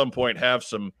point have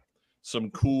some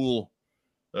cool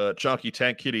Chalky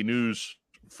Tank Kitty news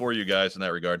for you guys in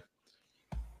that regard.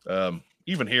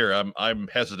 Even here, I'm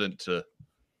hesitant to,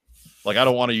 like, I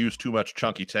don't want to use too much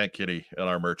Chunky Tank Kitty in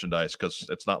our merchandise because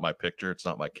it's not my picture, it's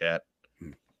not my cat.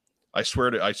 I swear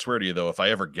to you though, if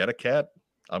I ever get a cat,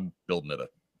 I'm building it a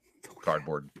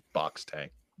cardboard box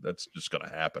tank. That's just gonna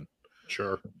happen.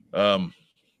 Sure.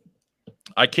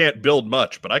 I can't build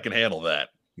much, but I can handle that.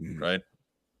 Right?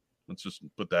 Let's just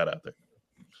put that out there.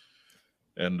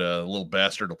 And the little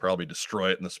bastard will probably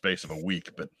destroy it in the space of a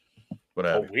week, but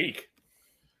whatever. A week?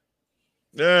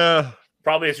 Yeah.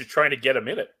 Probably as you're trying to get him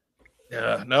in it.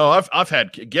 Yeah. No, I've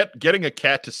had getting a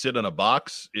cat to sit in a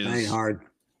box is ain't hard.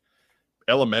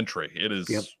 Elementary. It is.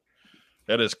 Yep.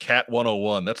 That is cat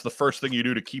 101. That's the first thing you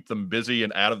do to keep them busy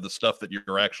and out of the stuff that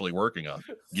you're actually working on.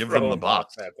 Give them the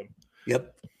box. At them.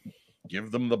 Yep.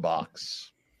 Give them the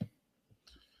box.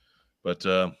 But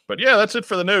yeah, that's it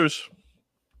for the news.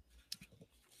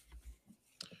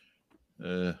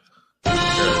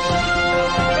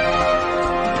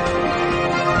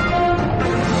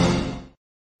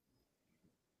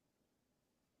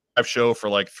 I've show for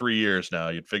like 3 years now.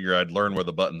 You'd figure I'd learn where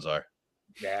the buttons are.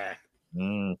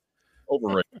 Nah.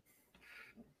 Overrated.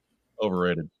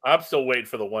 Overrated. I'm still waiting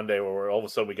for the one day where all of a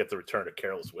sudden we get the return of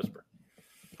Careless Whisper.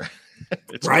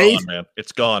 It's right? gone, man.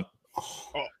 It's gone.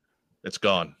 It's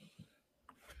gone.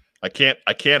 I can't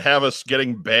have us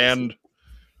getting banned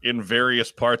in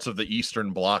various parts of the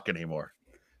Eastern Bloc anymore.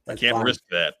 I can't risk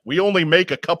that. We only make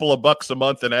a couple of bucks a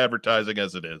month in advertising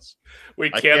as it is.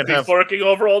 We can't be forking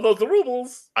over all those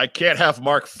rubles. I can't have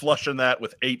Mark flushing that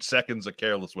with 8 seconds of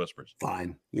Careless Whispers.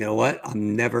 Fine. You know what?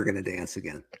 I'm never going to dance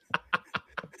again.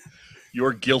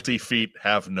 Your guilty feet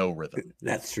have no rhythm.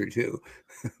 That's true, too.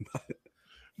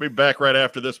 We'll be back right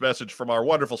after this message from our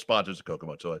wonderful sponsors at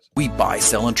Kokomo Toys. We buy,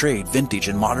 sell, and trade vintage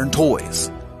and modern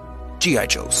toys. G.I.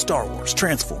 Joe, Star Wars,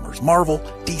 Transformers, Marvel,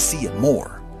 DC, and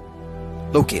more.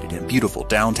 Located in beautiful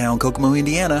downtown Kokomo,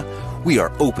 Indiana, we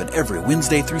are open every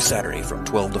Wednesday through Saturday from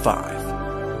 12 to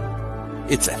 5.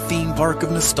 It's a theme park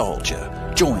of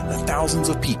nostalgia. Join the thousands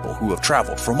of people who have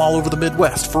traveled from all over the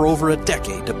Midwest for over a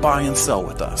decade to buy and sell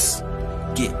with us.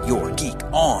 Get your geek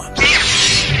on.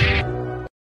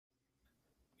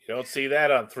 You don't see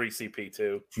that on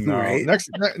 3CP2. No. Right?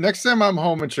 Next time I'm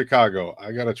home in Chicago,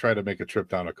 I got to try to make a trip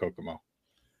down to Kokomo.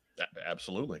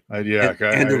 Absolutely. Yeah.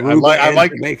 And I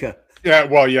like Jamaica. Yeah,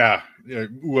 well, yeah.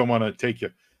 Ooh, I want to take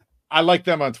you. I like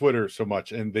them on Twitter so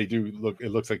much, and they do look. It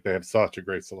looks like they have such a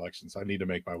great selection. So I need to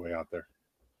make my way out there.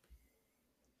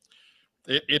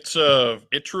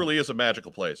 It truly is a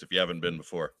magical place if you haven't been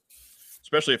before,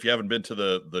 especially if you haven't been to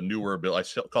the newer build. I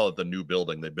still call it the new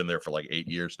building. They've been there for like 8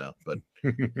 years now, but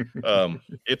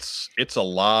it's a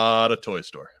lot of toy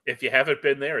store. If you haven't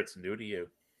been there, it's new to you.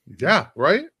 Yeah,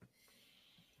 right.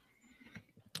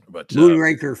 But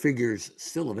Moonraker figures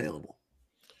still available.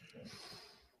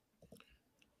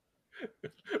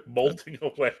 Molting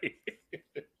away.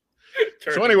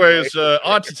 So anyways,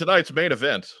 on to tonight's main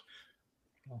event.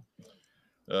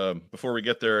 Before we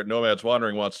get there, Nomad's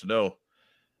Wandering wants to know,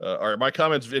 are my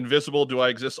comments invisible? Do I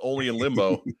exist only in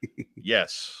limbo?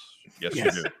 Yes. Yes,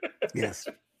 you do. Yes.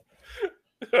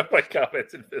 My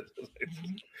comments invisible.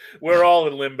 We're all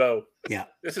in limbo. Yeah.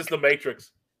 This is the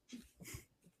Matrix.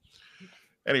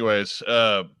 Anyways,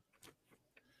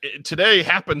 today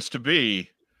happens to be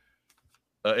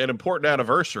an important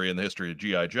anniversary in the history of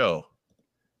G.I. Joe.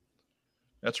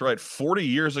 That's right. 40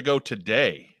 years ago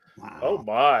today. Wow. Oh,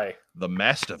 my. The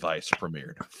Mastivice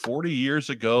premiered. 40 years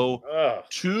ago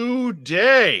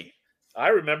today. I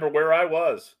remember where I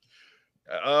was.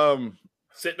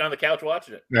 Sitting on the couch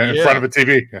watching it. In front of a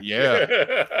TV.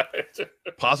 Yeah.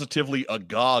 Positively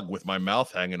agog with my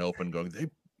mouth hanging open going, they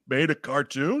made a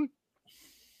cartoon?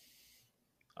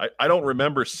 I don't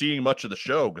remember seeing much of the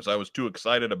show because I was too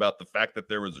excited about the fact that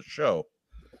there was a show.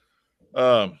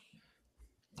 But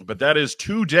that is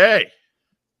today.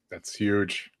 That's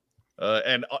huge.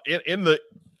 And in the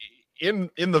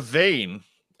vein,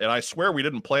 and I swear we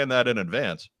didn't plan that in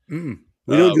advance. We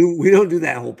don't do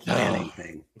that whole planning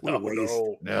thing. What a waste.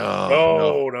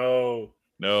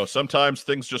 No. Sometimes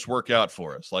things just work out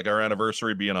for us, like our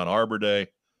anniversary being on Arbor Day,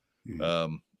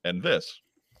 and this.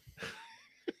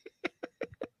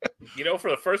 You know, for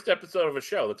the first episode of a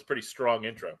show, that's a pretty strong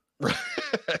intro.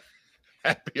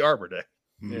 Happy Arbor Day.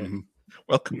 Mm-hmm.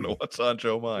 Welcome to What's on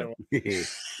Joe Mind.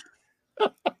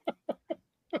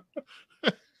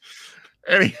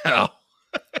 Anyhow.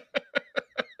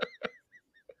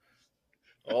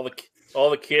 all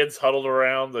the kids huddled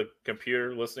around the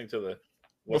computer listening to the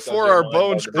before our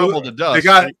bones crumble to dust.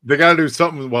 They got to do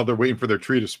something while they're waiting for their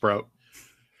tree to sprout.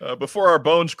 Before our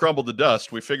bones crumble to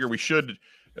dust, we figure we should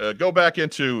go back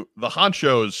into the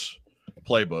Honcho's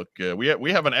playbook.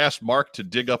 We haven't asked Mark to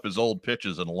dig up his old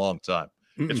pitches in a long time.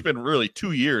 It's been really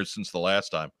 2 years since the last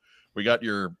time. We got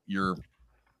your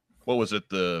what was it,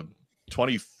 the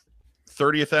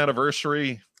 30th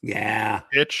anniversary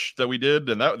pitch that we did,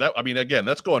 and that I mean, again,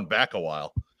 that's going back a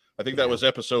while. I think that was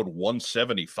episode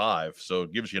 175, so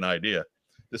it gives you an idea.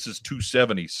 This is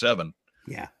 277.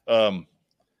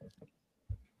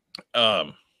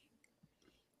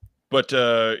 But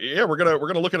we're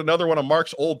gonna look at another one of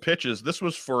Mark's old pitches. This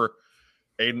was for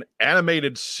an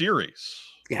animated series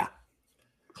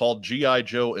called G.I.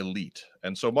 Joe Elite.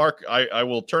 And so, Mark, I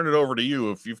will turn it over to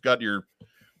you if you've got your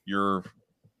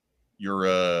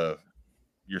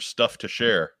stuff to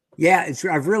share. Yeah,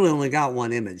 I've really only got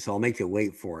one image, so I'll make you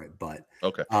wait for it. But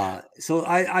okay. So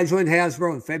I joined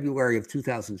Hasbro in February of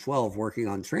 2012 working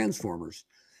on Transformers.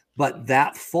 But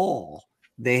that fall,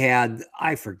 they had,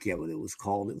 I forget what it was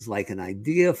called. It was like an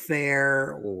idea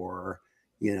fair or,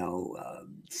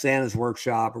 Santa's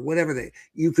workshop or whatever.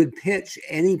 You could pitch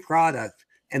any product.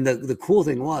 And the cool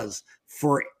thing was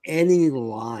for any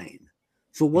line.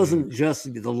 So it wasn't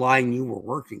just the line you were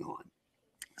working on.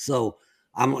 So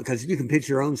because you can pitch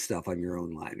your own stuff on your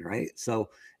own line, right? So,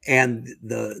 and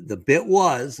the bit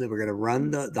was they were going to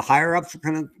run the higher ups were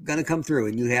going to come through,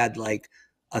 and you had like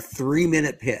a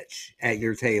 3-minute pitch at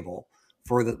your table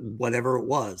for whatever it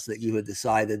was that you had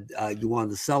decided you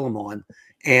wanted to sell them on.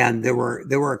 And there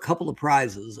were a couple of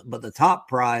prizes, but the top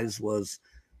prize was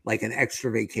like an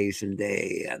extra vacation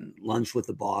day and lunch with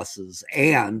the bosses,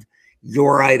 and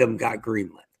your item got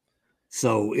greenlit.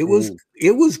 So it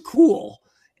was cool.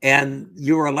 And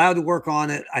you were allowed to work on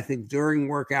it, I think, during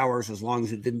work hours, as long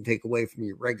as it didn't take away from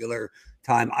your regular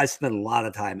time. I spent a lot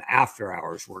of time after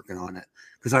hours working on it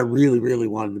because I really, really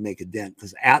wanted to make a dent.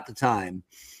 Because at the time,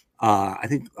 I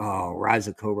think Rise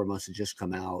of Cobra must have just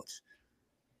come out.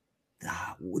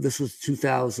 This was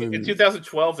 2000. In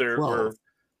 2012,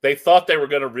 they thought they were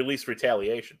going to release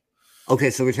Retaliation.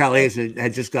 Okay, so Retaliation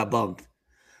had just got bumped.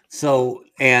 So,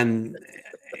 and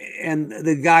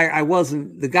the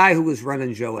guy who was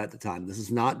running Joe at the time, this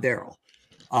is not Daryl,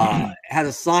 had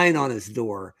a sign on his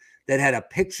door that had a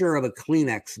picture of a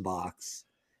Kleenex box,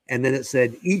 and then it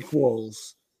said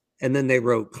equals, and then they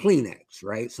wrote Kleenex,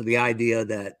 right? So the idea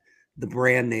that the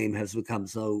brand name has become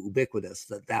so ubiquitous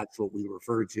that that's what we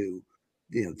refer to,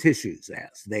 tissues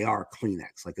as. They are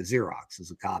Kleenex, like a Xerox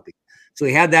is a copy. So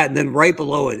he had that, and then right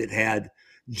below it, it had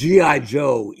G.I.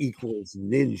 Joe equals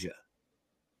Ninja.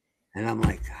 And I'm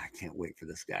like, I can't wait for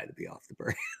this guy to be off the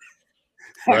brand.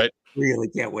 Right. I really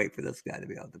can't wait for this guy to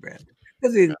be off the brand.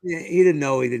 Because he didn't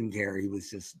know, he didn't care. He was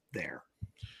just there.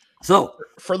 So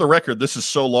for the record, this is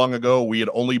so long ago. We had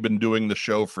only been doing the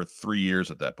show for 3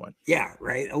 years at that point. Yeah,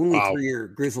 right. Only 3-year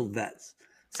grizzled vets.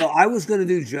 So I was going to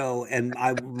do Joe, and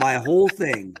my whole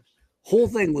thing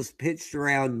was pitched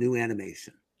around new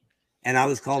animation. And I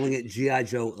was calling it G.I.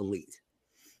 Joe Elite.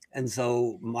 And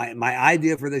so my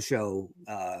idea for the show,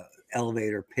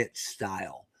 elevator pitch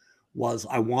style, was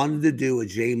I wanted to do a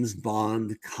James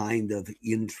Bond kind of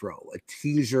intro, a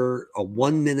teaser, a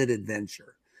 1-minute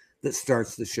adventure that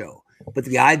starts the show. But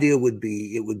the idea would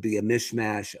be it would be a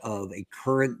mishmash of a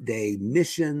current day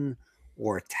mission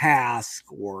or a task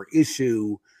or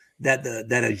issue that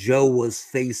a Joe was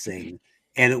facing,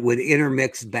 and it would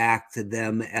intermix back to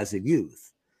them as a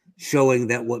youth, showing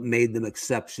that what made them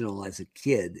exceptional as a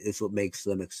kid is what makes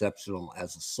them exceptional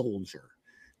as a soldier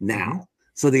now.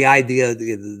 So the idea,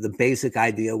 the basic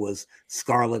idea was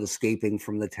Scarlet escaping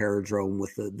from the Terrordrome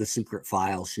with the secret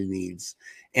file she needs.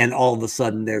 And all of a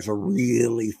sudden there's a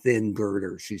really thin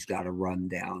girder she's got to run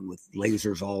down with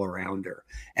lasers all around her.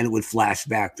 And it would flash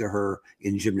back to her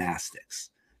in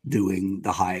gymnastics. doing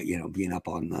the high, being up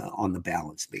on the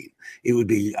balance beam. It would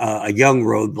be a young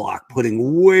Roadblock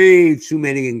putting way too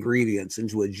many ingredients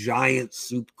into a giant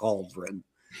soup cauldron,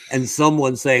 and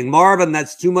someone saying, "Marvin,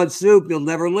 that's too much soup. You'll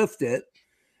never lift it."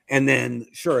 And then,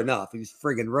 sure enough, he's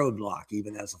friggin' Roadblock,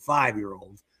 even as a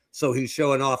 5-year-old. So he's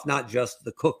showing off not just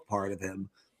the cook part of him,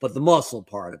 but the muscle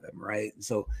part of him, right?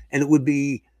 So, and it would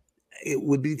be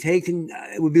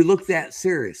looked at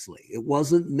seriously. It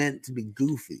wasn't meant to be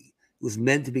goofy. It was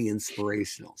meant to be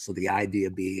inspirational. So the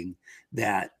idea being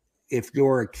that if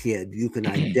you're a kid, you can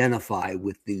identify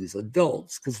with these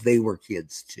adults because they were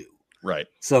kids too. Right.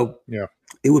 So yeah,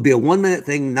 it would be a 1-minute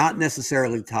thing, not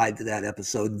necessarily tied to that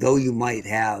episode, though you might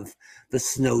have the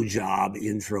snow job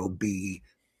intro be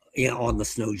on the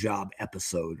snow job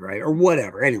episode, right? Or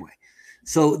whatever. Anyway,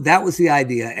 so that was the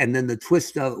idea. And then the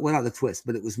twist of, well, not the twist,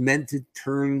 but it was meant to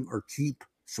turn or keep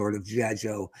sort of G.I.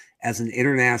 Joe as an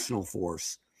international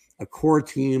force, a core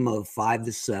team of 5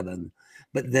 to 7,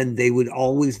 but then they would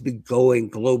always be going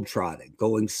globetrotting,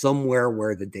 going somewhere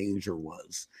where the danger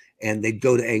was. And they'd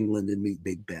go to England and meet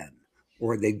Big Ben,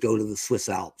 or they'd go to the Swiss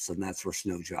Alps, and that's where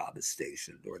Snow Job is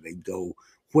stationed, or they'd go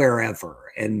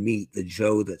wherever and meet the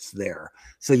Joe that's there.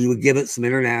 So you would give it some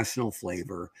international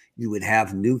flavor. You would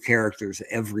have new characters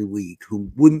every week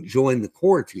who wouldn't join the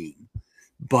core team,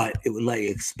 but it would let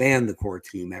you expand the core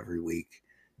team every week.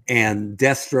 And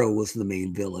Destro was the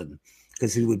main villain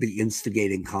because he would be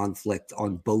instigating conflict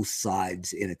on both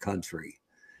sides in a country.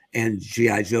 And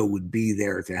G.I. Joe would be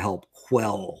there to help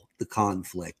quell the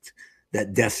conflict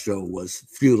that Destro was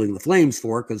fueling the flames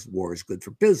for, because war is good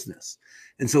for business.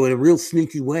 And so in a real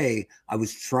sneaky way, I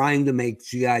was trying to make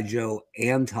G.I. Joe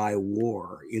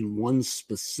anti-war in one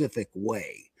specific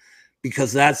way,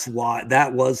 because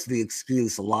that was the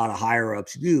excuse a lot of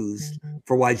higher-ups used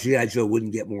for why G.I. Joe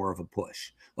wouldn't get more of a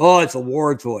push. Oh, it's a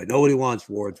war toy. Nobody wants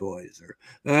war toys.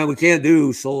 Or we can't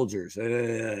do soldiers.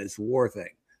 It's a war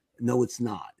thing. No, it's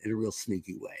not, in a real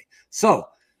sneaky way. So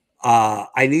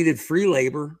I needed free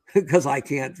labor because I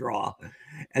can't draw.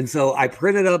 And so I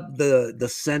printed up the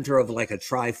center of like a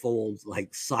trifold,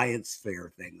 like science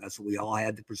fair thing. That's what we all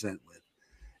had to present with.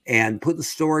 And put the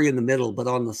story in the middle. But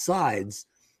on the sides,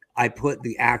 I put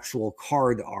the actual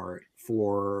card art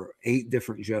for 8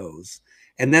 different Joes.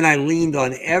 And then I leaned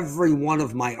on every one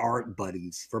of my art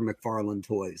buddies from McFarlane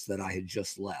Toys that I had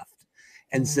just left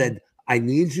and said, I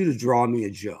need you to draw me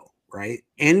a Joe, right?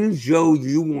 Any Joe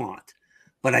you want,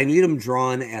 but I need him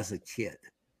drawn as a kid.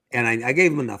 And I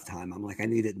gave him enough time. I'm like, I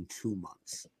need it in 2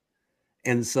 months.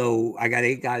 And so I got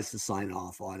 8 guys to sign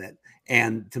off on it.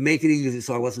 And to make it easy,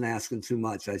 so I wasn't asking too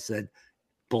much, I said,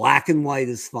 black and white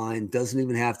is fine. Doesn't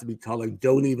even have to be colored.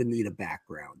 Don't even need a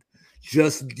background.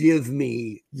 Just give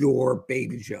me your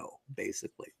baby Joe,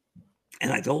 basically.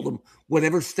 And I told him,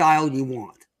 whatever style you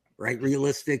want, right?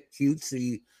 Realistic,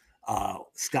 cutesy,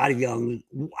 Scotty Young,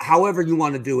 however you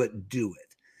want to do it, do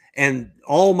it. And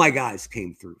all my guys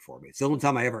came through for me. It's the only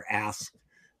time I ever asked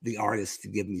the artist to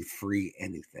give me free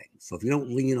anything. So if you don't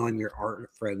lean on your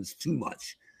art friends too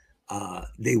much,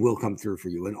 they will come through for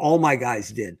you. And all my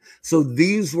guys did. So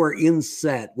these were in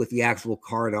set with the actual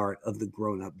card art of the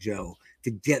grown-up Joe to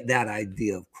get that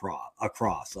idea of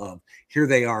across of here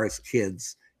they are as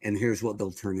kids and here's what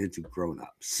they'll turn into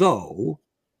grown-up. So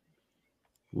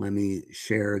let me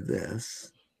share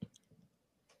this.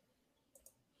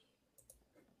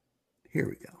 Here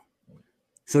we go.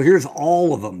 So here's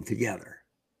all of them together.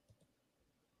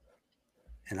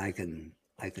 And I can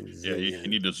zoom you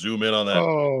need to zoom in on that.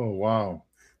 Oh, wow.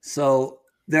 So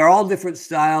they're all different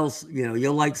styles. You know,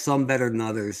 you'll like some better than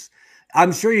others.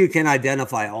 I'm sure you can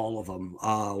identify all of them.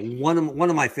 One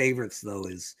of my favorites though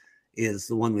is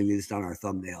the one we used on our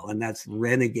thumbnail, and that's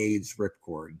Renegade's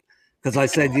Ripcord. Because I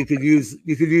said you could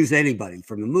use anybody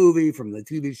from the movie, from the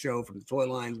TV show, from the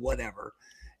toy line, whatever.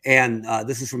 And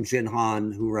this is from Jin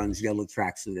Han, who runs Yellow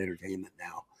Tracksuit Entertainment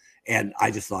now. And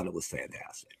I just thought it was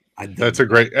fantastic. That's a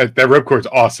great, that Ripcord's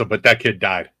awesome, but that kid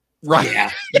died. Right.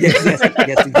 Yeah.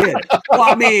 Yes, he did. Well,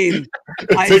 I mean,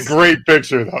 it's a great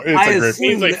picture, though. It's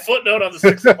He's like footnote on the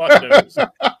 6 o'clock news.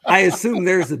 I assume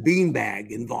there's a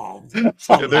beanbag involved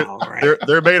somehow, right?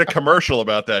 They're made a commercial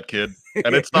about that kid,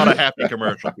 and it's not a happy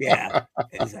commercial. Yeah,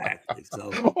 exactly.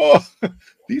 So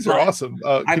these are awesome.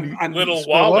 Little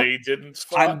Wally didn't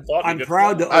spot. I'm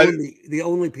proud to own the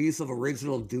only piece of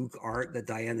original Duke art that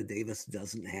Diana Davis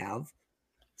doesn't have.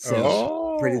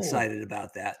 So pretty excited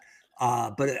about that.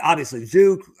 But obviously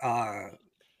Duke,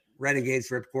 Renegade's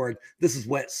Ripcord. This is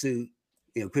Wetsuit.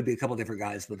 You know, could be a couple different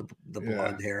guys, but the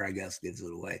blonde hair, I guess, gives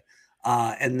it away.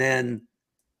 And then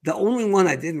the only one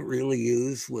I didn't really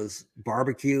use was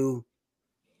Barbecue.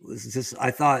 was just,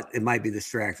 I thought it might be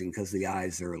distracting because the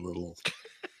eyes are a little.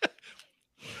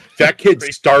 That kid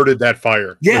started that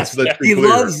fire. Yes, he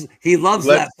loves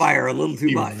that fire a little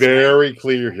too much. Very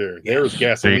clear here. Yeah. There's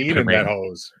gasoline in that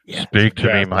hose. Yeah. Speak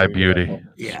to me, my beauty.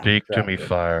 Yeah. Speak to me,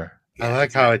 fire. Yeah, I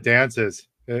like how it dances.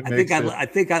 I think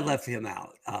I left him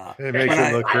out. It makes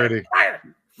it look pretty.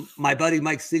 My buddy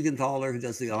Mike Siegenthaler, who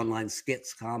does the online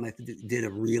skits comic, did a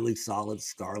really solid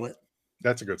Scarlet.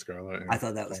 That's a good Scarlet. Yeah. I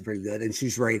thought that was pretty good, and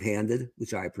she's right-handed,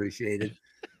 which I appreciated.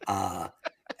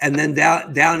 And then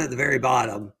down at the very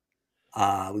bottom,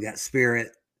 we got Spirit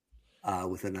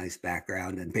with a nice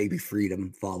background and Baby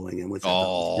Freedom following him, which I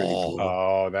thought was pretty cool.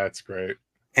 Oh, that's great.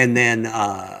 And then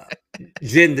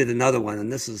Jin did another one,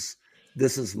 and this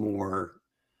is more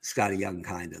Scotty Young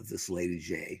kind of, this Lady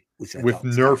J, which I with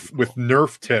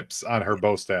Nerf tips on her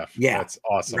bow staff. Yeah, that's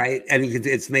awesome. Right, and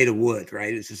it's made of wood,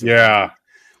 right? It's just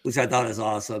which I thought is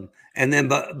awesome. And then,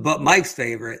 but Mike's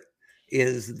favorite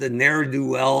is the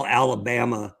ne'er-do-well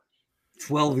Alabama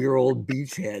 12-year-old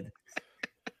beachhead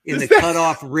in the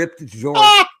cut-off ripped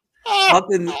jorts up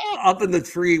in the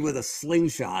tree with a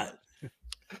slingshot.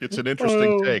 It's an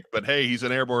interesting take, but hey, he's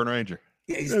an airborne ranger.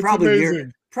 Yeah, he's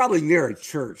probably near a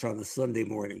church on a Sunday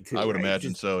morning too. I would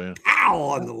imagine so. Yeah. Ow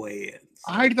on the way in. So.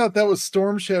 I thought that was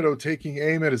Storm Shadow taking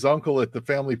aim at his uncle at the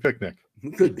family picnic.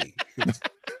 Could be,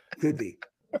 could be,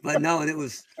 but no.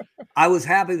 And I was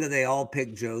happy that they all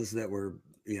picked Joes that were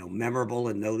memorable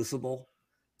and noticeable,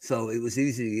 so it was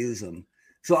easy to use them.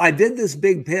 So I did this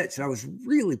big pitch, and I was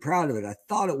really proud of it. I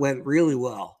thought it went really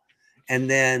well, and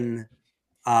then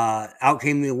out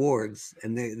came the awards,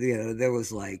 and there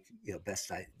was like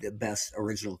best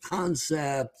original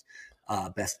concept,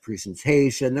 best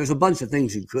presentation. There's a bunch of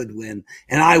things you could win,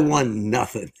 and I won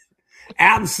nothing,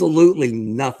 absolutely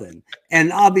nothing.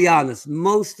 And I'll be honest,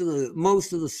 most of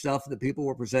the stuff that people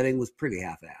were presenting was pretty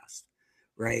half-assed,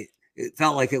 right? It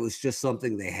felt like it was just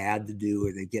something they had to do,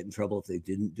 or they'd get in trouble if they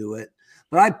didn't do it.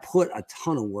 But I put a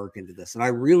ton of work into this, and I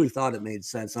really thought it made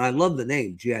sense. And I love the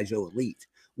name G.I. Joe Elite,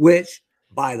 which,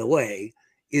 by the way,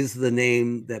 is the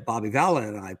name that Bobby Valla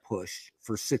and I pushed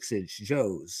for 6-inch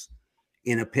Joes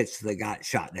in a pitch that got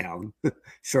shot down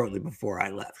shortly before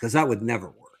I left, because that would never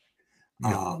work.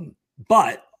 No.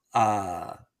 But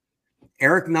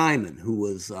Eric Nyman, who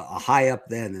was a high up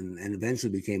then and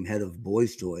eventually became head of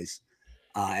Boys Toys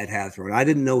at Hasbro, and I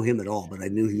didn't know him at all, but I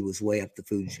knew he was way up the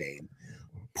food chain,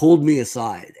 pulled me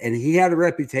aside. And he had a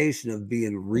reputation of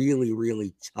being really,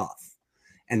 really tough.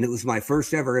 And it was my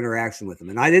first ever interaction with him.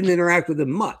 And I didn't interact with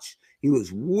him much. He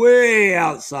was way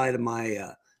outside of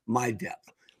my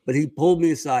depth. But he pulled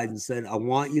me aside and said, I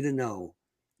want you to know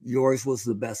yours was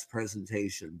the best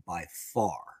presentation by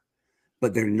far.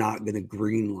 But they're not going to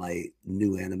greenlight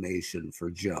new animation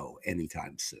for Joe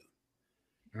anytime soon.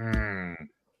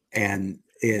 And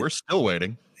we're still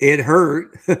waiting. It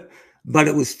hurt, but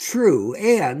it was true.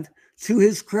 And to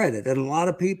his credit, and a lot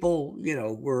of people,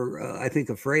 were, I think,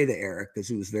 afraid of Eric because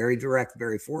he was very direct,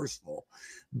 very forceful.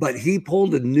 But he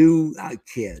pulled a new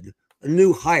kid, a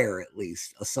new hire at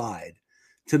least, aside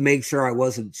to make sure I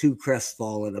wasn't too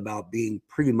crestfallen about being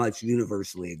pretty much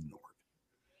universally ignored.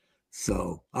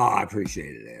 So I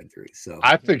appreciate it, Andrew. So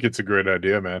I think it's a great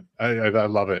idea, man. I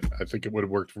love it. I think it would have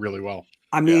worked really well.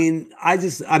 I mean,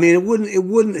 it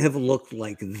wouldn't have looked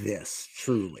like this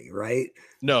truly, right?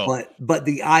 No, but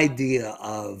the idea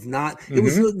of it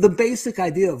was the basic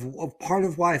idea of part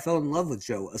of why I fell in love with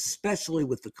Joe, especially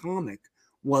with the comic,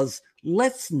 was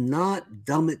let's not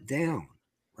dumb it down,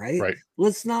 right?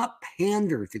 Let's not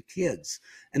pander to kids.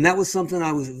 And that was something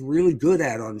I was really good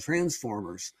at on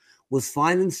Transformers, was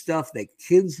finding stuff that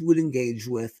kids would engage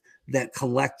with that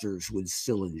collectors would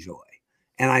still enjoy.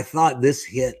 And I thought this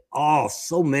hit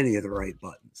so many of the right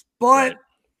buttons. But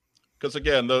because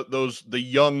again, the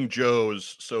young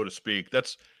Joes, so to speak,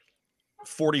 that's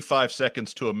 45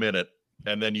 seconds to a minute,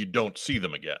 and then you don't see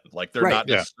them again. Like they're not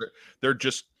they're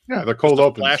just they're cold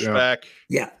open flashback.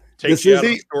 Yeah. Takes you out of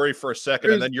the story for a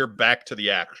second, and then you're back to the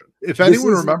action. If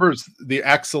anyone remembers the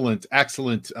excellent late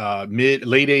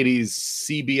 80s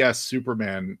CBS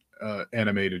Superman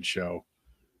animated show,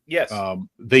 yes,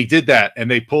 they did that, and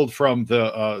they pulled from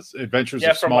the Adventures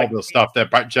of Smallville stuff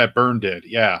that Byrne did.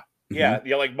 Yeah,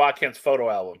 like Botkin's photo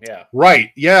album. Yeah,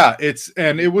 right. Yeah,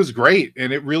 it was great,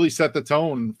 and it really set the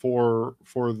tone for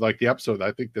like the episode.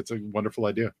 I think that's a wonderful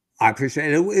idea. I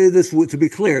appreciate it. This, to be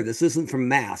clear, this isn't from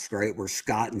Mask, right? Where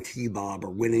Scott and T-Bob are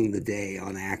winning the day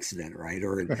on accident, right?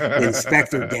 Or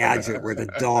Inspector Gadget, where the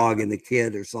dog and the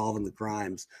kid are solving the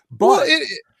crimes. But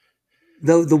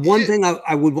the one thing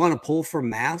I would want to pull from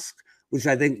Mask, which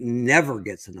I think never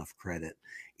gets enough credit,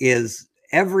 is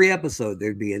every episode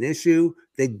there'd be an issue.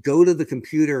 They'd go to the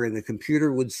computer, and the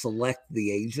computer would select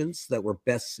the agents that were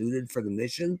best suited for the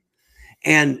mission.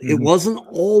 And it wasn't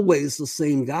always the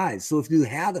same guys. So if you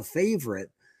had a favorite,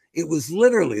 it was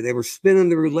literally they were spinning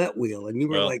the roulette wheel, and you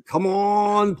were like, "Come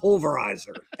on,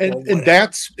 Pulverizer!" And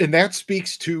that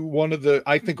speaks to one of the,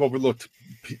 I think, overlooked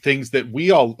things that we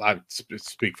all, I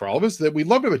speak for all of us, that we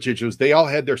loved about JoJo's. They all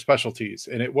had their specialties,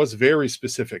 and it was very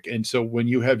specific. And so when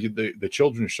you have the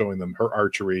children showing them her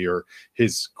archery or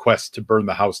his quest to burn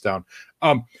the house down,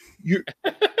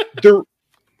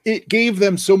 it gave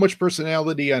them so much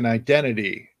personality and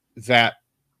identity that,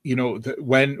 you know,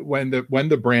 when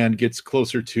the brand gets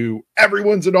closer to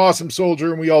everyone's an awesome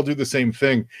soldier and we all do the same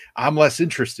thing, I'm less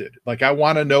interested. Like, I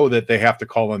want to know that they have to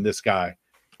call on this guy.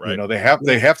 Right. You know, they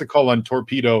have to call on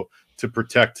Torpedo to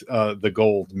protect the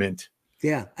gold mint.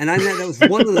 Yeah, and I know that was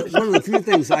one of the few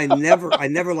things I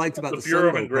never liked about the Bureau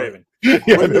of Sunbow Engraving.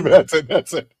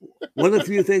 That's it. One of the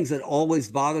few things that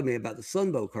always bothered me about the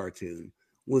Sunbow cartoon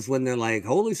was when they're like,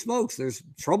 "Holy smokes, there's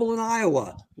trouble in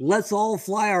Iowa. Let's all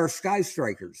fly our Sky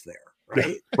Strikers there."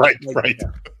 Right? Right. Like, Right.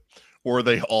 Or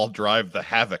they all drive the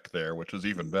Havoc there, which is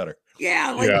even better.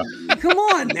 Yeah, come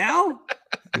on now.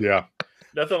 Yeah.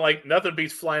 Nothing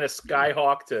beats flying a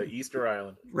Skyhawk to Easter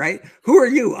Island. Right? Who are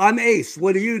you? I'm Ace.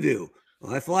 What do you do?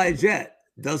 Well, I fly a jet.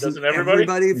 Doesn't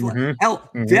everybody fly? Hell,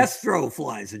 Destro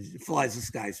flies a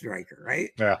Sky Striker, right?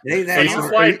 Yeah. Ace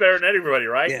flies better than everybody,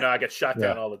 right? Yeah. No, I get shot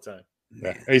down all the time.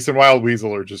 Yeah. Ace and Wild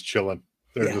Weasel are just chilling.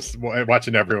 They're just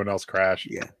watching everyone else crash.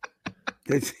 Yeah.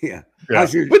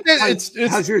 How's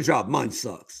your job? Mine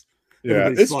sucks.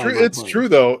 Yeah, it's true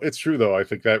though. It's true though. I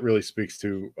think that really speaks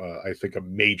to I think a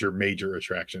major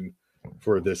attraction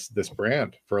for this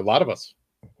brand for a lot of us.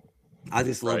 I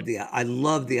just love I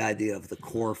love the idea of the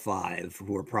core five,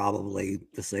 who are probably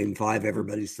the same five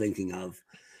everybody's thinking of,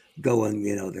 going,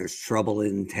 you know, there's trouble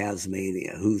in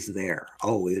Tasmania. Who's there?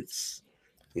 Oh, it's,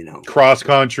 you know, cross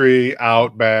country,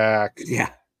 outback. Yeah.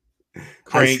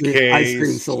 Crankcase, ice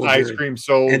cream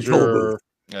soldier,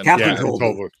 and Captain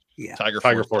Tollbooth. Yeah. Tiger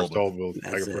Force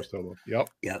Tollbooth.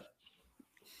 Yep.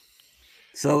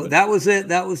 So that was it.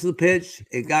 That was the pitch.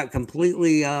 It got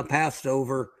completely passed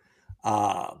over.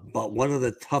 But one of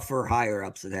the tougher higher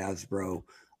ups at Hasbro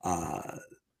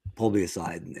pulled me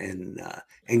aside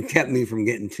and kept me from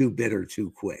getting too bitter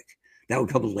too quick. That would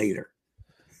come later.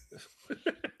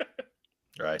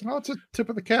 Right. Well, it's a tip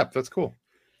of the cap. That's cool.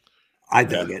 I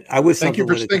dug it. I wish.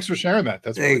 Thanks for sharing that.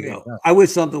 That's there you go. Yeah. I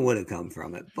wish something would have come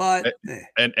from it, but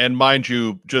and mind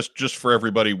you, just for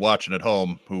everybody watching at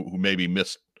home who maybe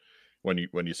missed when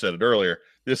you said it earlier,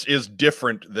 this is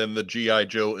different than the G.I.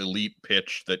 Joe Elite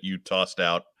pitch that you tossed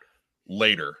out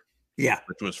later. Yeah,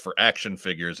 which was for action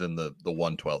figures in the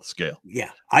 1/12 scale.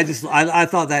 Yeah, I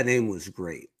thought that name was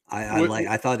great.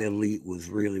 I thought Elite was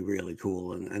really, really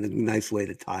cool and a nice way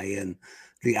to tie in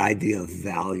the idea of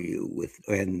value with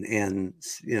and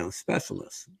you know,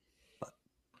 specialists.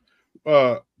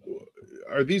 Are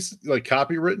these like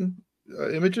copywritten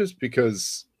images?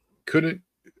 Because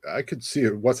I could see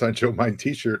a What's on Joe Mind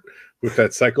t-shirt with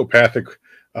that psychopathic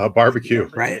barbecue,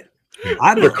 right?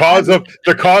 The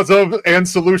cause of and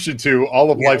solution to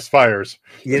all of life's fires.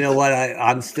 You know what?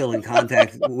 I'm still in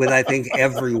contact with, I think,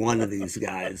 every one of these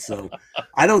guys. So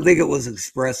I don't think it was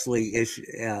expressly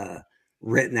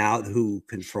written out who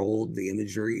controlled the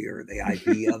imagery or the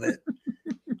IP of it.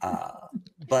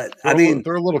 But I mean,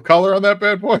 throw a little color on that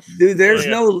bad boy, dude. There's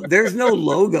no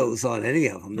logos on any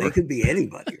of them. They could be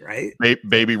anybody, right?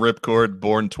 Baby Ripcord,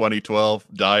 born 2012,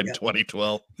 died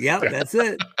 2012. Yep, that's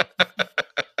it.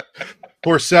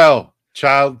 Porcel,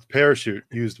 child parachute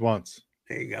used once.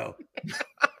 There you go.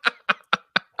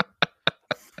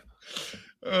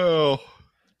 Oh.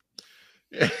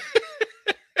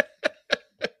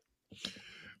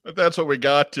 But that's what we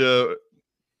got.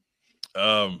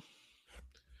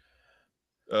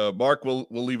 Mark, we'll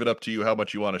leave it up to you how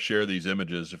much you want to share these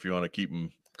images. If you want to keep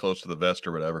them close to the vest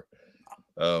or whatever,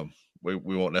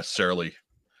 we won't necessarily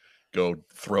go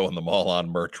throwing them all on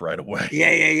merch right away.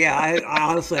 Yeah. I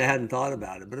honestly hadn't thought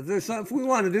about it, but if we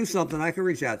want to do something, I can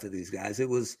reach out to these guys. It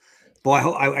was,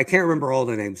 I can't remember all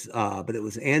their names, but it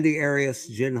was Andy Arias,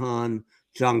 Jin Han,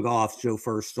 John Goff, Joe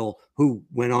Firstel, who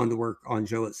went on to work on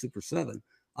Joe at Super 7.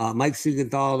 Mike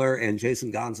Siegenthaler and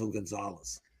Jason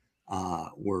Gonzalez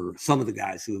were some of the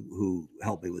guys who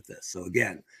helped me with this. So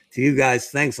again, to you guys,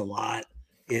 thanks a lot.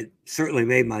 It certainly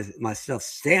made my stuff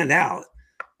stand out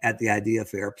at the idea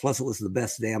fair. Plus, it was the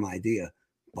best damn idea.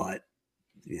 But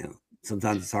you know,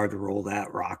 sometimes it's hard to roll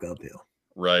that rock uphill.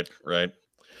 Right.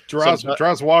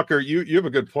 Draws Walker, you have a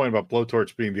good point about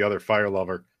Blowtorch being the other fire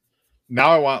lover.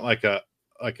 Now I want like a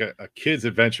a kid's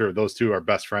adventure. Those two are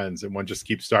best friends, and one just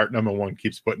keeps starting them, and one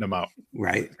keeps putting them out.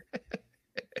 Right.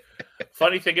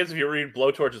 Funny thing is, if you read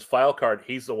Blowtorch's file card,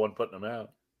 he's the one putting them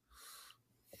out.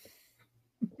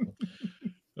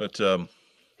 But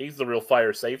he's the real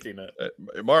fire safety net.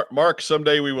 Mark,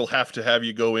 someday we will have to have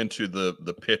you go into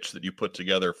the pitch that you put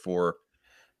together for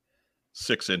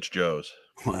 6-inch Joes.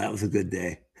 Well, that was a good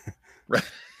day.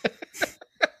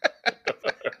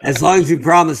 As long as you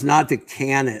promise not to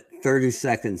can it 30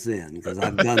 seconds in, because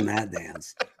I've done that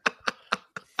dance.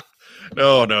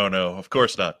 No, of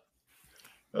course not.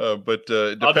 But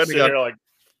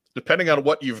depending on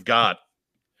what you've got,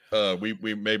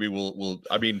 we maybe we'll.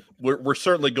 I mean, we're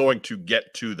certainly going to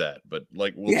get to that, but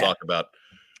like we'll talk about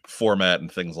format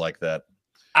and things like that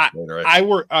later.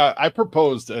 I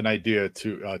proposed an idea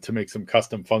to make some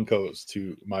custom Funkos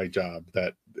to my job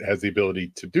that has the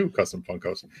ability to do custom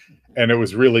Funkos, and it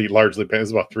was really largely. It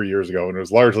was about 3 years ago, and it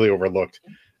was largely overlooked.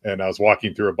 And I was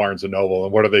walking through a Barnes and Noble,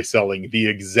 and what are they selling? The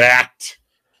exact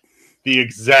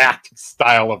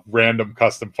style of random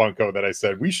custom Funko that I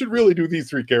said we should really do these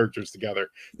 3 characters together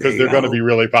because they're going to be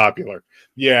really popular.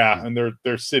 Yeah, and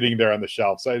they're sitting there on the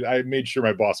shelf. So I made sure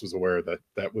my boss was aware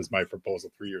that was my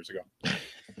proposal 3 years ago.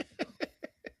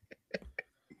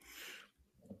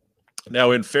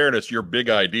 Now, in fairness, your big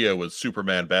idea was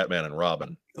Superman, Batman, and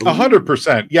Robin.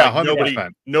 100%. Yeah,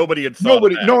 100%. Nobody had thought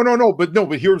of that. No.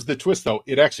 But here's the twist, though.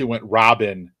 It actually went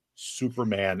Robin,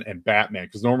 Superman, and Batman,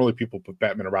 because normally people put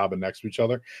Batman and Robin next to each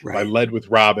other. Right. I led with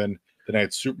Robin, then I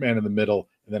had Superman in the middle,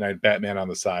 and then I had Batman on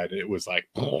the side. And it was like,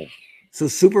 so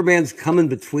Superman's coming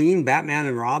between Batman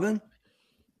and Robin?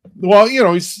 Well,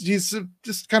 he's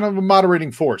just kind of a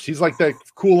moderating force. He's like that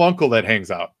cool uncle that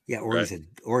hangs out. Yeah,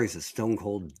 or he's a stone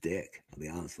cold dick. I'll be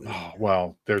honest with you. Oh,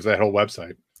 well, there's that whole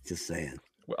website. Just saying.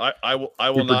 Well, I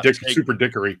will not super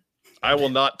dickery. I will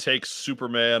not take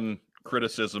Superman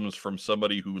criticisms from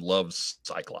somebody who loves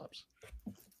Cyclops.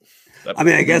 I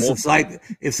mean, I guess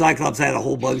if Cyclops had a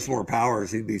whole bunch more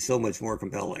powers, he'd be so much more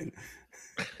compelling.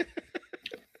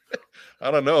 I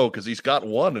don't know, because he's got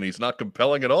one and he's not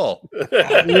compelling at all.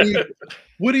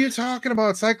 What are you talking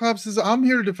about? Cyclops is. I'm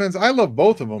here to defend. I love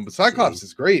both of them, but Cyclops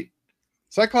is great.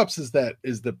 Cyclops is the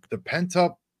pent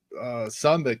up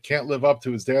son that can't live up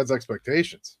to his dad's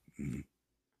expectations. Mm-hmm.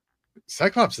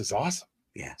 Cyclops is awesome.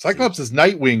 Yeah, Cyclops is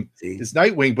Nightwing. Is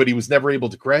Nightwing, but he was never able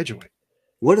to graduate.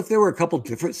 What if there were a couple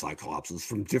different Cyclopses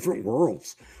from different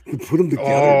worlds? We put them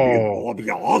together. It'd be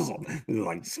awesome.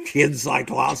 Like Kid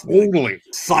Cyclops. Totally. Like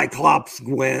Cyclops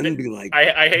Gwen. Be like,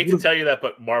 I hate to tell you that,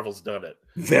 but Marvel's done it.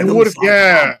 Venom what if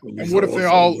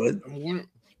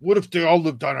What if they all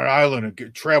lived on an island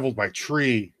and traveled by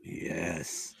tree?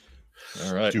 Yes.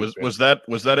 All right. Was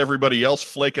that everybody else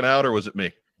flaking out, or was it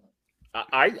me?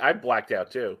 I blacked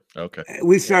out too. Okay.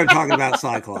 We started talking about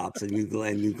Cyclops, and you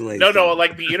glazed. No.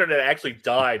 Like the internet actually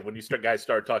died when guys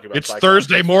started talking about. It's Cyclops.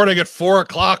 Thursday morning at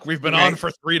 4:00. We've been on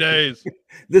for 3 days.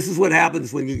 This is what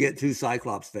happens when you get 2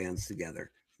 Cyclops fans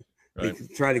together. Right.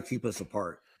 They try to keep us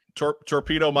apart.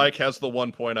 Torpedo Mike has the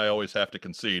 1 point I always have to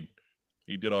concede.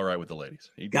 He did all right with the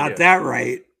ladies. He got that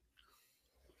right.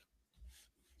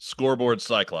 Scoreboard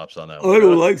Cyclops on that one. I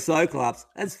don't like Cyclops.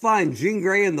 That's fine. Jean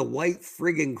Grey and the White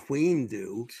friggin' Queen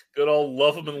do. Good old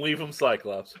love them and leave them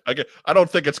Cyclops. I don't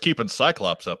think it's keeping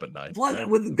Cyclops up at night. What,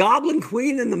 with Goblin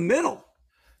Queen in the middle?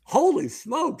 Holy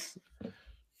smokes.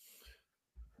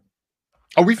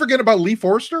 Are we forgetting about Lee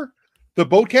Forster? The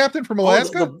boat captain from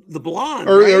Alaska? The blonde.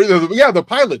 The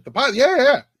pilot.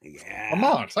 Yeah. Come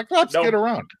on. Cyclops, get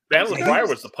around. Battle of Fire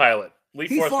was the pilot. Lee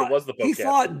Forster was the boat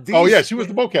captain. She was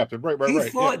the boat captain. Right. He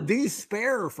fought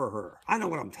Despair for her. I know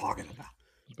what I'm talking about.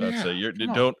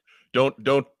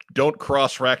 Don't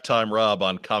cross Racktime Rob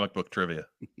on comic book trivia.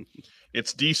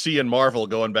 It's DC and Marvel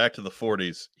going back to the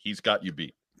 40s. He's got you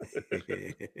beat.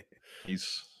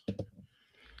 He's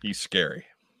scary.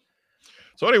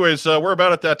 So, anyways, we're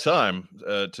about at that time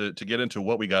to get into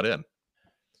what we got in.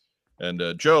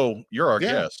 And Joe, you're our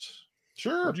guest.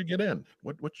 Sure. What'd you get in?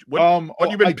 What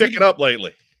you been picking up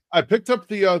lately? I picked up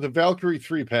the Valkyrie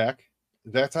 3-pack.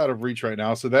 That's out of reach right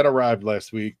now, so that arrived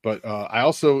last week. But I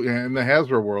also, in the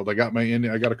Hasbro world, I got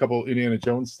a couple Indiana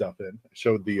Jones stuff in. I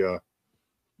showed the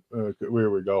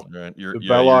where we go. Right. The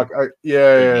Belloc.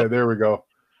 There we go.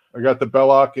 I got the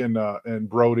Belloc and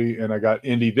Brody, and I got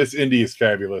Indy. This Indy is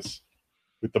fabulous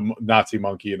with the Nazi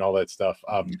monkey and all that stuff.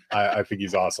 I think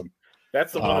he's awesome.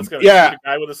 That's the one that's going to shoot a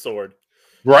guy with a sword.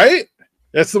 Right?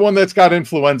 That's the one that's got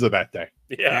influenza that day.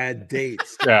 Yeah. Bad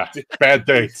dates. Yeah. Bad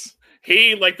dates.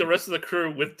 He, like the rest of the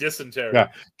crew, with dysentery. Yeah.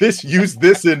 This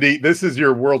Indy. This is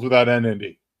your world without end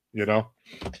Indy,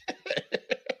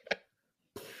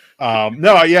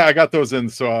 No, yeah, I got those in,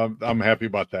 so I'm happy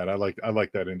about that. I like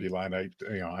that indie line. I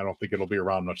don't think it'll be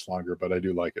around much longer, but I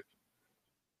do like it.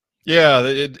 Yeah,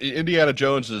 Indiana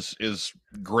Jones is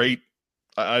great.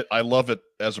 I love it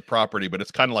as a property, but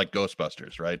it's kind of like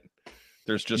Ghostbusters, right?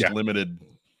 There's just limited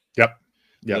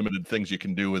things you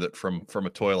can do with it from a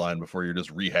toy line before you're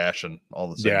just rehashing all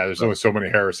the same. Yeah, there's only so many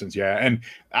Harrisons. Yeah, and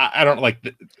I don't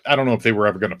know if they were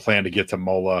ever going to plan to get to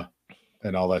Mola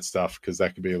and all that stuff, because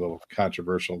that could be a little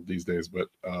controversial these days. But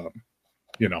I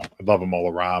love a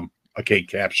Mola Ram, a Kate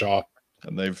Capshaw.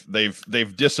 And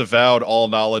they've disavowed all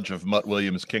knowledge of Mutt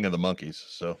Williams' King of the Monkeys.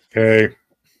 So hey,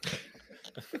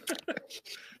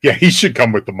 yeah, he should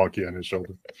come with the monkey on his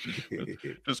shoulder.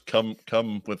 Just come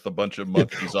with a bunch of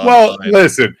monkeys on. Well,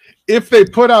 listen, if they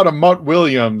put out a Mutt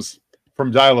Williams from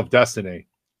Dial of Destiny,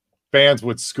 fans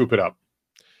would scoop it up.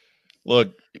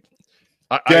 Look,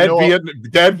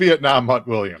 dead Vietnam Mutt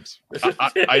Williams.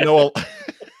 I know.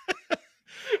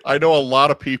 I know a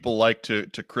lot of people like to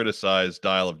criticize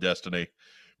Dial of Destiny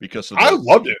because of I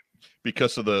loved it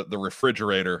because of the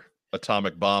refrigerator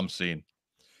atomic bomb scene,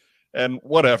 and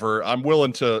whatever. I'm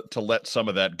willing to let some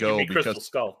of that go because Crystal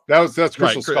Skull. That's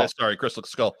Crystal Skull. Sorry, Crystal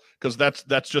Skull, because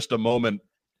that's just a moment.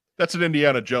 That's an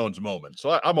Indiana Jones moment,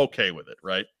 so I'm okay with it,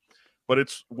 right? But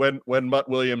it's when Mutt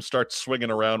Williams starts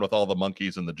swinging around with all the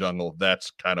monkeys in the jungle,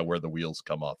 that's kind of where the wheels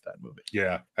come off that movie.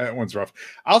 Yeah, that one's rough.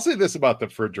 I'll say this about the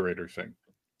refrigerator thing.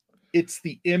 It's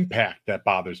the impact that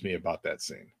bothers me about that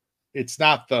scene. It's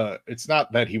not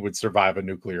that he would survive a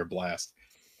nuclear blast.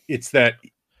 It's that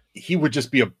he would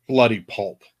just be a bloody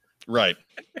pulp. Right.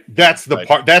 That's the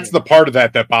part. That's the part of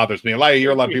that bothers me. I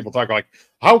hear a lot of people talk like,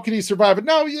 "How can he survive it?"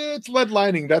 No, yeah, it's lead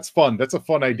lining. That's fun. That's a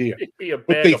fun idea.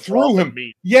 But they threw him.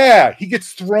 Yeah, he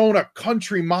gets thrown a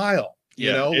country mile.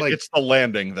 Yeah, it's the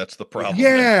landing that's the problem.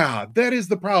 Yeah, that is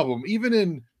the problem. Even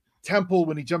in Temple,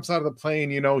 when he jumps out of the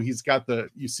plane, he's got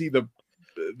you see the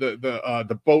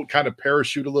boat kind of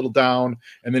parachute a little down,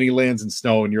 and then he lands in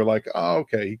snow, and you're like, oh,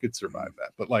 okay, he could survive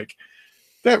that. But like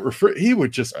that, he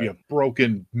would just be a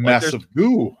broken mess of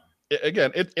goo.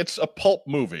 Again, it's a pulp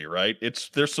movie, right?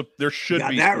 There should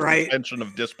be some suspension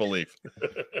of disbelief,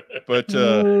 but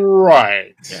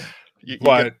right,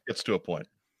 it gets to a point.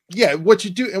 Yeah, what you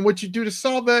do to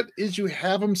solve that is you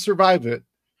have him survive it.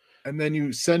 And then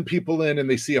you send people in and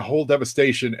they see a whole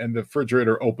devastation, and the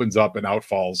refrigerator opens up and out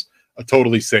falls a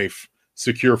totally safe,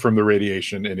 secure from the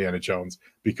radiation Indiana Jones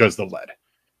because the lead.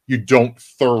 You don't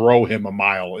throw him a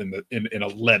mile in a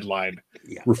lead lined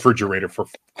refrigerator, for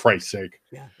Christ's sake.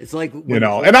 Yeah, it's like like when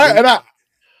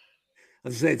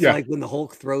the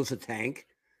Hulk throws a tank,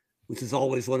 which is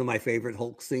always one of my favorite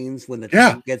Hulk scenes when the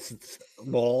tank gets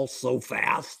ball so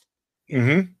fast.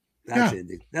 Mm-hmm.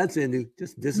 That's Indy.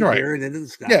 Just disappearing into the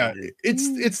sky. Yeah,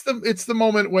 it's the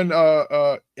moment when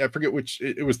I forget which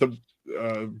it was, the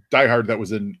Die Hard that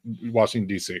was in Washington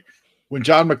D.C. when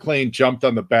John McClane jumped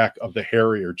on the back of the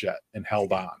Harrier jet and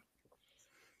held on.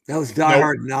 That was Die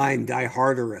Hard 9, Die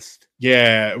Harderist.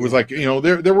 Yeah, it was like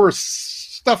there were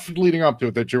stuff leading up to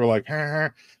it that you were like,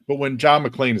 but when John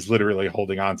McClane is literally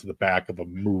holding on to the back of a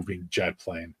moving jet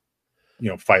plane,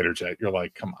 fighter jet, you're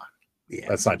like, come on. Yeah,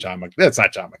 that's not John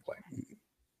McClane.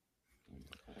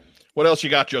 What else you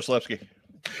got, Joe Slepski?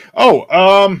 You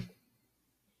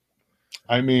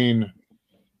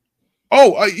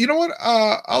know what?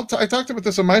 I talked about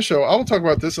this on my show. I will talk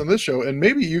about this on this show, and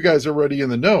maybe you guys are already in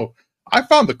the know. I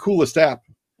found the coolest app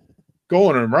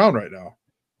going around right now.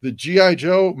 The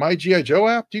My G.I. Joe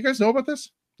app. Do you guys know about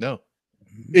this? No.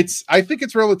 I think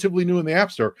it's relatively new in the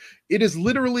App Store. It is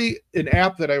literally an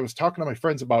app that I was talking to my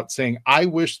friends about, saying, I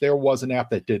wish there was an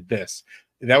app that did this.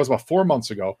 That was about 4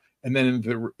 months ago. And then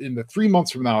in the 3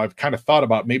 months from now, I've kind of thought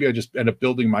about maybe I just end up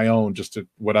building my own, just to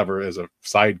whatever, as a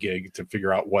side gig to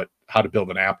figure out how to build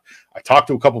an app. I talked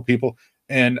to a couple people,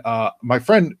 and my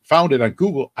friend found it on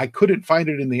Google. I couldn't find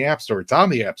it in the App Store. It's on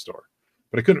the App Store,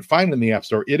 but I couldn't find it in the App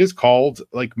Store. It is called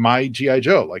like My G.I.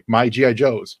 Joe, like My G.I.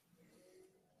 Joes.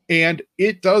 And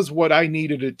it does what I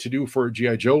needed it to do for a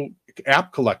G.I. Joe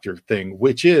app collector thing,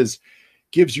 which is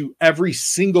gives you every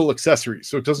single accessory.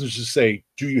 So it doesn't just say,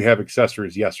 do you have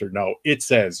accessories? Yes or no. It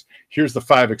says, here's the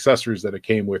 5 accessories that it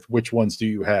came with. Which ones do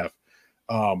you have?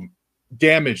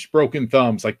 Damaged, broken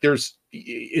thumbs. Like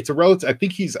it's a relative. I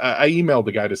think I emailed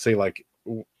the guy to say like,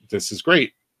 this is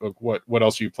great. What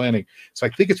else are you planning? So I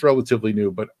think it's relatively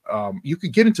new, but you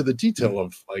could get into the detail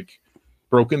of like,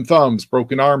 broken thumbs,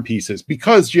 broken arm pieces,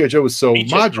 because G.I. Joe is so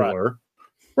modular,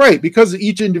 right? Because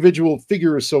each individual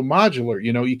figure is so modular.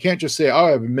 You can't just say, "Oh,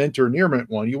 I have a mint or near mint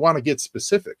one." You want to get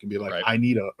specific and be like, right. I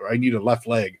need a left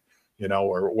leg,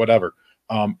 or whatever.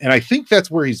 And I think that's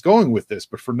where he's going with this.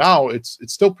 But for now, it's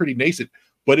still pretty nascent.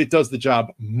 but it does the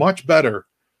job much better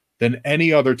than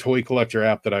any other toy collector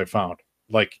app that I've found.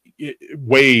 Like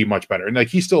way much better. And like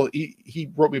he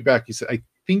wrote me back. He said, I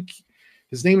think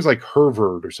his name is like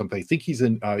Hervard or something. I think he's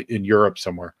in Europe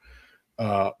somewhere.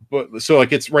 But so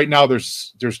like it's right now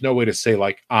there's no way to say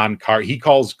like on card. He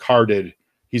calls carded.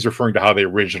 He's referring to how they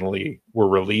originally were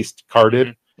released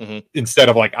carded instead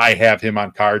of like I have him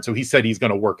on card. So he said he's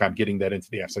going to work on getting that into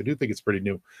the app. So I do think it's pretty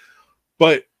new,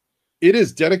 but it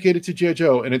is dedicated to G.I.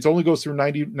 Joe and it only goes through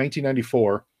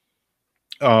 1994.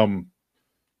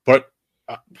 But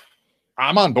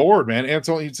I'm on board, man. And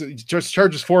it just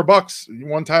charges $4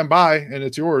 one time buy and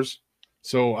it's yours.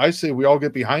 So I say we all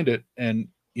get behind it and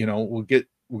we'll get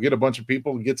a bunch of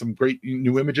people and get some great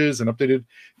new images and updated.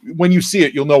 When you see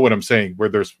it, you'll know what I'm saying, where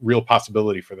there's real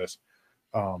possibility for this.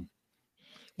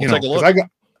 Take a look.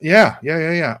 Yeah.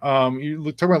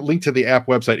 You talk about link to the app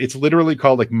website. It's literally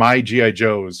called like My G.I.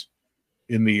 Joes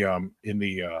in the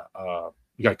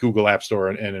you got Google App Store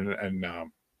and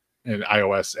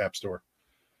iOS App Store.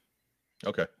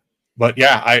 Okay. But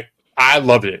yeah, I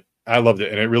loved it. And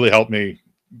it really helped me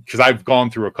because I've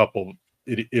gone through a couple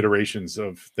iterations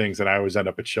of things and I always end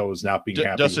up at shows not being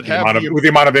happy with the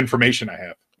amount of information I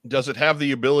have. Does it have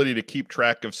the ability to keep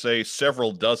track of, say,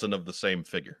 several dozen of the same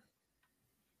figure?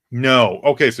 No.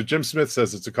 Okay, so Jim Smith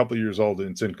says it's a couple years old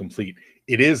and it's incomplete.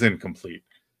 It is incomplete.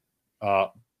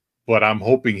 But I'm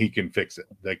hoping he can fix it.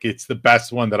 Like it's the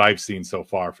best one that I've seen so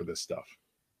far for this stuff.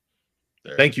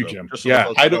 There, Thank you, Jim.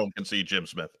 Yeah, I don't can see Jim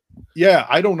Smith. Yeah,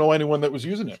 I don't know anyone that was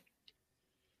using it.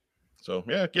 So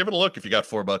yeah, give it a look if you got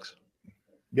 $4.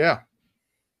 Yeah,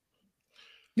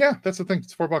 that's the thing.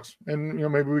 It's $4, and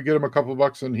maybe we get him a couple of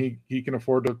bucks, and he can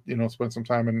afford to spend some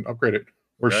time and upgrade it,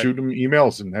 or shoot him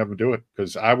emails and have him do it.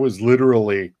 Because I was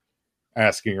literally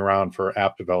asking around for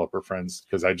app developer friends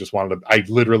because I just wanted to. I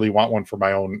literally want one for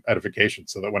my own edification,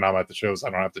 so that when I'm at the shows, I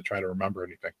don't have to try to remember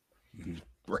anything.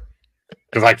 Right.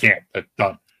 Because I can't. That's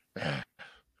done.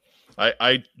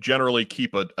 I generally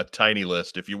keep a tiny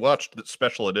list. If you watched the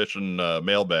special edition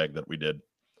mailbag that we did,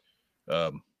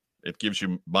 it gives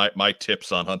you my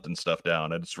tips on hunting stuff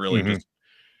down. And it's really just,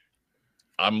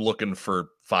 I'm looking for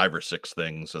 5 or 6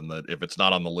 things. And if it's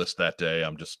not on the list that day,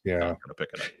 I'm just not going to pick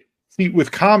it up. See, with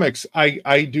comics,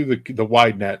 I do the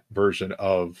wide net version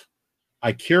of,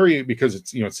 I carry it because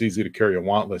it's it's easy to carry a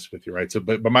want list with you, right? So,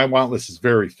 but my want list is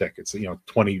very thick. It's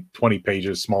 20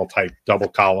 pages, small type, double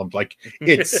column. Like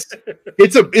it's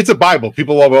a Bible.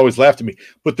 People have always laughed at me,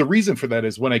 but the reason for that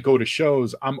is when I go to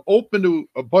shows, I'm open to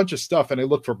a bunch of stuff and I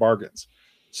look for bargains.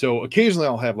 So occasionally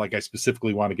I'll have I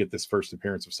specifically want to get this first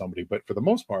appearance of somebody, but for the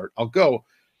most part, I'll go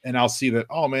and I'll see that,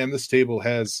 oh man, this table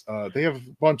has they have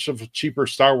a bunch of cheaper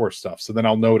Star Wars stuff. So then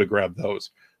I'll know to grab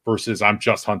those versus I'm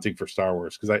just hunting for Star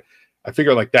Wars because I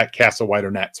figure like that casts a wider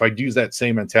net. So I'd use that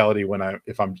same mentality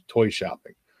if I'm toy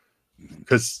shopping,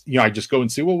 because I just go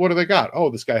and see, well, what do they got? Oh,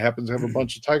 this guy happens to have a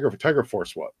bunch of Tiger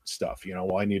Force stuff. Well,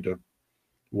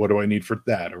 what do I need for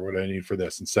that, or what do I need for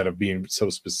this? Instead of being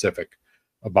so specific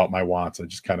about my wants, I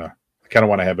just kind of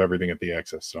want to have everything at the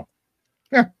access. So,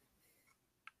 yeah.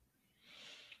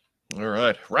 All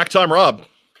right, Rack Time, Rob.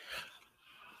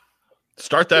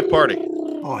 Start that party.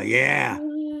 Oh yeah.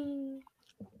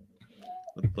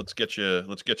 Let's get you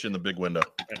in the big window.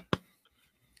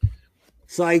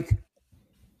 Psych.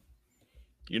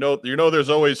 There's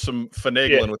always some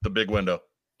finagling with the big window.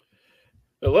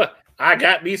 Look, I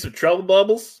got me some trouble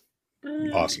bubbles.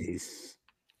 Awesome.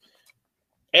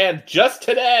 And just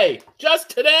today,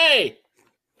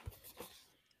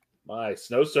 my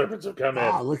snow serpents have come in.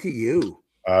 Oh, look at you.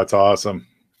 That's awesome.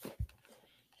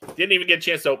 Didn't even get a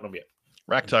chance to open them yet.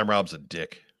 Rack Time Rob's a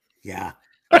dick. Yeah.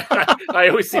 I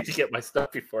always seem to get my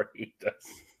stuff before he does.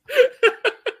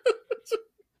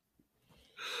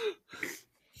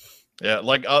 Yeah,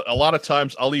 like a lot of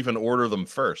times I'll even order them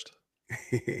first.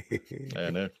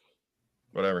 And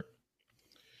whatever.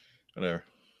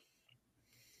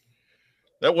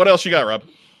 What else you got, Rob?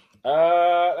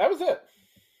 That was it.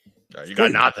 You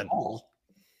got nothing.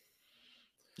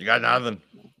 You got nothing.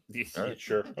 All right,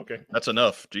 sure. Okay. That's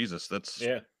enough. Jesus, that's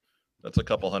a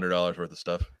couple $100 worth of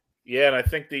stuff. Yeah, and I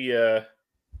think I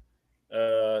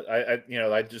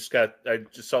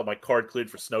just saw my card cleared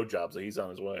for snow jobs, so he's on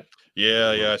his way.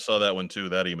 Yeah, I saw that one too.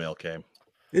 That email came.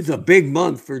 It's a big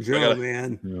month for Joe,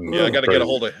 man. Yeah, I got to get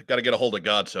a hold of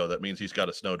God. So that means he's got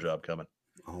a snow job coming.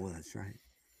 Oh, that's right.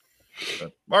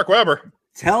 Mark Weber.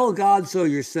 Tell God so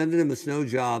you're sending him a snow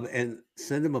job and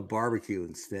send him a barbecue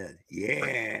instead.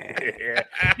 Yeah.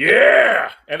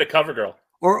 Yeah. And a cover girl.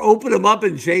 Or open them up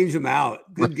and change them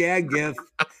out. Good gag gift.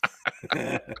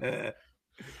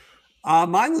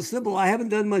 Mine was simple. I haven't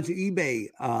done much eBay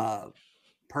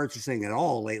purchasing at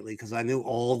all lately because I knew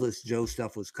all this Joe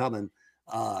stuff was coming.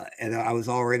 And I was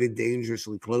already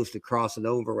dangerously close to crossing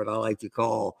over what I like to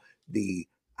call the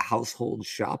household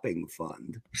shopping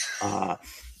fund,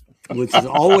 which is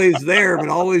always there, but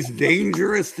always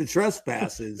dangerous to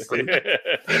trespasses. Every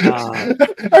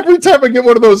time I get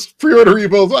one of those pre-order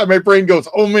emails, my brain goes,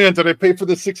 "Oh man, did I pay for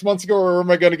this 6 months ago, or am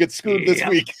I going to get screwed this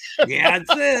week?" Yeah, that's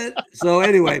it. So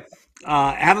anyway,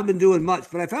 I haven't been doing much,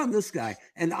 but I found this guy,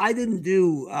 and I didn't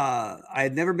do. I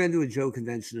had never been to a Joe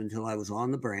convention until I was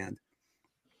on the brand,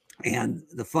 and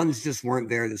the funds just weren't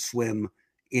there to swim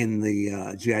in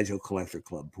the G.I. Joe Collector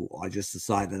Club pool. I just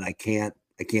decided I can't.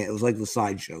 It was like the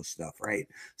Sideshow stuff, right?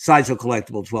 Sideshow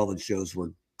collectible 12-inch shows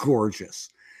were gorgeous.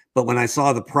 But when I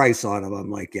saw the price on them, I'm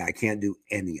like, yeah, I can't do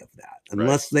any of that.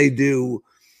 Unless they do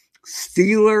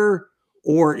Steeler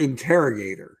or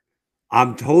Interrogator.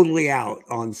 I'm totally out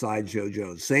on Sideshow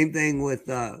Joes. Same thing with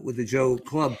the Joe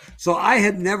Club. So I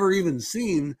had never even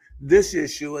seen this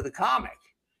issue of the comic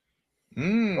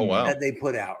that they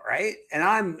put out, right? And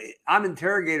I'm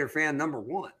Interrogator fan number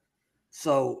 1.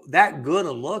 So that good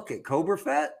a look at Cobra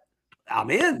Fett,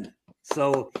 I'm in.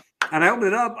 So, and I opened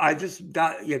it up. I just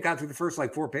got through the first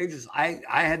like 4 pages. I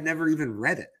had never even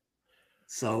read it.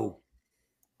 So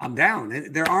I'm down.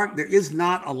 And there is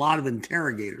not a lot of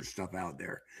Interrogator stuff out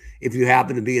there. If you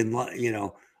happen to be in,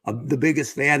 the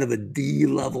biggest fan of a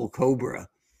D-level Cobra,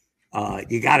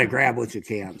 you got to grab what you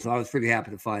can. So I was pretty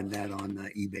happy to find that on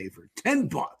eBay for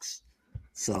 $10.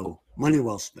 So money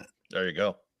well spent. There you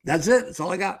go. That's it. That's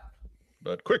all I got.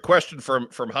 But quick question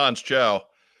from Hans Chow.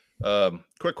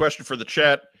 Quick question for the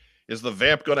chat. Is the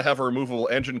Vamp going to have a removable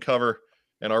engine cover?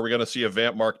 And are we going to see a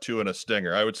Vamp Mark II and a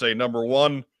Stinger? I would say, number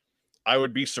 1, I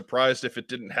would be surprised if it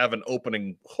didn't have an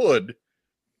opening hood,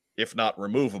 if not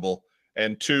removable.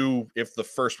 And 2, if the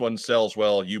first one sells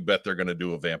well, you bet they're going to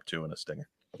do a Vamp II and a Stinger.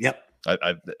 Yep.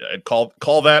 I'd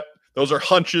call that. Those are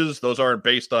hunches. Those aren't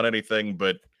based on anything,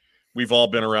 but we've all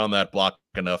been around that block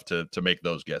enough to make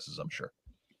those guesses, I'm sure.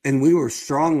 And we were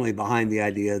strongly behind the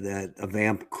idea that a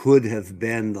Vamp could have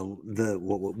been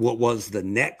what was the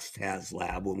next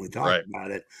HasLab when we talked about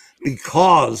it,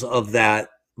 because of that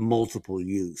multiple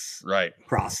use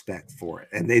prospect for it.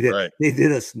 And they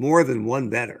did us more than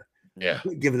one better. Yeah,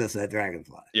 giving us that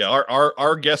Dragonfly. Yeah,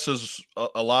 our guesses,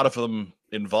 a lot of them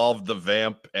involved the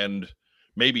Vamp and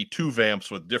maybe 2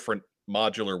 Vamps with different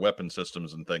modular weapon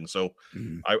systems and things. So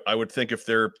I would think if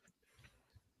they're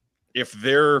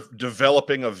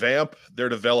developing a Vamp, they're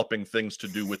developing things to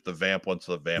do with the Vamp once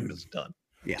the Vamp is done.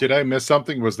 Yeah. Did I miss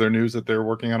something? Was there news that they're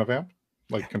working on a Vamp?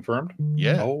 Like confirmed?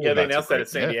 Yeah. Oh, yeah, they announced that at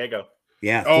San Diego.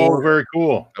 Yeah. Very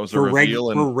cool. That was a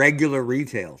reveal for regular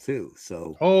retail too.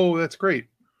 So. Oh, that's great.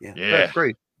 Yeah. That's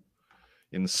great.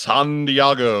 In San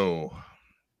Diego,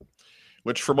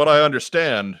 which from what I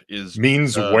understand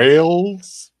means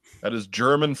whales. That is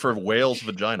German for whale's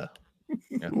vagina.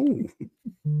 Yeah.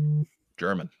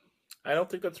 German. I don't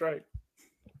think that's right.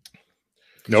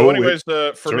 No. So anyways,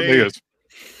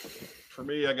 for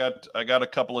me, I got a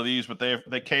couple of these, but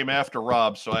they came after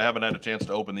Rob, so I haven't had a chance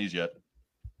to open these yet.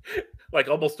 Like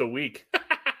almost a week.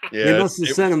 Yeah, they must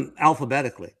have sent them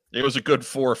alphabetically. It was a good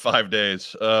 4 or 5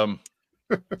 days. And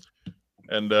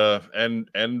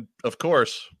of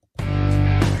course.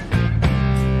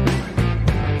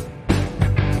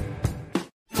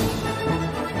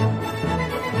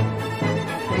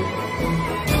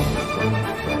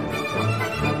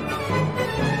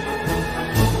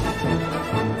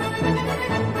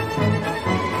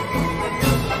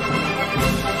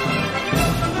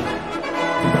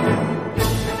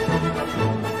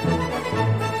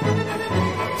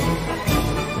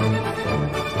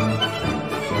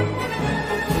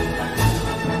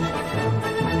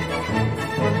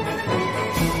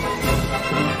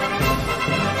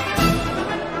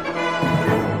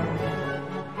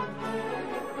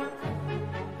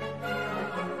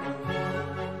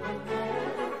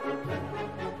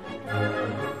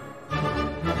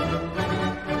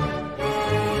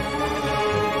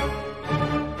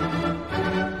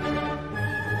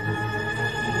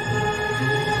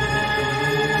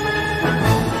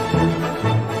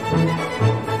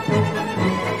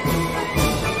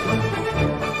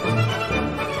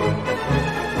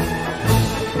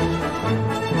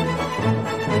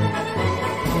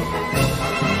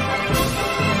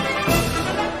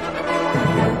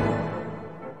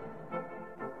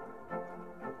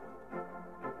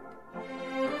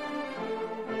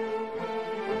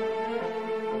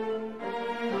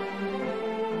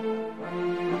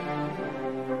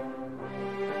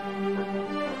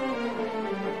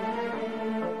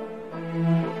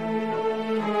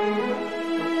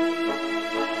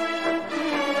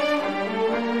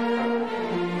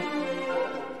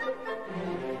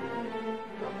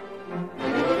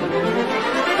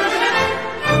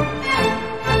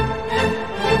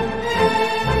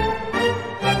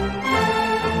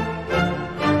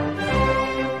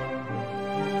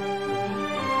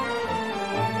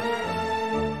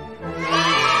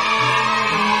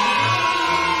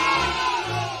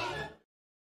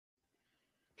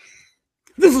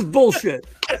 bullshit.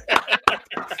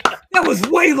 That was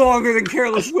way longer than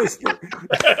Careless Whisper.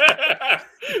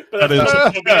 That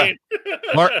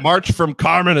is March from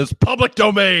Carmen is public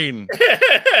domain.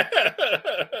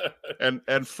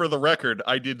 And for the record,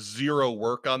 I did zero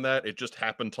work on that. It just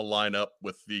happened to line up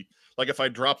with the, like, if I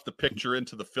dropped the picture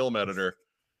into the film editor,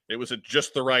 it was at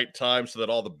just the right time so that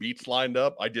all the beats lined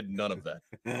up. I did none of that.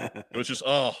 It was just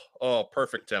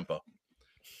perfect tempo.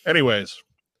 Anyways,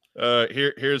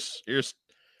 here's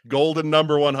golden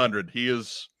number 100.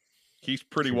 He's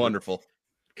pretty wonderful.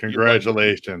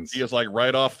 Congratulations. He is like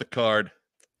right off the card.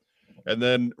 And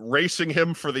then racing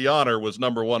him for the honor was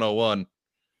number 101.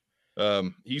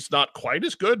 He's not quite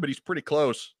as good, but he's pretty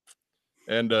close.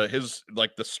 And his,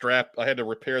 like, the strap, I had to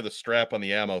repair the strap on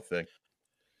the ammo thing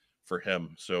for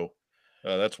him. So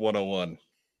that's 101.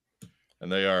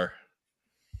 And they are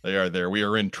there. We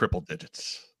are in triple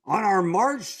digits. On our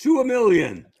march to 1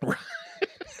 million.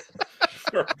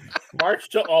 March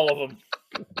to all of them.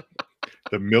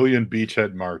 The Million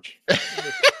Beachhead March.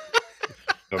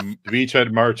 The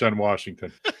Beachhead March on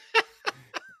Washington.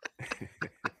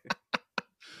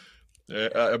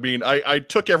 I mean, I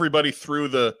took everybody through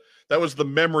that was the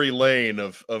memory lane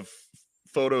of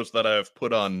photos that I've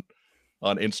put on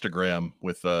Instagram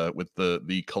with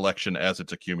the collection as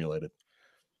it's accumulated.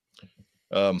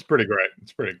 It's pretty great.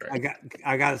 It's pretty great.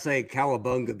 I gotta say,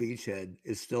 Cowabunga Beachhead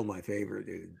is still my favorite,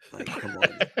 dude. Like, come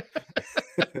on.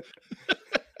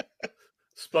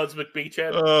 Spuds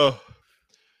McBeachhead.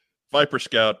 Viper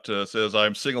Scout says,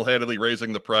 I'm single-handedly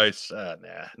raising the price. Nah,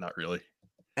 not really.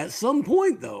 At some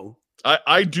point, though.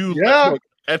 I do. Yeah.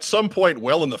 At some point,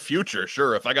 well in the future,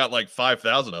 sure. If I got like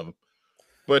 5,000 of them.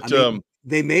 But I mean,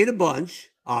 they made a bunch,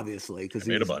 obviously, because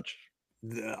they made a bunch.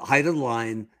 The height of the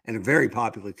line and a very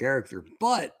popular character,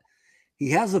 but he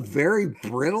has a very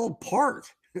brittle part,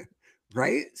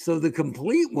 right? So the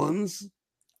complete ones.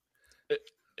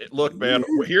 Look, man,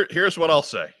 here's what I'll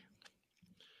say.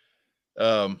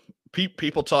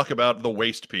 People talk about the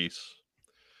waist piece.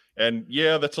 And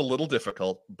yeah, that's a little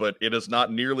difficult, but it is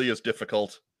not nearly as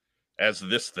difficult as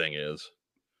this thing is.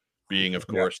 Being, of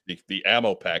course, the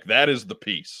ammo pack. That is the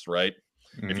piece, right?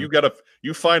 Mm-hmm. If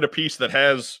you find a piece that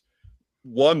has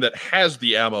one that has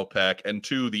the ammo pack, and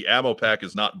two, the ammo pack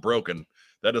is not broken,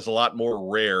 that is a lot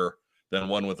more rare than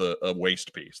one with a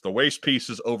waist piece. The waist piece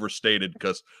is overstated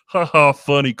because,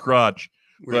 funny crotch.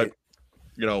 Right.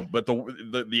 But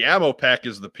the ammo pack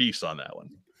is the piece on that one.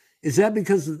 Is that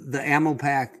because the ammo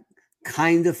pack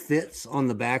kind of fits on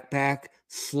the backpack,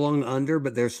 slung under,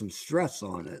 but there's some stress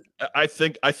on it? I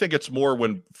think it's more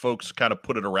when folks kind of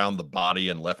put it around the body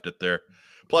and left it there.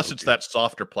 Plus, it's that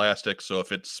softer plastic, so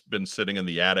if it's been sitting in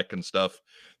the attic and stuff,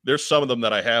 there's some of them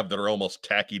that I have that are almost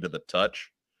tacky to the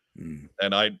touch. Mm.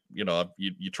 And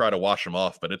you try to wash them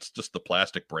off, but it's just the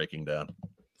plastic breaking down.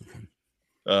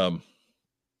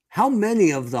 How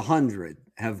many of the 100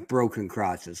 have broken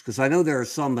crotches? Because I know there are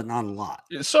some, but not a lot.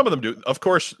 Some of them do. Of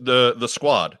course, the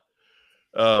squad,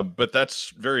 but that's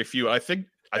very few. I think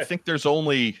there's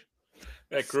only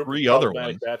 3 other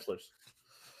ones. Bachelors.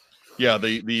 Yeah,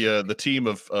 the team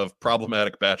of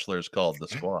problematic bachelors called the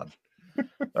squad.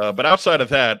 But outside of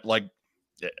that, like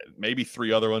maybe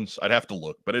 3 other ones. I'd have to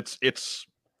look, but it's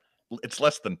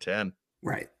less than 10.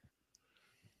 Right.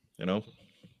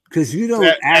 Because you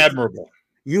don't admirable.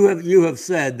 You have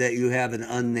said that you have an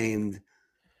unnamed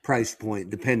price point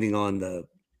depending on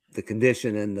the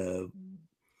condition and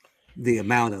the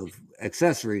amount of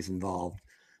accessories involved.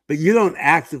 But you don't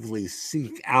actively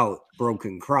seek out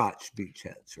broken crotch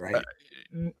beachheads, right?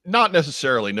 Not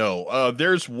necessarily, no.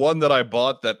 There's one that I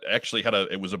bought that actually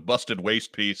it was a busted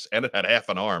waist piece and it had half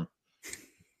an arm.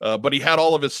 But he had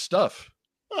all of his stuff.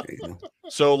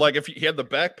 So, like, if he had the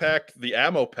backpack, the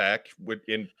ammo pack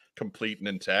complete and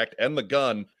intact, and the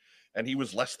gun, and he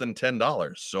was less than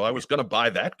 $10. So I was going to buy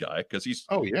that guy because he's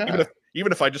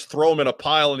even if I just throw him in a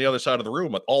pile on the other side of the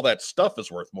room, all that stuff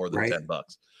is worth more than $10.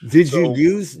 Did you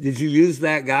use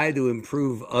that guy to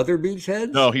improve other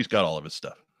beachheads? No, he's got all of his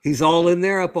stuff. He's all in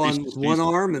there up on one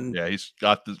arm, and he's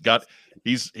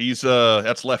he's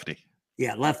that's Lefty.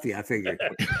 Yeah, Lefty. I figured.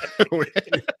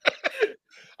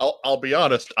 I'll be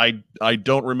honest. I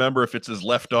don't remember if it's his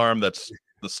left arm that's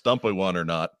the stumpy one or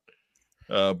not.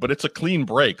 But it's a clean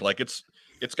break. Like it's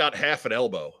got half an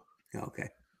elbow. Okay.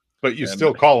 But you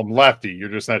still call him Lefty. You're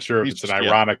just not sure if it's an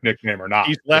ironic nickname or not.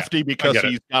 He's Lefty because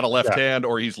he's got a left hand,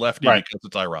 or he's Lefty because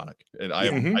it's ironic. And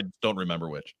I don't remember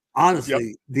which.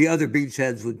 Honestly, the other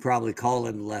beachheads would probably call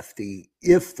him Lefty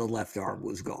if the left arm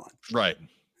was gone. Right.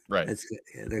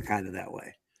 They're kind of that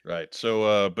way. Right.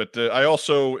 So, but I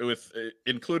also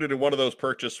included in one of those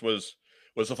purchases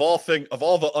was of all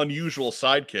the unusual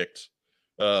sidekicks,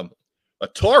 A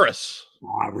Taurus,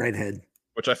 redhead,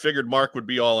 which I figured Mark would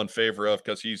be all in favor of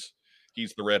because he's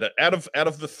the redhead. Out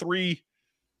of the three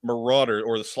Marauder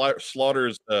or the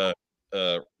Slaughter's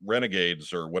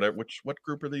Renegades or whatever. What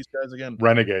group are these guys again?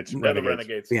 Renegades. They're the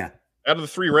Renegades. Yeah. Out of the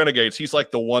three Renegades, he's like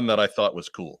the one that I thought was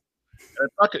cool. And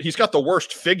he's got the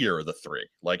worst figure of the three.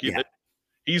 Like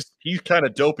he's kind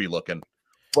of dopey looking.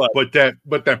 But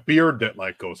that beard that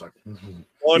like goes like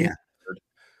one,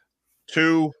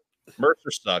 two,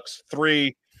 Mercer sucks.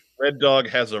 Three, Red Dog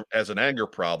has an anger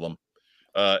problem.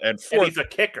 And four, and he's a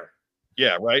kicker.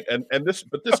 Yeah, right. And this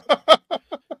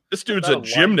this dude's a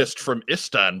gymnast from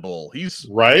Istanbul. He's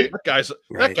right.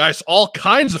 That guy's all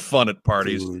kinds of fun at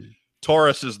parties. Dude.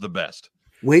 Taurus is the best.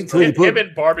 Wait till him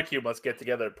and Barbecue must get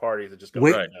together at parties and just go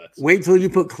nuts. Wait till you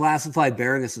put Classified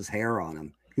Baroness's hair on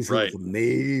him. He's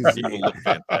amazing. He will look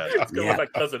fantastic. It's gonna look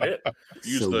like Cousin It.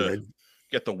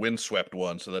 Get the windswept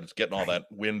one so that it's getting all that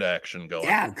wind action going.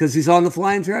 Yeah, because he's on the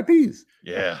flying trapeze.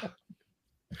 Yeah.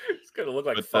 It's gonna look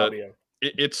like Fabio.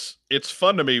 It's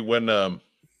fun to me when I'm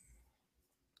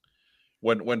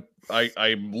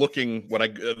looking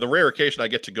the rare occasion I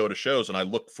get to go to shows and I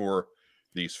look for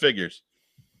these figures.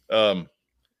 And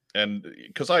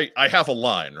because I have a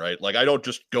line, right? Like I don't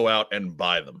just go out and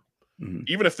buy them. Mm-hmm.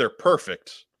 Even if they're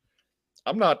perfect,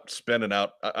 I'm not spending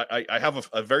out. I have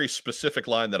a very specific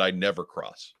line that I never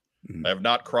cross. Mm-hmm. I have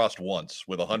not crossed once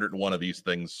with 101 of these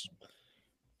things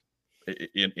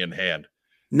in hand.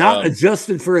 Not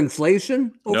adjusted for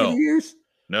inflation over the years?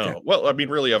 No. Okay. Well, I mean,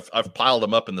 really, I've piled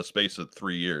them up in the space of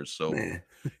 3 years. So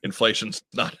inflation's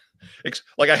not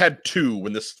like I had two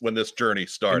when this journey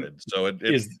started. So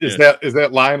is that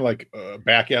line like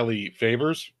back alley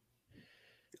favors?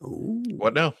 Ooh.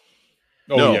 What now?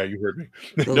 Oh no. Yeah, you heard me.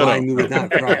 The line you would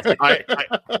not cross.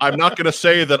 I'm not going to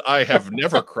say that I have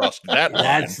never crossed that line.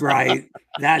 That's right.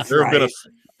 There have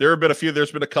been a few.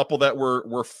 There's been a couple that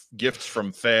were gifts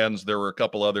from fans. There were a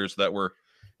couple others that were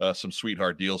some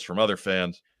sweetheart deals from other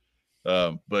fans.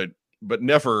 But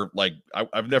never like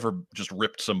I've never just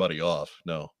ripped somebody off.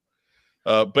 No.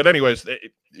 But anyways,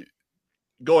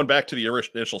 going back to the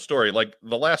initial story, like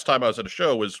the last time I was at a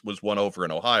show was one over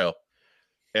in Ohio,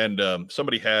 and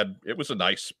somebody it was a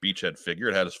nice Beachhead figure.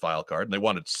 It had his file card, and they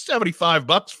wanted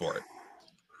 $75 for it.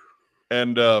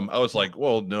 And I was like,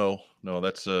 well, no,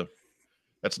 that's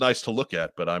nice to look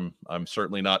at, but I'm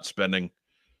certainly not spending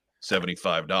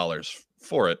 $75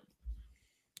 for it.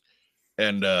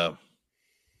 And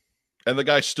the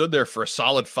guy stood there for a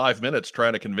solid 5 minutes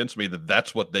trying to convince me that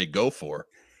that's what they go for.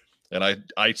 And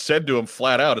I said to him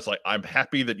flat out, it's like, I'm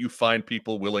happy that you find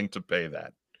people willing to pay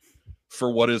that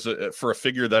for for a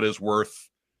figure that is worth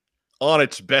on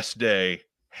its best day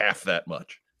half that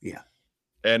much. Yeah.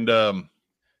 And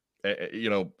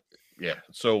yeah.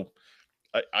 So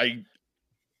I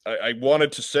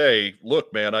wanted to say,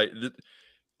 look, man,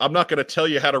 I'm not going to tell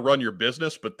you how to run your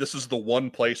business, but this is the one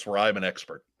place where I'm an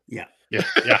expert. Yeah. Yeah.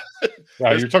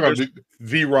 You're talking about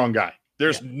the wrong guy.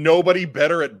 There's nobody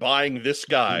better at buying this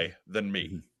guy than me.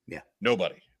 Mm-hmm. Yeah.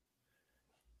 Nobody.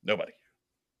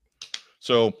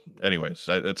 So anyways,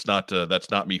 that's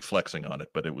not me flexing on it,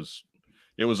 but it was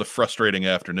a frustrating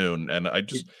afternoon. And I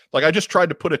just tried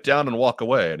to put it down and walk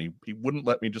away, and he wouldn't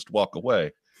let me just walk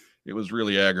away. It was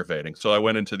really aggravating. So I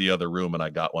went into the other room and I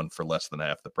got one for less than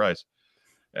half the price.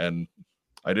 And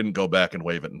I didn't go back and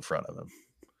wave it in front of him.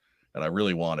 And I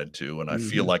really wanted to. And I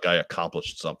feel like I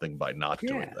accomplished something by not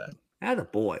doing that.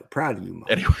 Attaboy. Proud of you, Mom.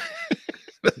 Anyway,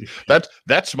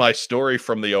 that's my story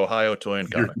from the Ohio Toy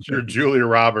and Comic Show. You're Julia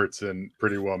Roberts in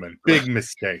Pretty Woman. Big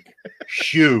mistake.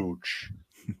 Huge.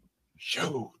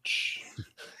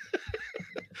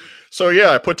 So yeah,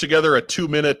 I put together a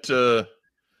 2-minute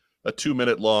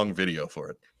long video for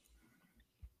it.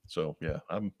 So yeah,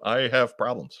 I have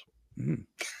problems. Mm.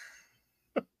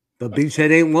 But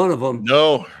Beachhead ain't one of them.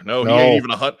 No.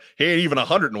 He ain't even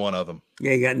 101 of them.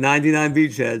 Yeah, you got 99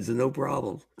 Beachheads and no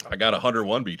problem. I got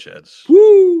 101 Beachheads.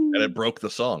 Woo! And it broke the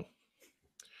song.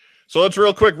 So let's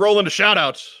real quick roll into shout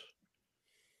outs.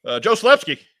 Joe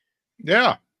Slepski.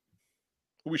 Yeah.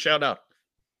 Who we shout out?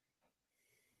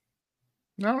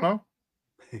 I don't know.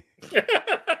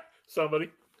 Somebody.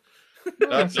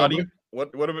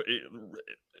 What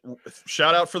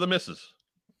shout out for the missus.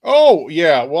 Oh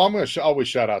yeah, well I'm gonna always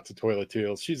shout out to Toilet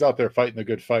Teals. She's out there fighting the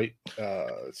good fight.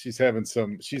 She's having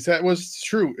some. It's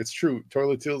true.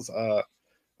 Toilet Teals.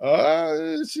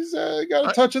 She's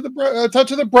got a touch of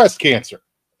the breast cancer,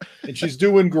 and she's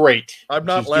doing great. I'm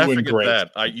not laughing at that.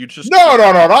 No.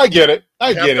 I get it.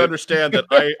 I get it. Understand that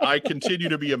I continue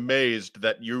to be amazed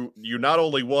that you not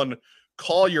only one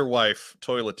call your wife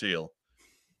Toilet Teal,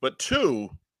 but two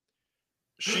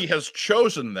she has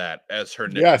chosen that as her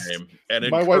nickname Yes. and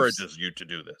My encourages you to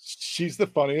do this. She's the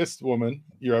funniest woman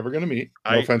you're ever going to meet.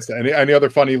 No I- offense to any other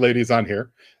funny ladies on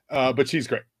here, but she's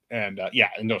great. And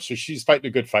so she's fighting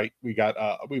a good fight. We've had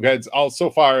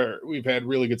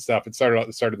really good stuff. It started at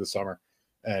the start of the summer,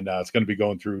 and it's going to be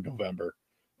going through November.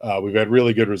 We've had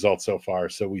really good results so far,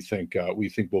 so we think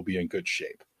we'll be in good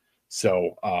shape.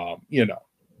 So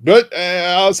but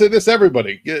I'll say this: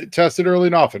 everybody get tested early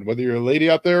and often, whether you're a lady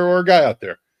out there or a guy out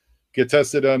there. Get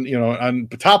tested on on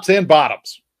tops and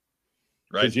bottoms,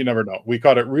 Right? because you never know. We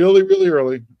caught it really, really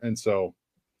early, and so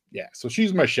so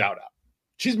she's my shout out.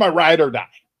 She's my ride or die,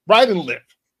 ride and live.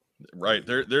 Right.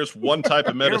 There's one type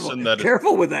of medicine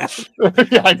careful with that.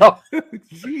 Yeah, I know.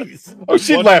 Jeez. Oh,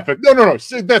 she'd laugh at. No. That's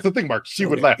the thing, Mark. She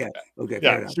would laugh Okay, at that. okay, fair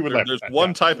Yeah, enough. she would laugh. There's at that.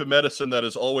 one type of medicine that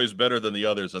is always better than the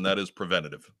others, and that is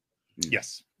preventative.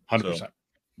 Yes, 100%.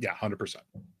 Yeah, 100%.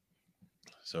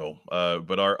 So,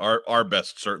 but our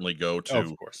best certainly go to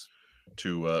Of course.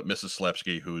 to Mrs.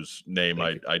 Slepski, whose name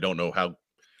I don't know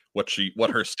what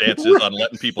her stance is on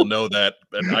letting people know that,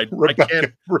 and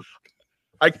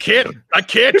I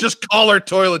can't just call her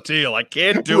Toilet Teal. I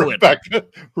can't do it.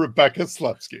 Rebecca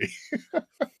Slepski.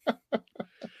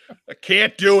 I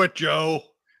can't do it, Joe.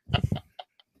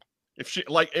 If she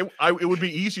it would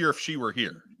be easier if she were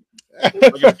here.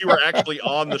 Like if you were actually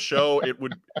on the show, it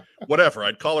would whatever.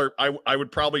 I'd call her. I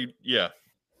would probably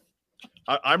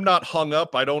I'm not hung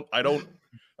up. I don't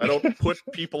put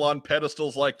people on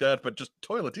pedestals like that. But just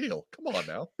Toilet Teal. Come on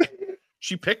now.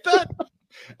 She picked that.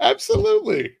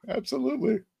 Absolutely.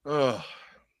 Ugh.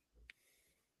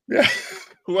 Yeah.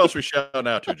 Who else we shout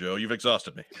out to, Joe? You've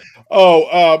exhausted me.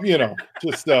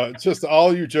 Just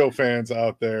all you Joe fans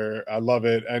out there. I love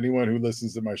it. Anyone who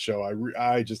listens to my show,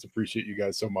 I just appreciate you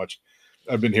guys so much.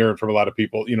 I've been hearing from a lot of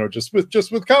people, just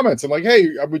with comments and like, hey,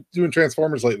 I've been doing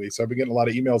Transformers lately, so I've been getting a lot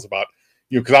of emails about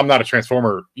because I'm not a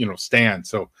Transformer, stan,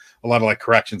 so a lot of like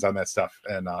corrections on that stuff,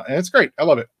 and it's great. I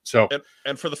love it. So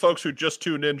and for the folks who just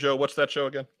tuned in, Joe, what's that show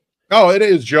again? Oh, it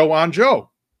is Joe on Joe.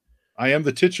 I am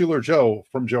the titular Joe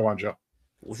from Joe on Joe.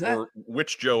 What's that? Or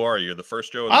which Joe are you? The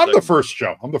first Joe? I'm the first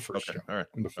Joe. I'm the first Okay, Joe. all right.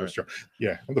 I'm the first Joe.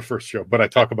 Yeah, I'm the first Joe. But I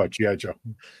talk about G.I. Joe.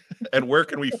 And where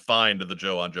can we find the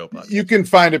Joe on Joe podcast? You can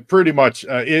find it pretty much.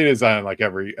 It is on like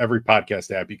every podcast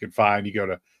app you can find. You go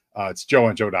to it's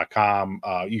joeonjoe.com.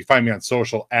 You can find me on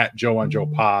social at Joe on Joe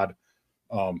Pod.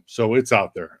 So it's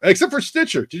out there, except for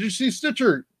Stitcher. Did you see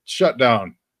Stitcher shut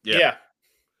down? Yeah.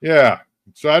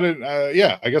 So I didn't.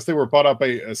 I guess they were bought up by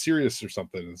a Sirius or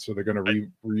something, and so they're going to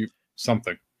re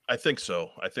something. I think so.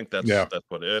 I think that's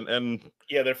what. And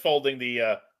yeah, they're folding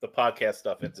the podcast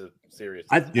stuff into Sirius.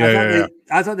 I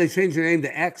thought they changed their name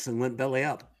to X and went belly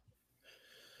up.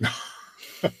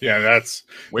 Yeah, that's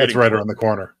right around the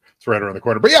corner. It's right around the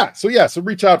corner. But so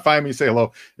reach out, find me, say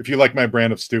hello. If you like my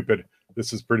brand of stupid,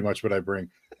 this is pretty much what I bring.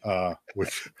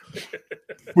 With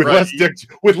less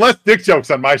dick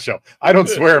jokes on my show. I don't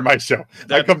swear on my show.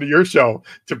 I come to your show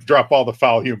to drop all the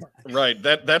foul humor. Right.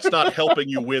 That's not helping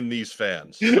you win these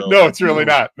fans. So, no, it's really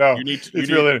not. No, you need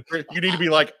to be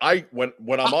like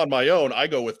when I'm on my own, I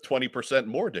go with 20%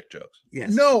 more dick jokes. Yes.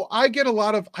 No, I get a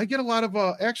lot of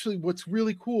actually what's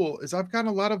really cool is I've gotten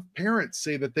a lot of parents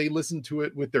say that they listen to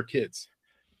it with their kids.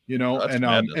 Because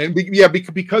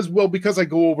I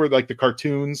go over like the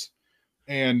cartoons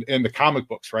and the comic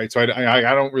books, right? So I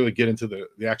don't really get into the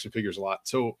action figures a lot.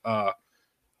 So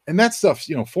and that stuff,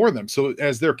 for them. So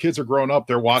as their kids are growing up,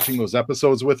 they're watching those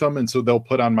episodes with them, and so they'll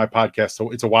put on my podcast. So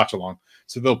it's a watch along.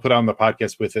 So they'll put on the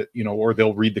podcast with it, or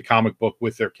they'll read the comic book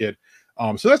with their kid.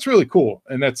 So that's really cool,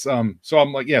 and that's so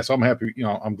I'm like, so I'm happy.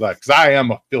 I'm glad because I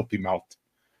am a filthy mouthed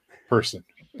person.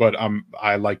 But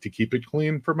I like to keep it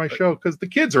clean for my show because the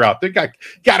kids are out there. Got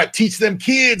to teach them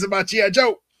kids about G.I.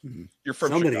 Joe. You're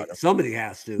from Chicago. Somebody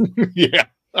has to. Yeah.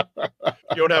 You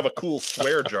don't have a cool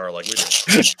swear jar like we do.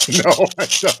 No, I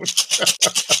don't.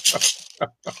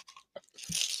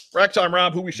 Rack time,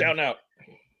 Rob. Who we shouting out?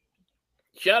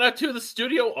 Shout out to the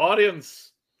studio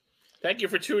audience. Thank you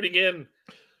for tuning in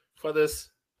for this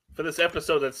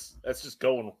episode. That's just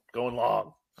going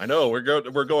long. I know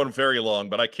we're going very long,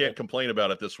 but I can't complain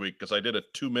about it this week because I did a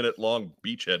 2-minute long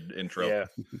beachhead intro. Yeah.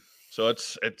 So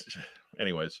it's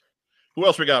anyways. Who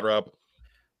else we got, Rob?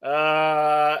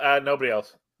 Nobody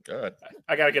else. Good.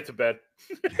 I gotta get to bed.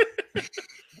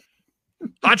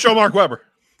 Hot show, Mark Weber.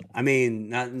 I mean,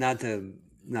 not to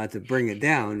bring it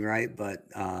down, right? But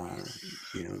I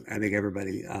think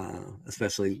everybody,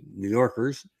 especially New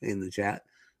Yorkers in the chat,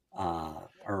 are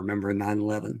remembering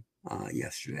 9/11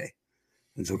 yesterday.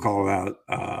 And so call out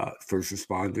first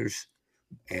responders.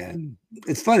 And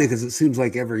it's funny because it seems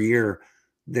like every year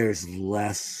there's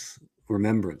less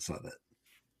remembrance of it.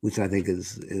 which I think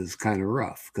is kind of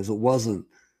rough because it wasn't.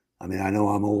 I mean, I know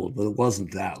I'm old, but it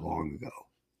wasn't that long ago.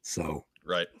 So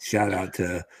Right. shout out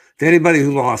to anybody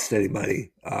who lost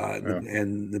anybody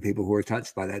and the people who were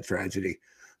touched by that tragedy.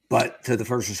 But to the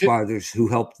first responders who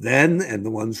helped then and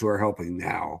the ones who are helping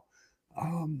now,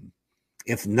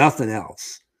 if nothing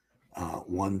else,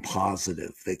 one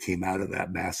positive that came out of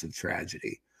that massive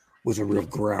tragedy was a real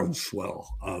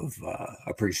groundswell of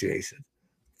appreciation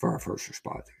for our first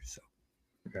responders. So,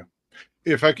 yeah.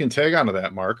 If I can tag onto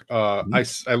that, Mark, I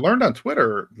learned on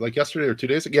Twitter like yesterday or 2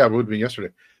 days ago. Yeah, it would have been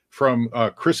yesterday. From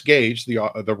Chris Gage,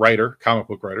 the writer, comic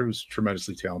book writer, who's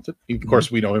tremendously talented. Of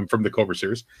course, we know him from the Cobra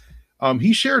series.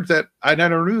 He shared that, I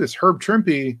never knew this, Herb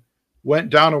Trimpe went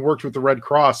down and worked with the Red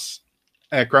Cross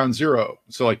at Ground Zero.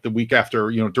 So like the week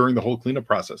after, during the whole cleanup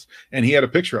process. And he had a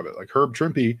picture of it. Like Herb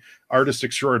Trimpe, artist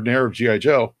extraordinaire of G.I.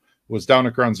 Joe, was down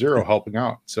at Ground Zero helping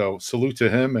out. So salute to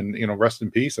him and, rest in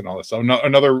peace and all this. So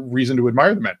another reason to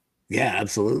admire the man. Yeah,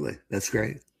 absolutely. That's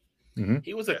great. Mm-hmm.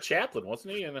 He was a chaplain,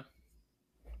 wasn't he?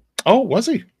 Oh, was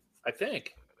he? I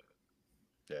think.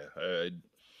 Yeah.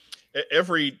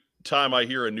 Every time I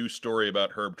hear a new story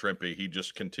about Herb Trimpe, he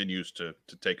just continues to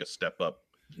take a step up.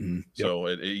 So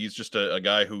he's just a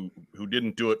guy who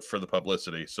didn't do it for the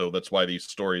publicity. So that's why these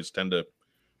stories tend to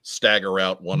stagger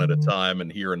out one at a time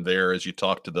and here and there as you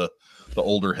talk to the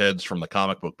older heads from the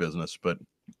comic book business. But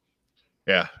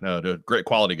yeah, no, great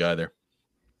quality guy there.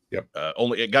 Yep.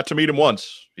 Only got to meet him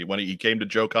once when he came to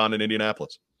JoeCon in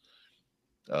Indianapolis.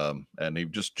 And he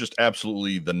just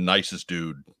absolutely the nicest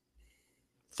dude,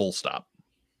 full stop.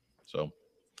 So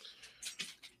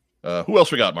who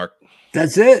else we got, Mark?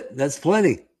 That's it. That's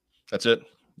plenty. That's it.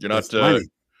 You're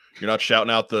not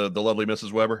shouting out the lovely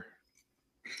Mrs. Weber?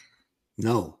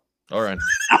 No. All right.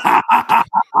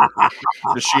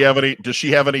 Does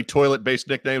she have any toilet-based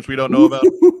nicknames we don't know about?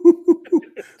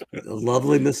 The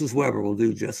lovely Mrs. Weber will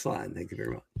do just fine. Thank you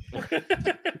very much.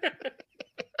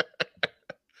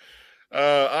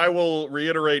 I will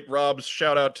reiterate Rob's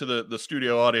shout out to the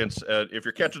studio audience. If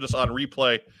you're catching us on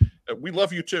replay, we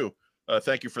love you too.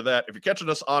 Thank you for that. If you're catching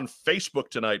us on Facebook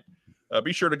tonight,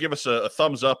 be sure to give us a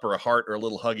thumbs up or a heart or a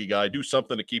little huggy guy. Do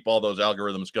something to keep all those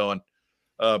algorithms going.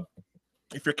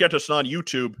 If you're catching us on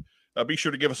YouTube, be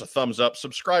sure to give us a thumbs up.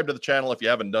 Subscribe to the channel if you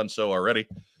haven't done so already.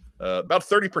 About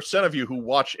 30% of you who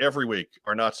watch every week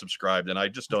are not subscribed, and I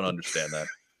just don't understand that.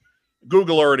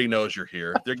 Google already knows you're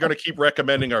here. They're going to keep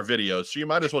recommending our videos, so you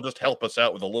might as well just help us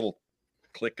out with a little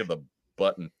click of the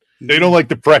button. They don't like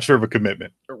the pressure of a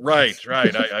commitment. Right.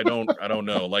 I don't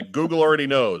know. Like Google already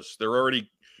knows. They're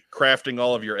already crafting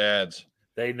all of your ads.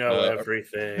 They know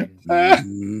everything.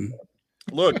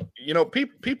 Look,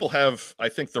 people have, I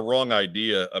think, the wrong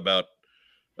idea about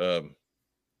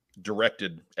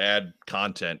directed ad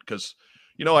content because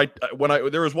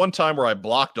there was one time where I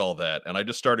blocked all that and I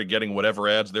just started getting whatever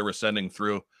ads they were sending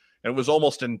through, and it was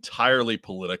almost entirely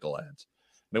political ads.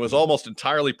 And it was almost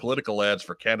entirely political ads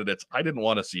for candidates I didn't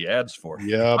want to see ads for.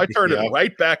 Yeah, I turned it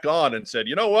right back on and said,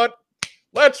 you know what?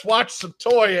 Let's watch some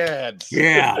toy ads.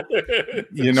 Yeah.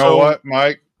 You know what,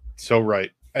 Mike? So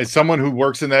right. As someone who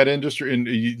works in that industry and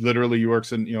you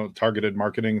works in, targeted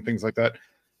marketing and things like that,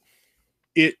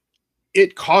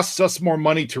 it costs us more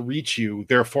money to reach you.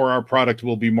 Therefore, our product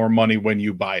will be more money when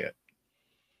you buy it.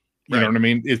 You know what I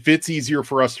mean? If it's easier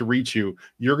for us to reach you,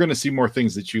 you're going to see more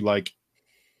things that you like,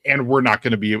 and we're not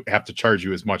going to have to charge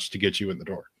you as much to get you in the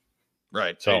door.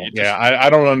 Right. So I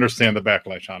don't understand the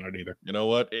backlash on it either. You know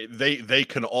what? They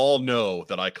can all know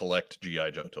that I collect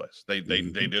G.I. Joe toys. They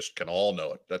just can all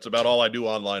know it. That's about all I do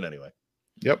online anyway.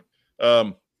 Yep.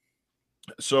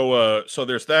 So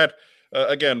there's that.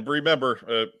 Again,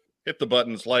 remember, hit the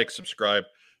buttons, like, subscribe,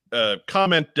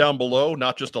 comment down below,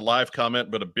 not just a live comment,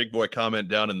 but a big boy comment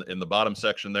down in the bottom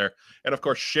section there. And of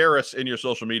course, share us in your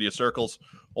social media circles.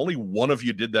 Only one of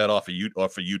you did that off of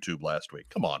YouTube last week.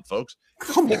 Come on, folks.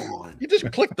 Come on. You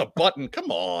just click the button. Come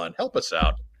on. Help us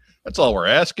out. That's all we're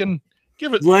asking.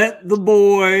 Let the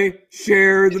boy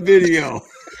share the video.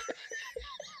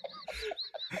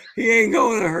 He ain't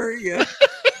going to hurt you.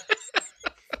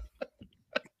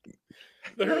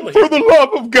 For the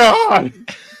love of God.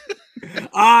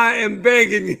 I am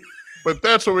begging you. But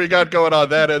that's what we got going on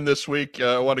that end this week.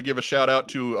 I want to give a shout out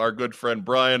to our good friend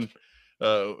Brian,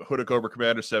 Hood Cobra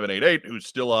Commander 788, who's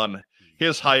still on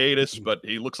his hiatus, but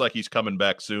he looks like he's coming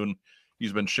back soon.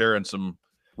 He's been sharing some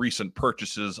recent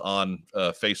purchases on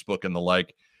Facebook and the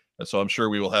like. So I'm sure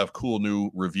we will have cool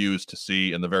new reviews to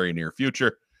see in the very near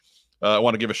future. I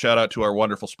want to give a shout out to our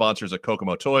wonderful sponsors at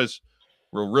Kokomo Toys.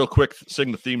 We'll real quick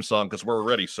sing the theme song because we're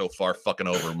already so far fucking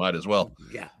over. Might as well.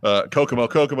 Yeah. Kokomo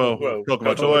Kokomo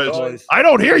Toys. I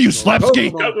don't hear you,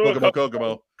 Slepski.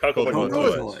 Kokomo. Kokomo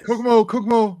Toys.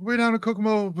 Kokomo, way down to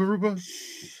Kokomo, Baruba.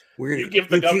 You give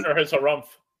the governor his harumph.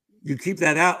 You keep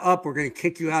that up, we're going to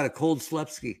kick you out of Cold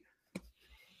Slepski.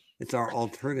 It's our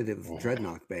alternative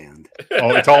dreadnought band.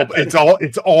 Oh,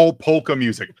 it's all polka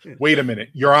music. Wait a minute,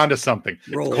 you're onto something.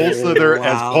 Cold Slither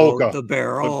as polka. The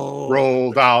barrel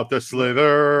Rolled out the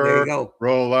slither. There you go.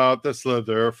 Roll out the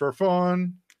slither for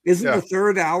fun. Isn't the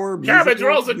third hour cabbage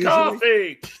rolls and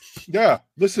coffee? Yeah,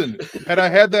 listen. Had I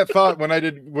had that thought when I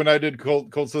did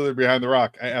Cold Slither Behind the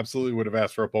Rock, I absolutely would have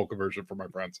asked for a polka version for my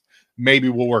friends. Maybe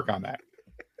we'll work on that.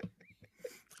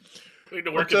 We need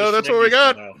to work that's what we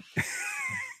got.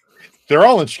 They're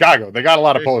all in Chicago. They got a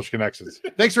lot of Polish connections.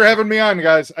 Thanks for having me on,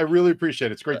 guys. I really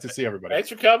appreciate it. It's great to see everybody. Thanks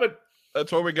for coming.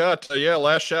 That's what we got.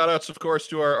 Last shout outs, of course,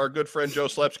 to our good friend Joe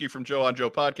Slepski from Joe on Joe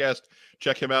Podcast.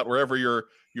 Check him out wherever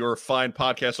your fine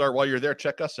podcasts are. While you're there,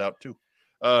 check us out too.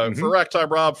 For Racktime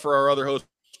Rob, for our other host,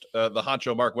 the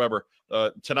honcho Mark Weber,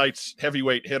 tonight's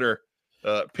heavyweight hitter,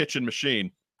 pitching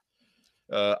machine.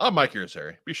 I'm Mike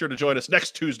Irizarry. Be sure to join us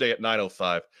next Tuesday at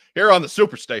 9:05 here on the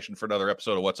Superstation for another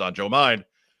episode of What's on Joe Mind.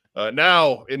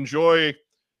 Now enjoy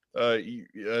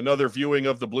another viewing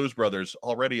of the Blues Brothers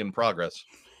already in progress.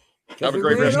 Have a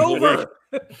great rest of the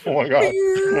week. Oh my god!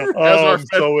 I'm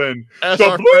so in. As the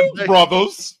our Blues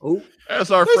Brothers.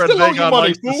 As our friend Vagon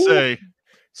likes to say,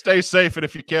 stay safe, and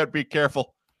if you can't, be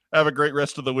careful. Have a great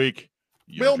rest of the week.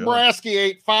 Bill Brasky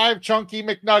ate 5 chunky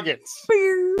McNuggets.